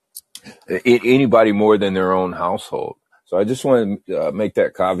anybody more than their own household. So I just want to make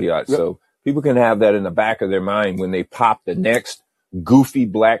that caveat, Yep. so people can have that in the back of their mind when they pop the next goofy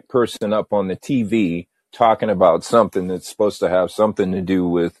black person up on the TV talking about something that's supposed to have something to do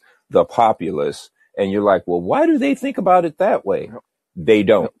with the populace. And you're like, well, why do they think about it that way? Yep. They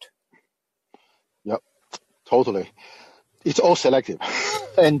don't. Yep. Totally. It's all selective.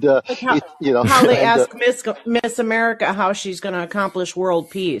 And, Like how they and, ask Miss America how she's going to accomplish world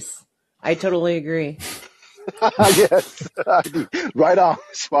peace. I totally agree. yes, Heidi. Right on,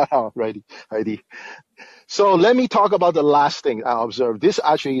 spot on, righty, Heidi. So let me talk about the last thing I observed. This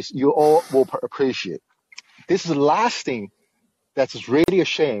actually is, you all will appreciate. This is the last thing that's really a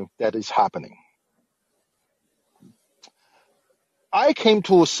shame that is happening. I came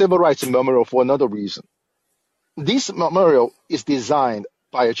to a civil rights memorial for another reason. This memorial is designed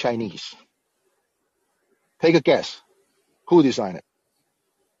by a Chinese. Take a guess. Who designed it?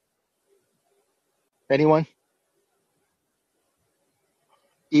 Anyone?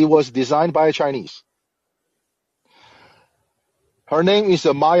 It was designed by a Chinese. Her name is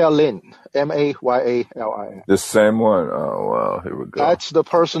Maya Lin, Mayalin. The same one. Oh, wow. Here we go. That's the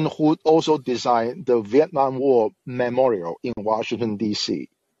person who also designed the Vietnam War Memorial in Washington, D.C.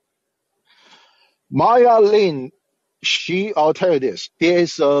 Maya Lin, I'll tell you this, there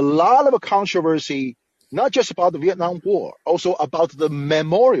is a lot of controversy, not just about the Vietnam War, also about the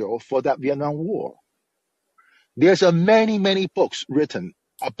memorial for that Vietnam War. There's many, many books written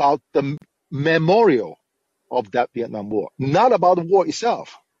about the memorial of that Vietnam War, not about the war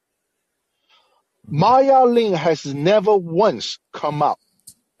itself. Maya Lin has never once come out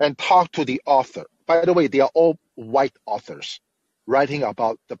and talked to the author. By the way, they are all white authors writing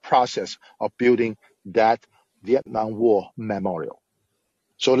about the process of building that Vietnam War memorial.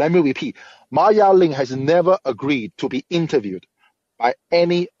 So let me repeat, Maya Lin has never agreed to be interviewed by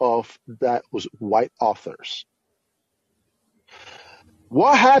any of those white authors.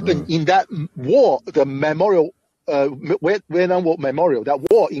 What happened in that war, the memorial, Vietnam War memorial,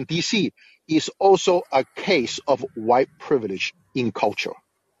 that war in DC, is also a case of white privilege in culture,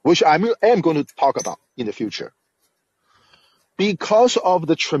 which I am going to talk about in the future. Because of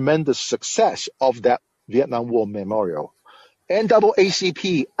the tremendous success of that Vietnam War memorial,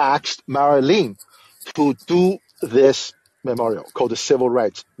 NAACP asked Maya Lin to do this memorial called the Civil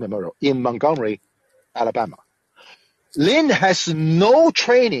Rights Memorial in Montgomery, Alabama. Lin has no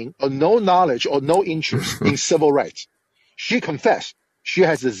training or no knowledge or no interest in civil rights. She confessed she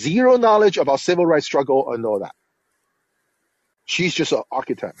has zero knowledge about civil rights struggle and all that. She's just an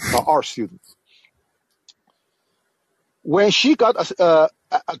architect, an art student. When she got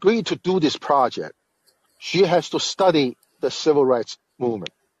agreed to do this project, she has to study the civil rights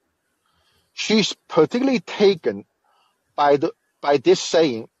movement. She's particularly taken by this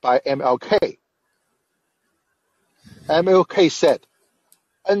saying by MLK. MLK said,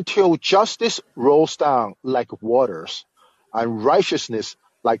 "Until justice rolls down like waters and righteousness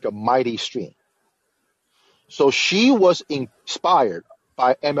like a mighty stream." So she was inspired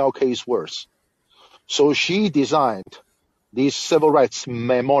by MLK's words. So she designed this civil rights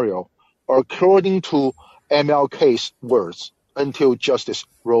memorial according to MLK's words, until justice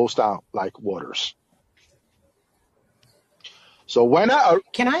rolls down like waters. So when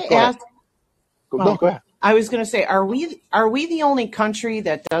Can I go ahead. ask? No, go ahead. I was going to say, are we the only country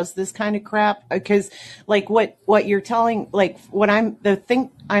that does this kind of crap? Because like what you're telling, like what I'm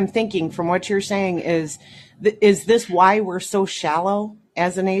thinking from what you're saying is this why we're so shallow?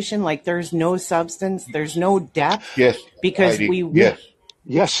 as a nation? Like there's no substance, there's no depth Yes, because Heidi. we. Yes.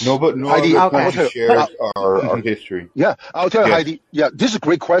 Yes, No Heidi, other Okay, I'll country tell you. but shares our history. Yeah, I'll tell you, Yes. Heidi. Yeah, this is a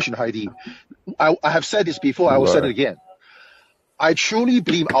great question, Heidi. I have said this before. I will say it Right. again. I truly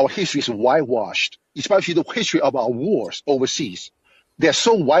believe our history is whitewashed, especially the history of our wars overseas. They're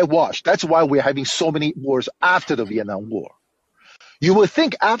so whitewashed. That's why we're having so many wars after the Vietnam War. You would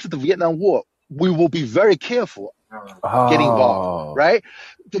think after the Vietnam War, we will be very careful getting involved, Oh, right?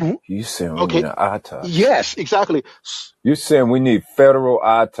 you saying we need Okay. an autopsy? Yes, exactly. You're saying we need federal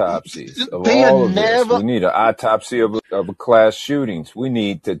autopsies of They are all of this. never We need an autopsy of a class shootings. We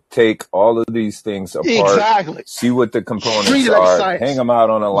need to take all of these things apart, exactly see what the treat components it like are, hang science. them out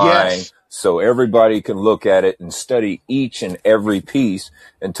on a line Yes, so everybody can look at it and study each and every piece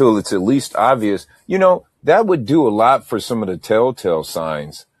until it's at least obvious. You know, that would do a lot for some of the telltale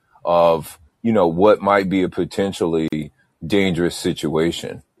signs of, you know, what might be a potentially dangerous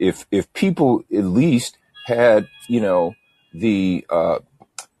situation. If people at least had, you know, the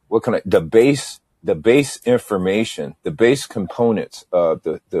the base information, the base components,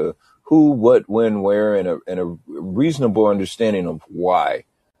 the who, what, when, where, and a reasonable understanding of why,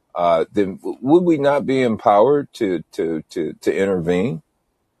 then would we not be empowered to intervene?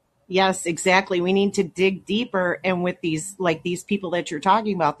 yes, exactly. We need to dig deeper. And with these, like these people that you're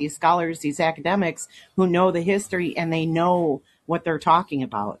talking about, these scholars, these academics who know the history and they know what they're talking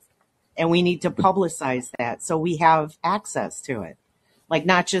about. And we need to publicize that so we have access to it. Like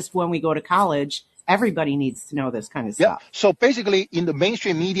not just when we go to college, everybody needs to know this kind of yeah. stuff. So basically, in the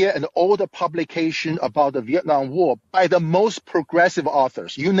mainstream media and all the publication about the Vietnam War by the most progressive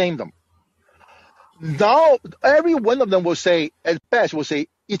authors, you name them, now every one of them will say, at best, will say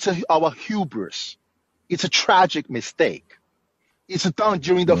it's our hubris. It's a tragic mistake. It's done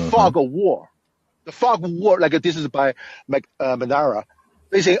during the Mm-hmm. fog of war. The fog of war, like this is by Manara.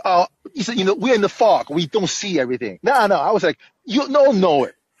 They say, he said, we're in the fog. We don't see everything. No. I was like, you don't know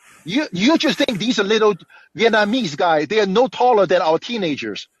it. You just think these are little Vietnamese guys. They are no taller than our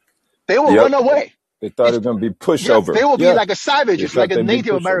teenagers. They will Yep. run away. They thought it was going to be Yeah, pushover. they will be Yeah. like a They savages, like thought a they'd be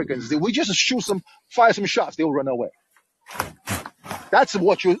Native pushover. Americans. We just fire some shots. They will run away. That's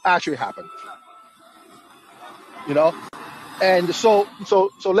what should actually happen. And so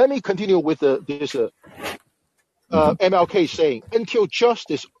let me continue with this MLK saying, until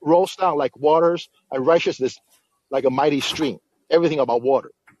justice rolls down like waters and righteousness like a mighty stream. Everything about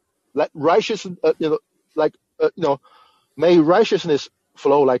water. Let righteousness, may righteousness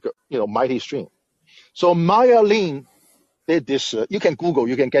flow like a mighty stream. So Maya Lin did this. You can Google,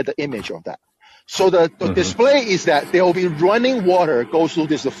 you can get the image of that. So the display is that there will be running water goes through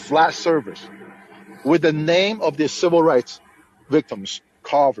this flat surface with the name of the civil rights victims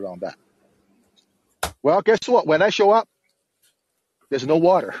carved on that. Well, guess what? When I show up, there's no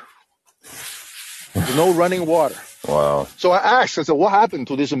water. There's no running water. Wow. So I asked, I said, what happened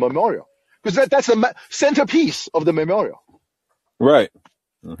to this memorial? Because that's the centerpiece of the memorial. Right.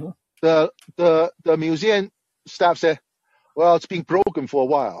 Mm-hmm. The museum staff said, well, it's been broken for a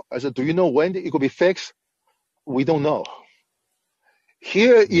while. I said, do you know when it could be fixed? We don't know.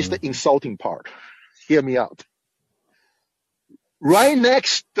 Here is the insulting part. Hear me out. Right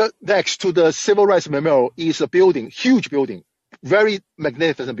next to the Civil Rights Memorial is a building, huge building, very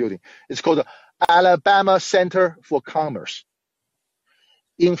magnificent building. It's called the Alabama Center for Commerce.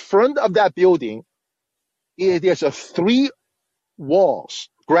 In front of that building, there's 3 walls,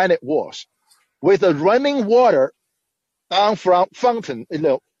 granite walls, with a running water down from fountain,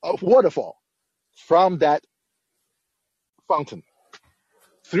 a waterfall from that fountain.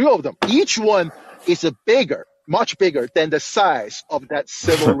 3 of them. Each one is much bigger than the size of that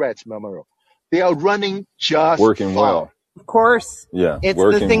Civil Rights Memorial. They are running just Working fine. well. Of course. Yeah. It's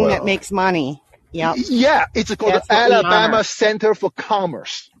working the thing well. that makes money. Yep. Yeah, it's called That's the what we Alabama honor. Center for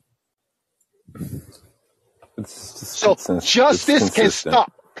Commerce. So justice can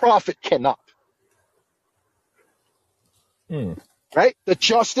stop, profit cannot. Right? The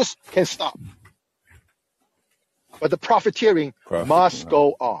justice can stop. But the profiteering must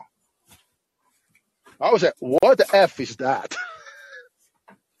go on. I was like, what the F is that?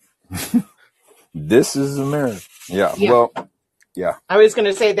 This is America. Yeah. Well, yeah. I was going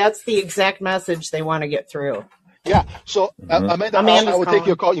to say that's the exact message they want to get through. Yeah. So, Amanda, I will take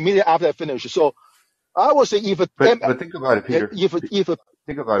your call immediately after I finish. So, I would say But think about it, Peter.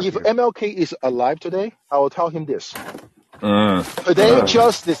 Think about it, if Peter. MLK is alive today, I will tell him this. Today,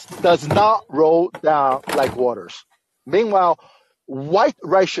 justice does not roll down like waters. Meanwhile, white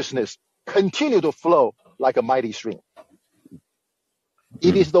righteousness continue to flow like a mighty stream.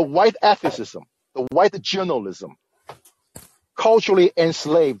 It is the white ethicism, the white journalism, culturally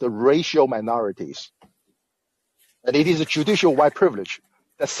enslaved racial minorities. And it is a judicial white privilege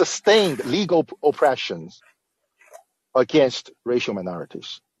that sustained legal oppressions against racial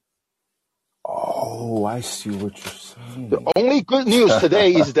minorities. Oh, I see what you're saying. The only good news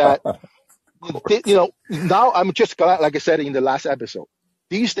today is that, now I'm just glad, like I said in the last episode,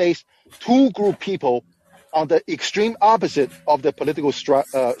 these days, two group people on the extreme opposite of the political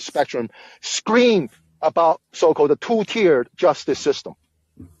spectrum scream about so-called the two-tiered justice system.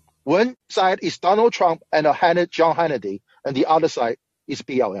 One side is Donald Trump and John Hannity, and the other side is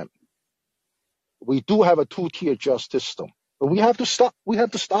BLM. We do have a two-tier justice system, but we have to stop. We have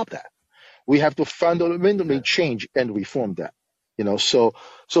to stop that. We have to fundamentally change and reform that. So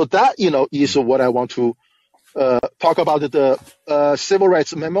that is what I want to talk about the Civil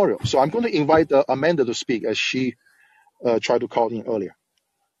Rights Memorial. So I'm going to invite Amanda to speak as she tried to call in earlier.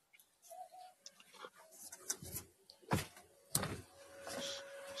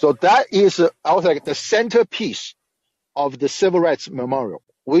 So that is, I was like, the centerpiece of the Civil Rights Memorial,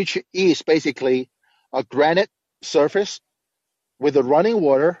 which is basically a granite surface with the running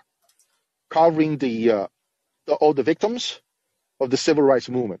water covering all the victims of the civil rights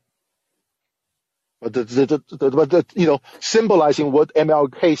movement. But symbolizing what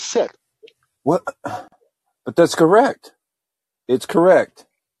MLK said. What? But that's correct. It's correct.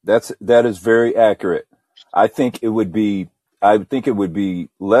 That is very accurate. I think it would be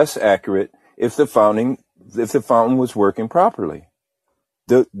less accurate if the fountain was working properly.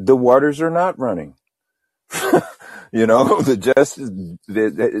 The waters are not running.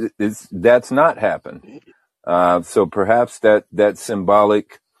 That's not happened. So perhaps that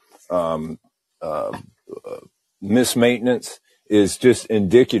symbolic mismaintenance is just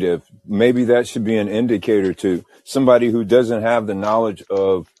indicative. Maybe that should be an indicator to somebody who doesn't have the knowledge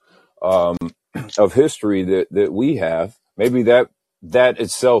of history that we have. Maybe that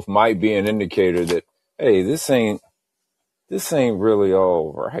itself might be an indicator that, hey, this ain't really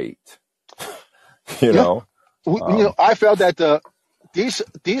all right. I felt that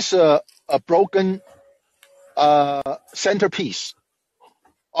this a broken centerpiece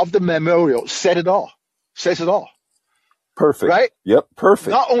of the memorial says it all. Perfect. Right? Yep.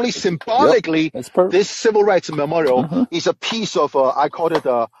 Perfect. Not only symbolically, this Civil Rights Memorial is a piece of, I call it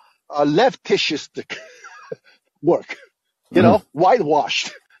a leftist work.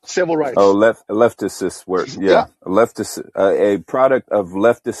 Whitewashed civil rights. Oh, leftist work. Yeah. A product of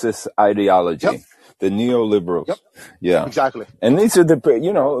leftist ideology. Yep. The neoliberals. Yep. Yeah. Exactly. And these are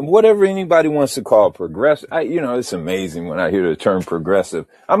whatever anybody wants to call progressive. It's amazing when I hear the term progressive.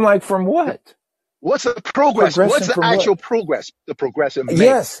 I'm like, from what? What's the progress? What's the actual progress? The progressive make?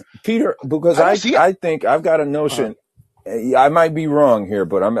 Yes, Peter, because I think I've got a notion. I might be wrong here,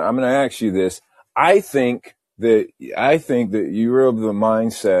 but I'm going to ask you this. I think that you're of the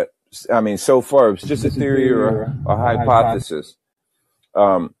mindset. I mean, so far it's just a theory or a hypothesis.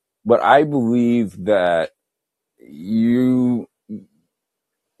 But I believe that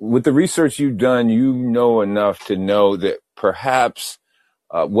with the research you've done, you know enough to know that perhaps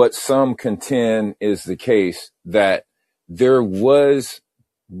what some contend is the case, that there was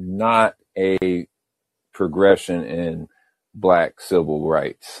not a progression in Black civil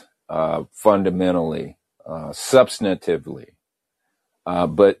rights, fundamentally, substantively.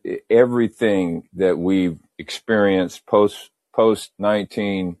 But everything that we've experienced post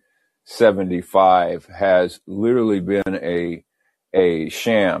 1975 has literally been a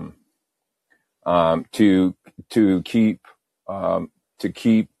sham, to keep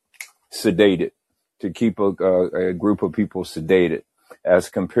sedated, to keep a group of people sedated, as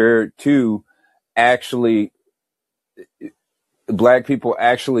compared to actually Black people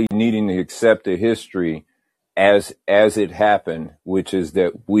actually needing to accept the history as it happened, which is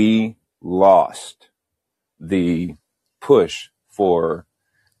that we lost the push for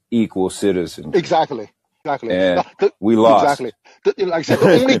equal citizenship. Exactly. And we lost. Exactly. Like I said,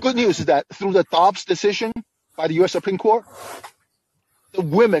 the only good news is that through the Dobbs decision by the U.S. Supreme Court, the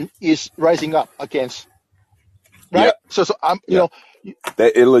women is rising up against, right? Yeah. So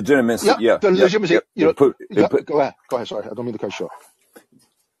the illegitimacy. The legitimacy. Go ahead. Sorry, I don't mean to cut you short.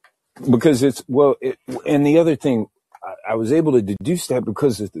 Because and the other thing, I was able to deduce that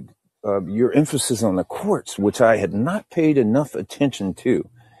because of your emphasis on the courts, which I had not paid enough attention to.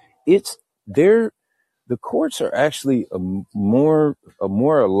 The courts are actually a more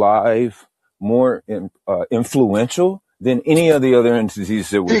alive, more influential than any of the other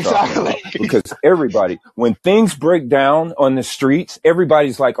entities that we're talking about. Because everybody, when things break down on the streets,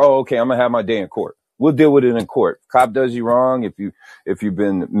 everybody's like, oh, okay, I'm going to have my day in court. we'll deal with it in court. Cop does you wrong. If you've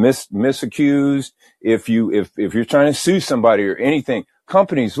been misaccused, if you're trying to sue somebody or anything,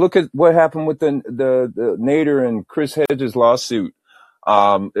 companies, look at what happened with the Nader and Chris Hedges lawsuit.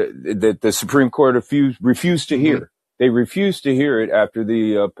 That the Supreme Court refused to hear. They refused to hear it after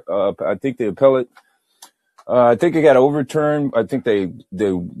I think the appellate, I think it got overturned. I think they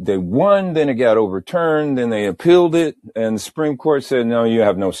won, then it got overturned, then they appealed it, and the Supreme Court said, no, you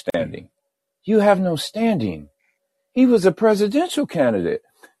have no standing. You have no standing. He was a presidential candidate.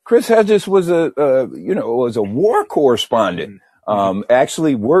 Chris Hedges was a war correspondent.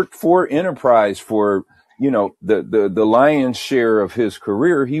 Actually worked for Enterprise for, the lion's share of his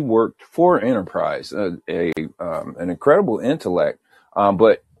career. He worked for Enterprise, an incredible intellect.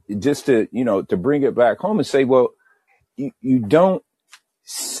 But just to bring it back home and say, well, you don't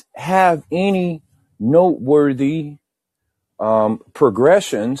have any noteworthy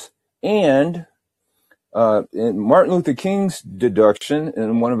progressions. And in Martin Luther King's deduction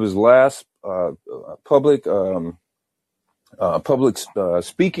in one of his last public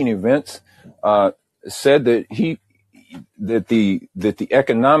speaking events, said that the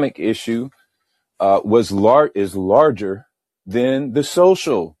economic issue is larger than the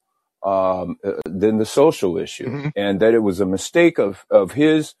social issue, and that it was a mistake of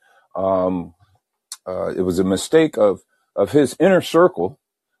his inner circle,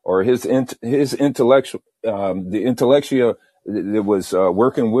 or his intellectual the intellectua that was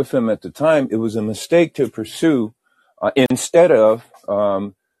working with him at the time. It was a mistake to pursue instead of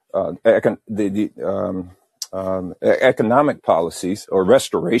economic policies or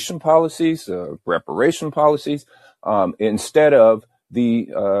restoration policies, reparation policies, instead of the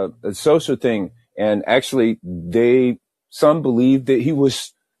social thing. And actually, some believe that he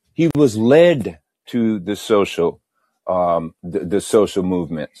was led to the social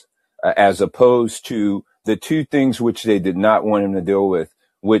movements, as opposed to the two things which they did not want him to deal with,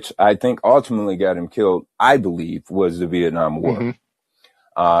 which I think ultimately got him killed, I believe, was the Vietnam War.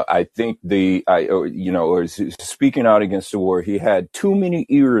 I think speaking out against the war, he had too many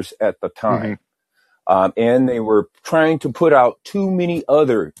ears at the time. And they were trying to put out too many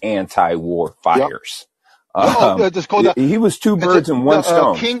other anti-war fires. He was two birds in one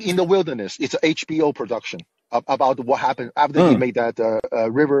stone. King in the Wilderness. It's an HBO production about what happened after he made that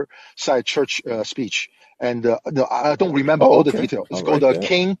Riverside Church speech. And I don't remember all the details. It's called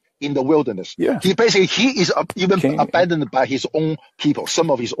King in the Wilderness. Yeah. He is even abandoned by his own people, some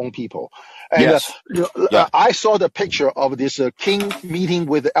of his own people. And I saw the picture of this King meeting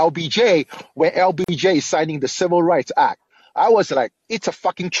with LBJ when LBJ is signing the Civil Rights Act. I was like, it's a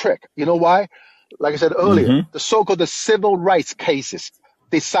fucking trick. You know why? Like I said earlier, the so-called civil rights cases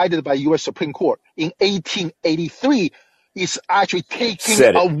decided by U.S. Supreme Court in 1883 is actually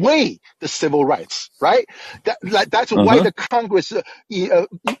taking away the civil rights, right? That's why the Congress,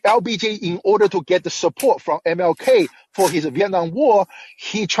 LBJ, in order to get the support from MLK for his Vietnam War,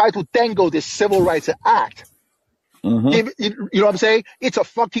 he tried to dangle this Civil Rights Act. You know what I'm saying? It's a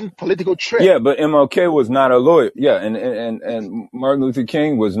fucking political trick. Yeah, but MLK was not a lawyer. Yeah, and Martin Luther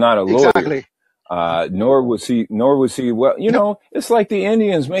King was not a lawyer. Exactly. Nor was he. Well, it's like the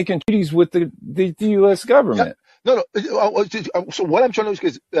Indians making treaties with the U.S. government. No. So what I'm trying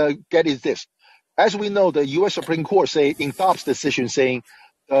to get is this: as we know, the U.S. Supreme Court say in Dobbs' decision saying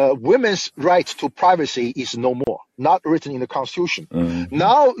women's right to privacy is no more, not written in the Constitution.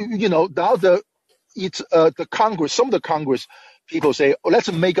 Now the Congress. Some of the Congress people say,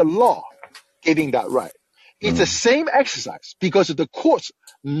 let's make a law giving that right. It's the same exercise because the courts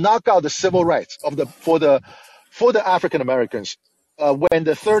knock out the civil rights for the African Americans when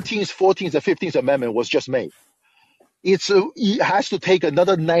the 13th, 14th, and 15th Amendment was just made. It has to take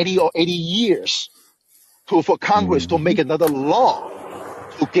another 90 or 80 years for Congress to make another law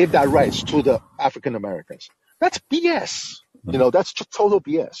to give that rights to the African Americans. That's BS. That's total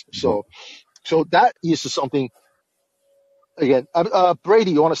BS. So that is something. Again,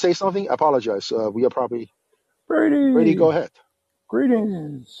 Brady, you want to say something? I apologize. We are probably Brady. Go ahead.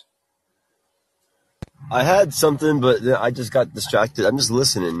 Greetings. I had something, but I just got distracted. I'm just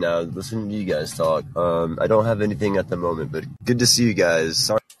listening now, listening to you guys talk. I don't have anything at the moment, but good to see you guys.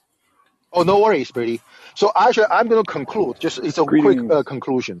 Sorry. Oh, no worries, Brady. So actually, I'm going to conclude. It's a quick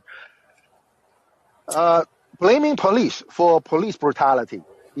conclusion. Blaming police for police brutality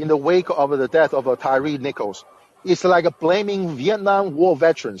in the wake of the death of Tyree Nichols is like blaming Vietnam War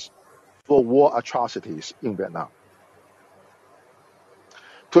veterans for war atrocities in Vietnam.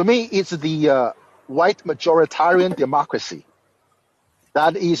 To me, it's the white majoritarian democracy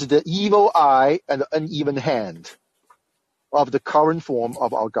that is the evil eye and uneven hand of the current form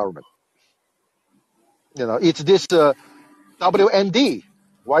of our government. It's this WMD,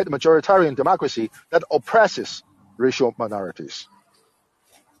 white majoritarian democracy, that oppresses racial minorities.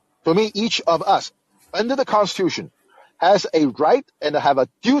 For me, each of us, under the Constitution, has a right and have a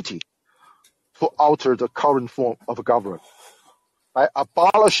duty to alter the current form of government by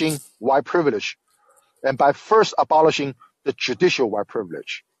abolishing white privilege and by first abolishing the judicial white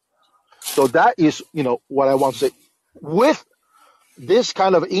privilege. So that is, what I want to say. With this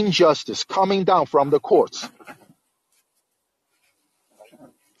kind of injustice coming down from the courts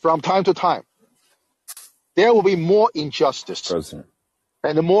from time to time, there will be more injustice. President.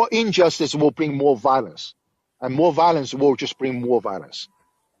 And the more injustice will bring more violence. And more violence will just bring more violence.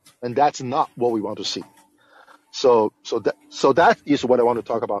 And that's not what we want to see. So that is what I want to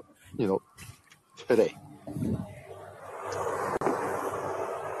talk about, today.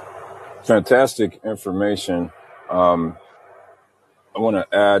 Fantastic information. I want to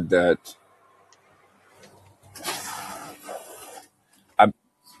add that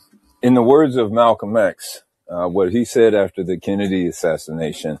in the words of Malcolm X, what he said after the Kennedy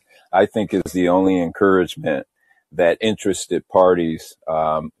assassination, I think is the only encouragement that interested parties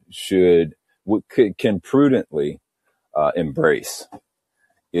can prudently embrace,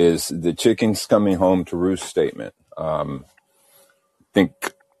 is the chickens coming home to roost statement. I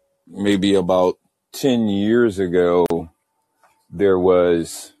think maybe about 10 years ago, there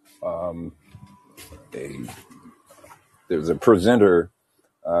was a presenter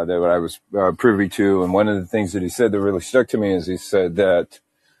that I was privy to, and one of the things that he said that really stuck to me is he said that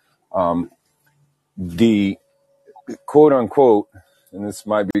the quote unquote, and this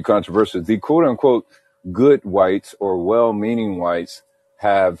might be controversial, the quote unquote good whites or well-meaning whites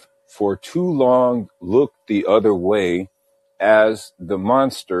have for too long looked the other way as the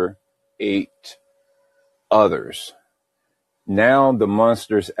monster ate others. Now the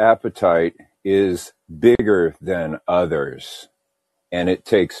monster's appetite is bigger than others, and it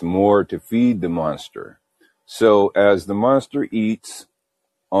takes more to feed the monster. So as the monster eats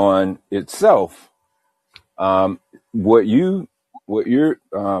on itself, what you're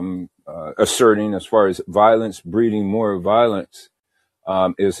asserting as far as violence breeding more violence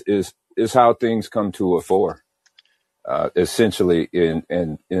is how things come to a fore. Essentially,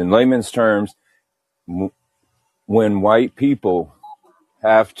 in layman's terms, when white people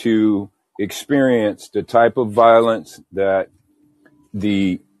have to experience the type of violence that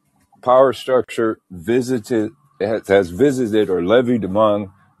the power structure has visited or levied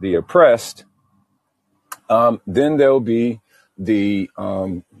among the oppressed, then there'll be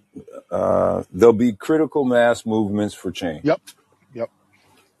critical mass movements for change. Yep.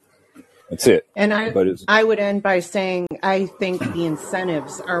 That's it. And I would end by saying I think the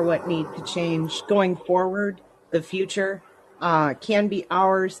incentives are what need to change going forward. The future can be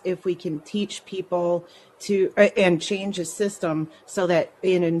ours if we can teach people to and change a system so that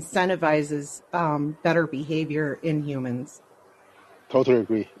it incentivizes better behavior in humans. Totally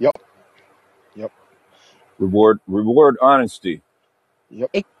agree. Yep. Reward honesty.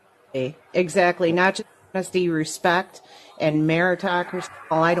 Yep. Exactly. Not just honesty, respect, and meritocracy.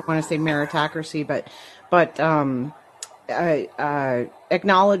 Well, I don't want to say meritocracy, but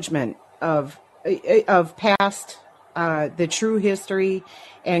acknowledgement of past, the true history,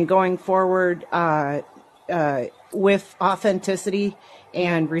 and going forward with authenticity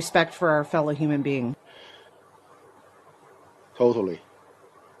and respect for our fellow human being. Totally.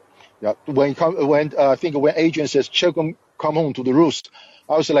 Yeah. When I think when Adrian says "Chicken come home to the roost,"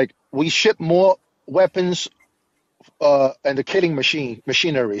 I was like, we ship more weapons and the killing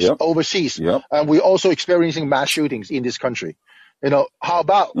machineries overseas, and we're also experiencing mass shootings in this country. How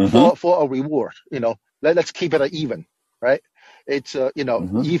about for a reward? Let's keep it even, right? It's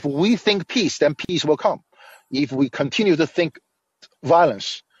if we think peace, then peace will come. If we continue to think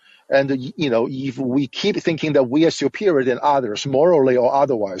violence, and if we keep thinking that we are superior than others, morally or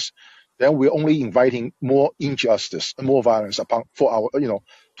otherwise, then we're only inviting more injustice and more violence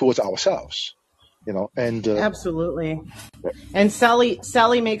towards ourselves. And absolutely. And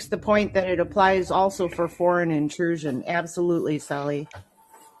Sally makes the point that it applies also for foreign intrusion. Absolutely, Sally.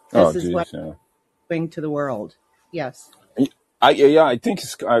 This is what we're doing to the world. Yes. I think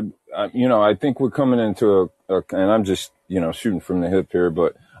I think we're coming into and I'm just shooting from the hip here,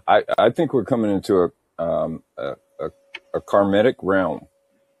 but I think we're coming into a karmic realm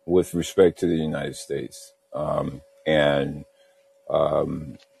with respect to the United States, and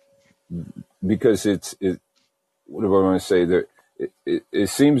because what do I want to say? That it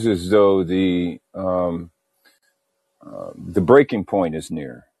seems as though the breaking point is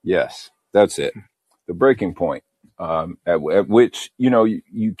near. Yes, that's it. The breaking point at which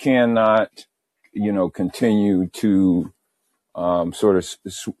you cannot continue to sort of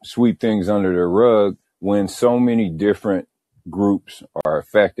sweep things under the rug when so many different groups are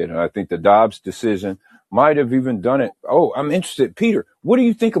affected. And I think the Dobbs decision might have even done it. Oh, I'm interested. Peter, what do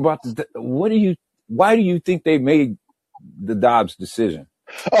you think about why do you think they made the Dobbs decision?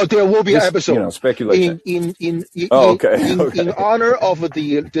 Oh, there will be an episode. Speculation. In Okay. honor of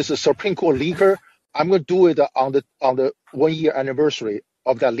this Supreme Court leaker, I'm going to do it on the 1 year anniversary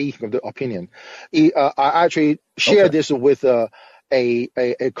of that leak of the opinion. I actually shared this with a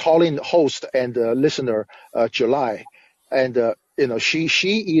call-in host and listener, July, and she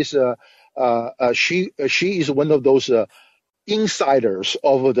is one of those insiders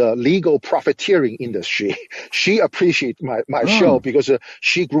of the legal profiteering industry. She appreciates my show because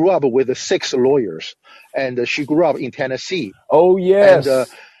she grew up with 6 lawyers, and she grew up in Tennessee. Oh yes, and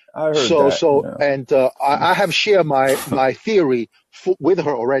I heard that. And I have shared my theory with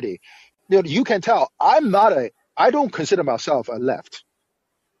her already. You can tell I don't consider myself a left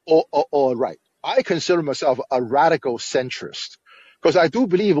or a right. I consider myself a radical centrist, because I do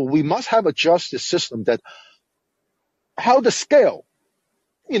believe we must have a justice system that held the scale,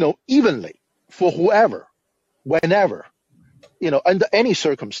 evenly for whoever, whenever, under any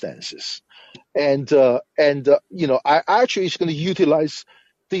circumstances. And I actually is going to utilize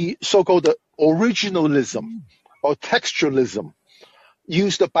the so-called originalism or textualism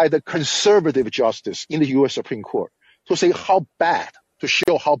used by the conservative justice in the U.S. Supreme Court to say to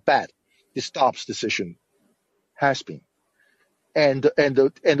show how bad the Dobbs decision has been. And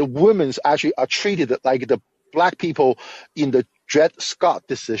the women actually are treated like the black people in the Dred Scott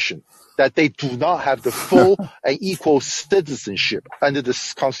decision, that they do not have the full and equal citizenship under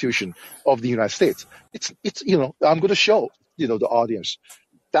the Constitution of the United States. It's I'm going to show the audience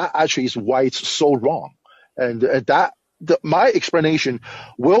that actually is why it's so wrong, and my explanation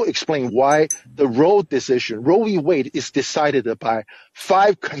will explain why the Roe decision, Roe v. Wade, is decided by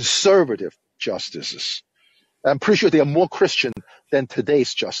 5 conservative justices. I'm pretty sure they are more Christian than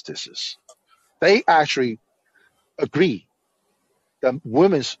today's justices. They actually agree that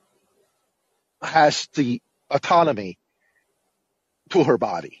women has the autonomy to her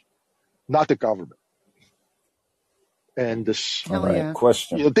body, not the government. And this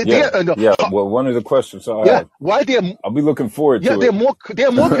question. Well, one of the questions I have. Why I'll be looking forward to it. They're more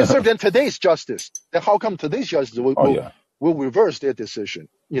conservative than today's justice. Then how come today's justice will reverse their decision?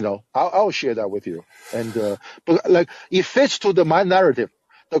 I'll share that with you. And but it fits to my narrative.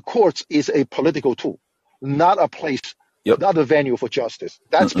 The courts is a political tool, not a place, not a venue for justice.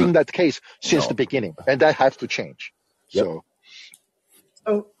 That's been that case since the beginning, and that has to change.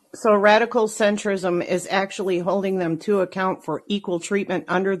 So radical centrism is actually holding them to account for equal treatment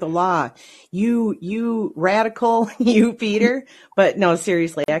under the law. You radical, you Peter, but no,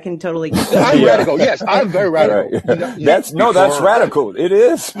 seriously, I can totally get that. I'm radical. Yes, I'm very radical. That's radical. It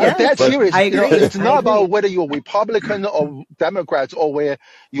is. Yeah, that's serious. I agree. It's not about whether you're Republican or Democrats or where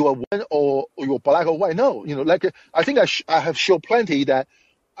you are one or you're black or white. No, I think I have shown plenty that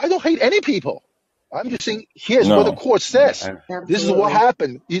I don't hate any people. I'm just saying, here's what the court says. Absolutely. This is what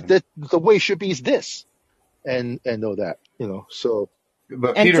happened. The way it should be is this, and know that, So,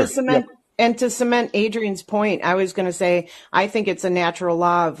 but and Peter, to cement Adrian's point, I was going to say, I think it's a natural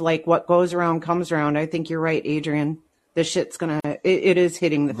law of what goes around comes around. I think you're right, Adrian. The shit's it is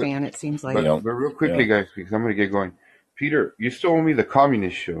hitting the fan. It seems like. But real quickly, guys, because I'm going to get going. Peter, you still owe me the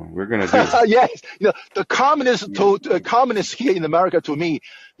communist show. We're going to do it. Yes. The communists here in America, to me,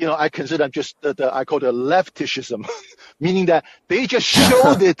 I consider them just I call it leftishism, meaning that they just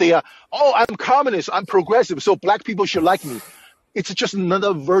show that they are, I'm communist, I'm progressive, so black people should like me. It's just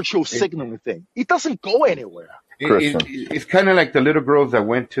another virtual signaling thing. It doesn't go anywhere. It's kind of like the little girls that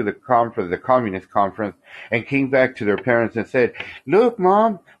went to the communist conference, and came back to their parents and said, "Look,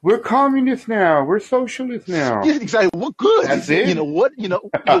 Mom, we're communists now. We're socialists now." Yeah, exactly. Well, good. That's it.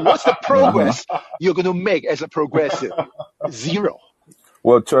 What's the progress you're going to make as a progressive? Zero.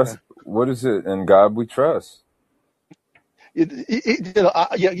 Well, trust. What is it? In God we trust. Exactly.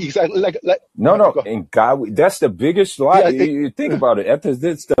 In God, that's the biggest lie. You think about it.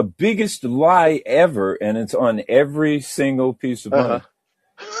 It's the biggest lie ever, and it's on every single piece of money.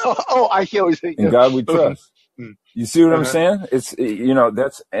 I hear what you're saying. In God we trust. You see what I'm saying? It's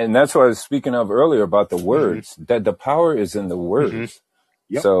that's what I was speaking of earlier about the words. That the power is in the words.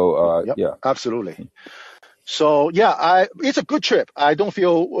 Yep. So absolutely. So it's a good trip. I don't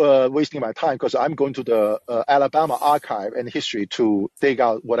feel wasting my time because I'm going to the Alabama archive and history to dig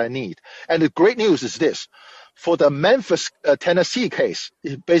out what I need. And the great news is this: for the Memphis, Tennessee case,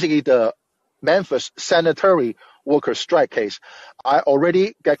 basically the Memphis sanitary worker strike case, I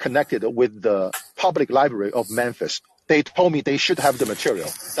already got connected with the Public Library of Memphis. They told me they should have the material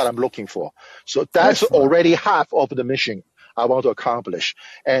that I'm looking for. So that's Excellent. already half of the mission I want to accomplish.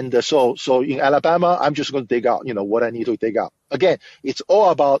 And so in Alabama, I'm just going to dig out, what I need to dig out. Again, it's all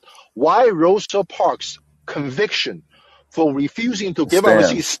about why Rosa Parks' conviction for refusing to give up a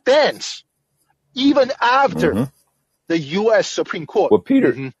seat stands even after the U.S. Supreme Court. Well,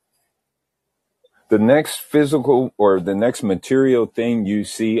 Peter, the next physical or the next material thing you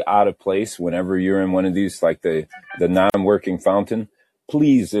see out of place whenever you're in one of these, like the non-working fountain,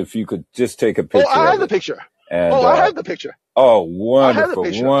 please, if you could just take a picture. I have the picture. And, I have the picture. Oh, wonderful, I have the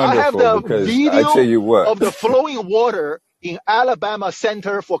picture. wonderful. I have the because video I tell you what, of the flowing water in Alabama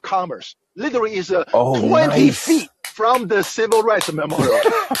Center for Commerce. Literally is 20 feet from the Civil Rights Memorial.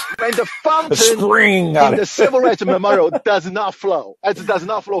 And the fountain in the Civil Rights Memorial does not flow. It does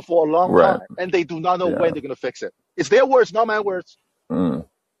not flow for a long time. And they do not know when they're going to fix it. It's their words, not my words.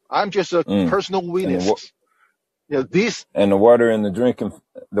 I'm just a personal witness. This and the water in the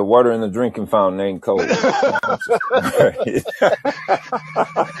drinking fountain ain't cold.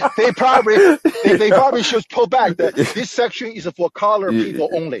 they probably should pull back that this section is for colored people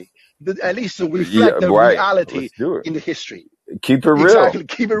only. At least to reflect the reality in the history. Keep it real. Exactly.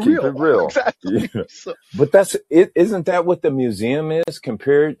 Keep it real. Exactly. Yeah. But that's it. Isn't that what the museum is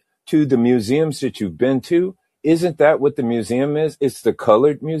compared to the museums that you've been to? Isn't that what the museum is? It's the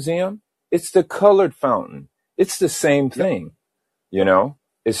colored museum. It's the colored fountain. It's the same thing,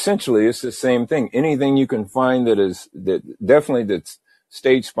 essentially it's the same thing. Anything you can find that's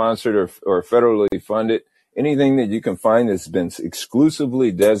state sponsored or federally funded, anything that you can find that's been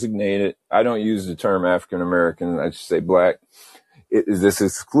exclusively designated. I don't use the term African American. I just say black. Is this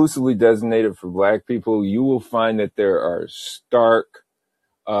exclusively designated for black people? You will find that there are stark,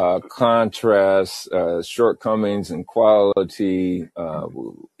 contrasts, shortcomings in quality,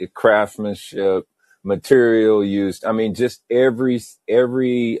 craftsmanship, material used. I mean, just every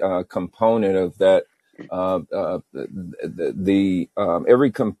component of that,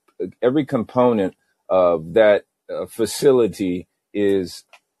 every component of that facility is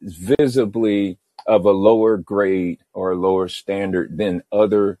visibly of a lower grade or a lower standard than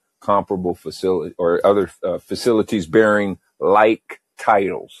other comparable facility or other facilities bearing like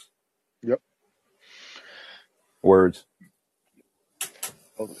titles. Yep. Words.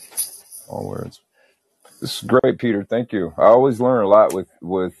 All words. This is great, Peter. Thank you. I always learn a lot with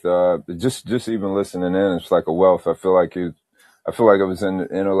just even listening in. It's like a wealth. I feel like I was in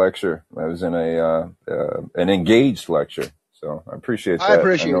a lecture. I was in an engaged lecture. So I appreciate that.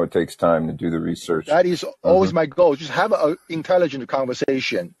 I know it takes time to do the research. That is always my goal. Just have an intelligent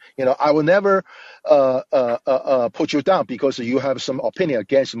conversation. I will never put you down because you have some opinion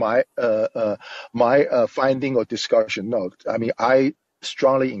against my finding or discussion. No, I mean I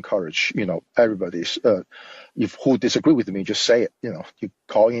strongly encourage everybody's who disagree with me, just say it. You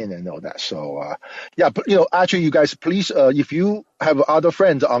call in and all that. So but actually, you guys, please, if you have other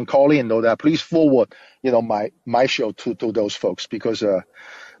friends on call in, know that, please forward my show to those folks, because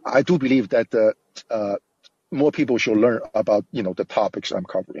I do believe that more people should learn about the topics I'm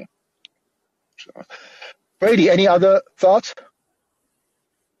covering. So, Brady, any other thoughts?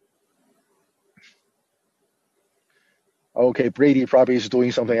 Okay, Brady probably is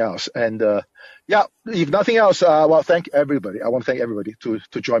doing something else. And if nothing else, thank everybody. I want to thank everybody to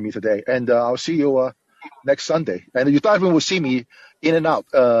join me today. And I'll see you next Sunday. And you definitely will see me in and out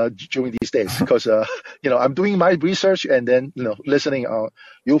during these days because I'm doing my research and then listening.